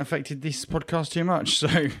hangover hasn't affected this podcast too much.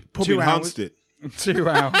 So probably enhanced it. 2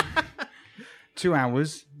 hours. 2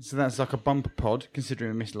 hours. So that's like a bumper pod,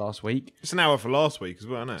 considering we missed last week. It's an hour for last week as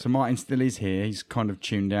well, isn't it? So Martin still is here. He's kind of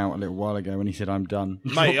tuned out a little while ago when he said, I'm done.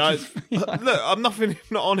 Mate, look, I'm not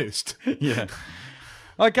honest. Yeah.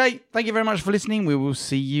 Okay, thank you very much for listening. We will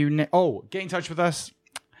see you get in touch with us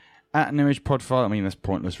at No Age Podfile. I mean, that's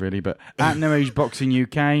pointless, really, but at No Age Boxing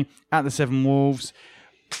UK, at the Seven Wolves.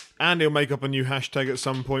 And he'll make up a new hashtag at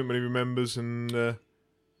some point when he remembers. And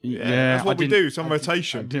yeah, that's what we do. Some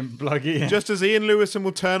rotation. I didn't plug it in. Just as Ian Lewison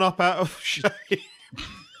will turn up out of shape.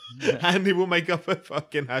 And he will make up a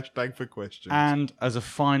fucking hashtag for questions. And as a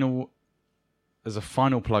final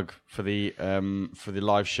plug for the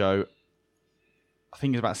live show, I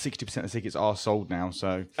think it's about 60% of the tickets are sold now.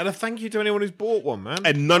 So, and a thank you to anyone who's bought one, man.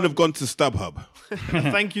 And none have gone to StubHub. A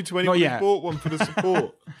thank you to anyone who's bought one for the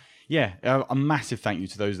support. Yeah, a massive thank you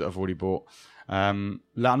to those that have already bought. I'm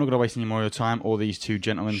not going to waste any more of your time or these two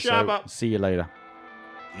gentlemen. Shabba. So see you later.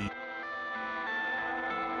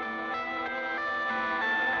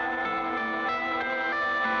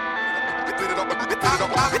 Get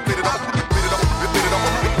it up.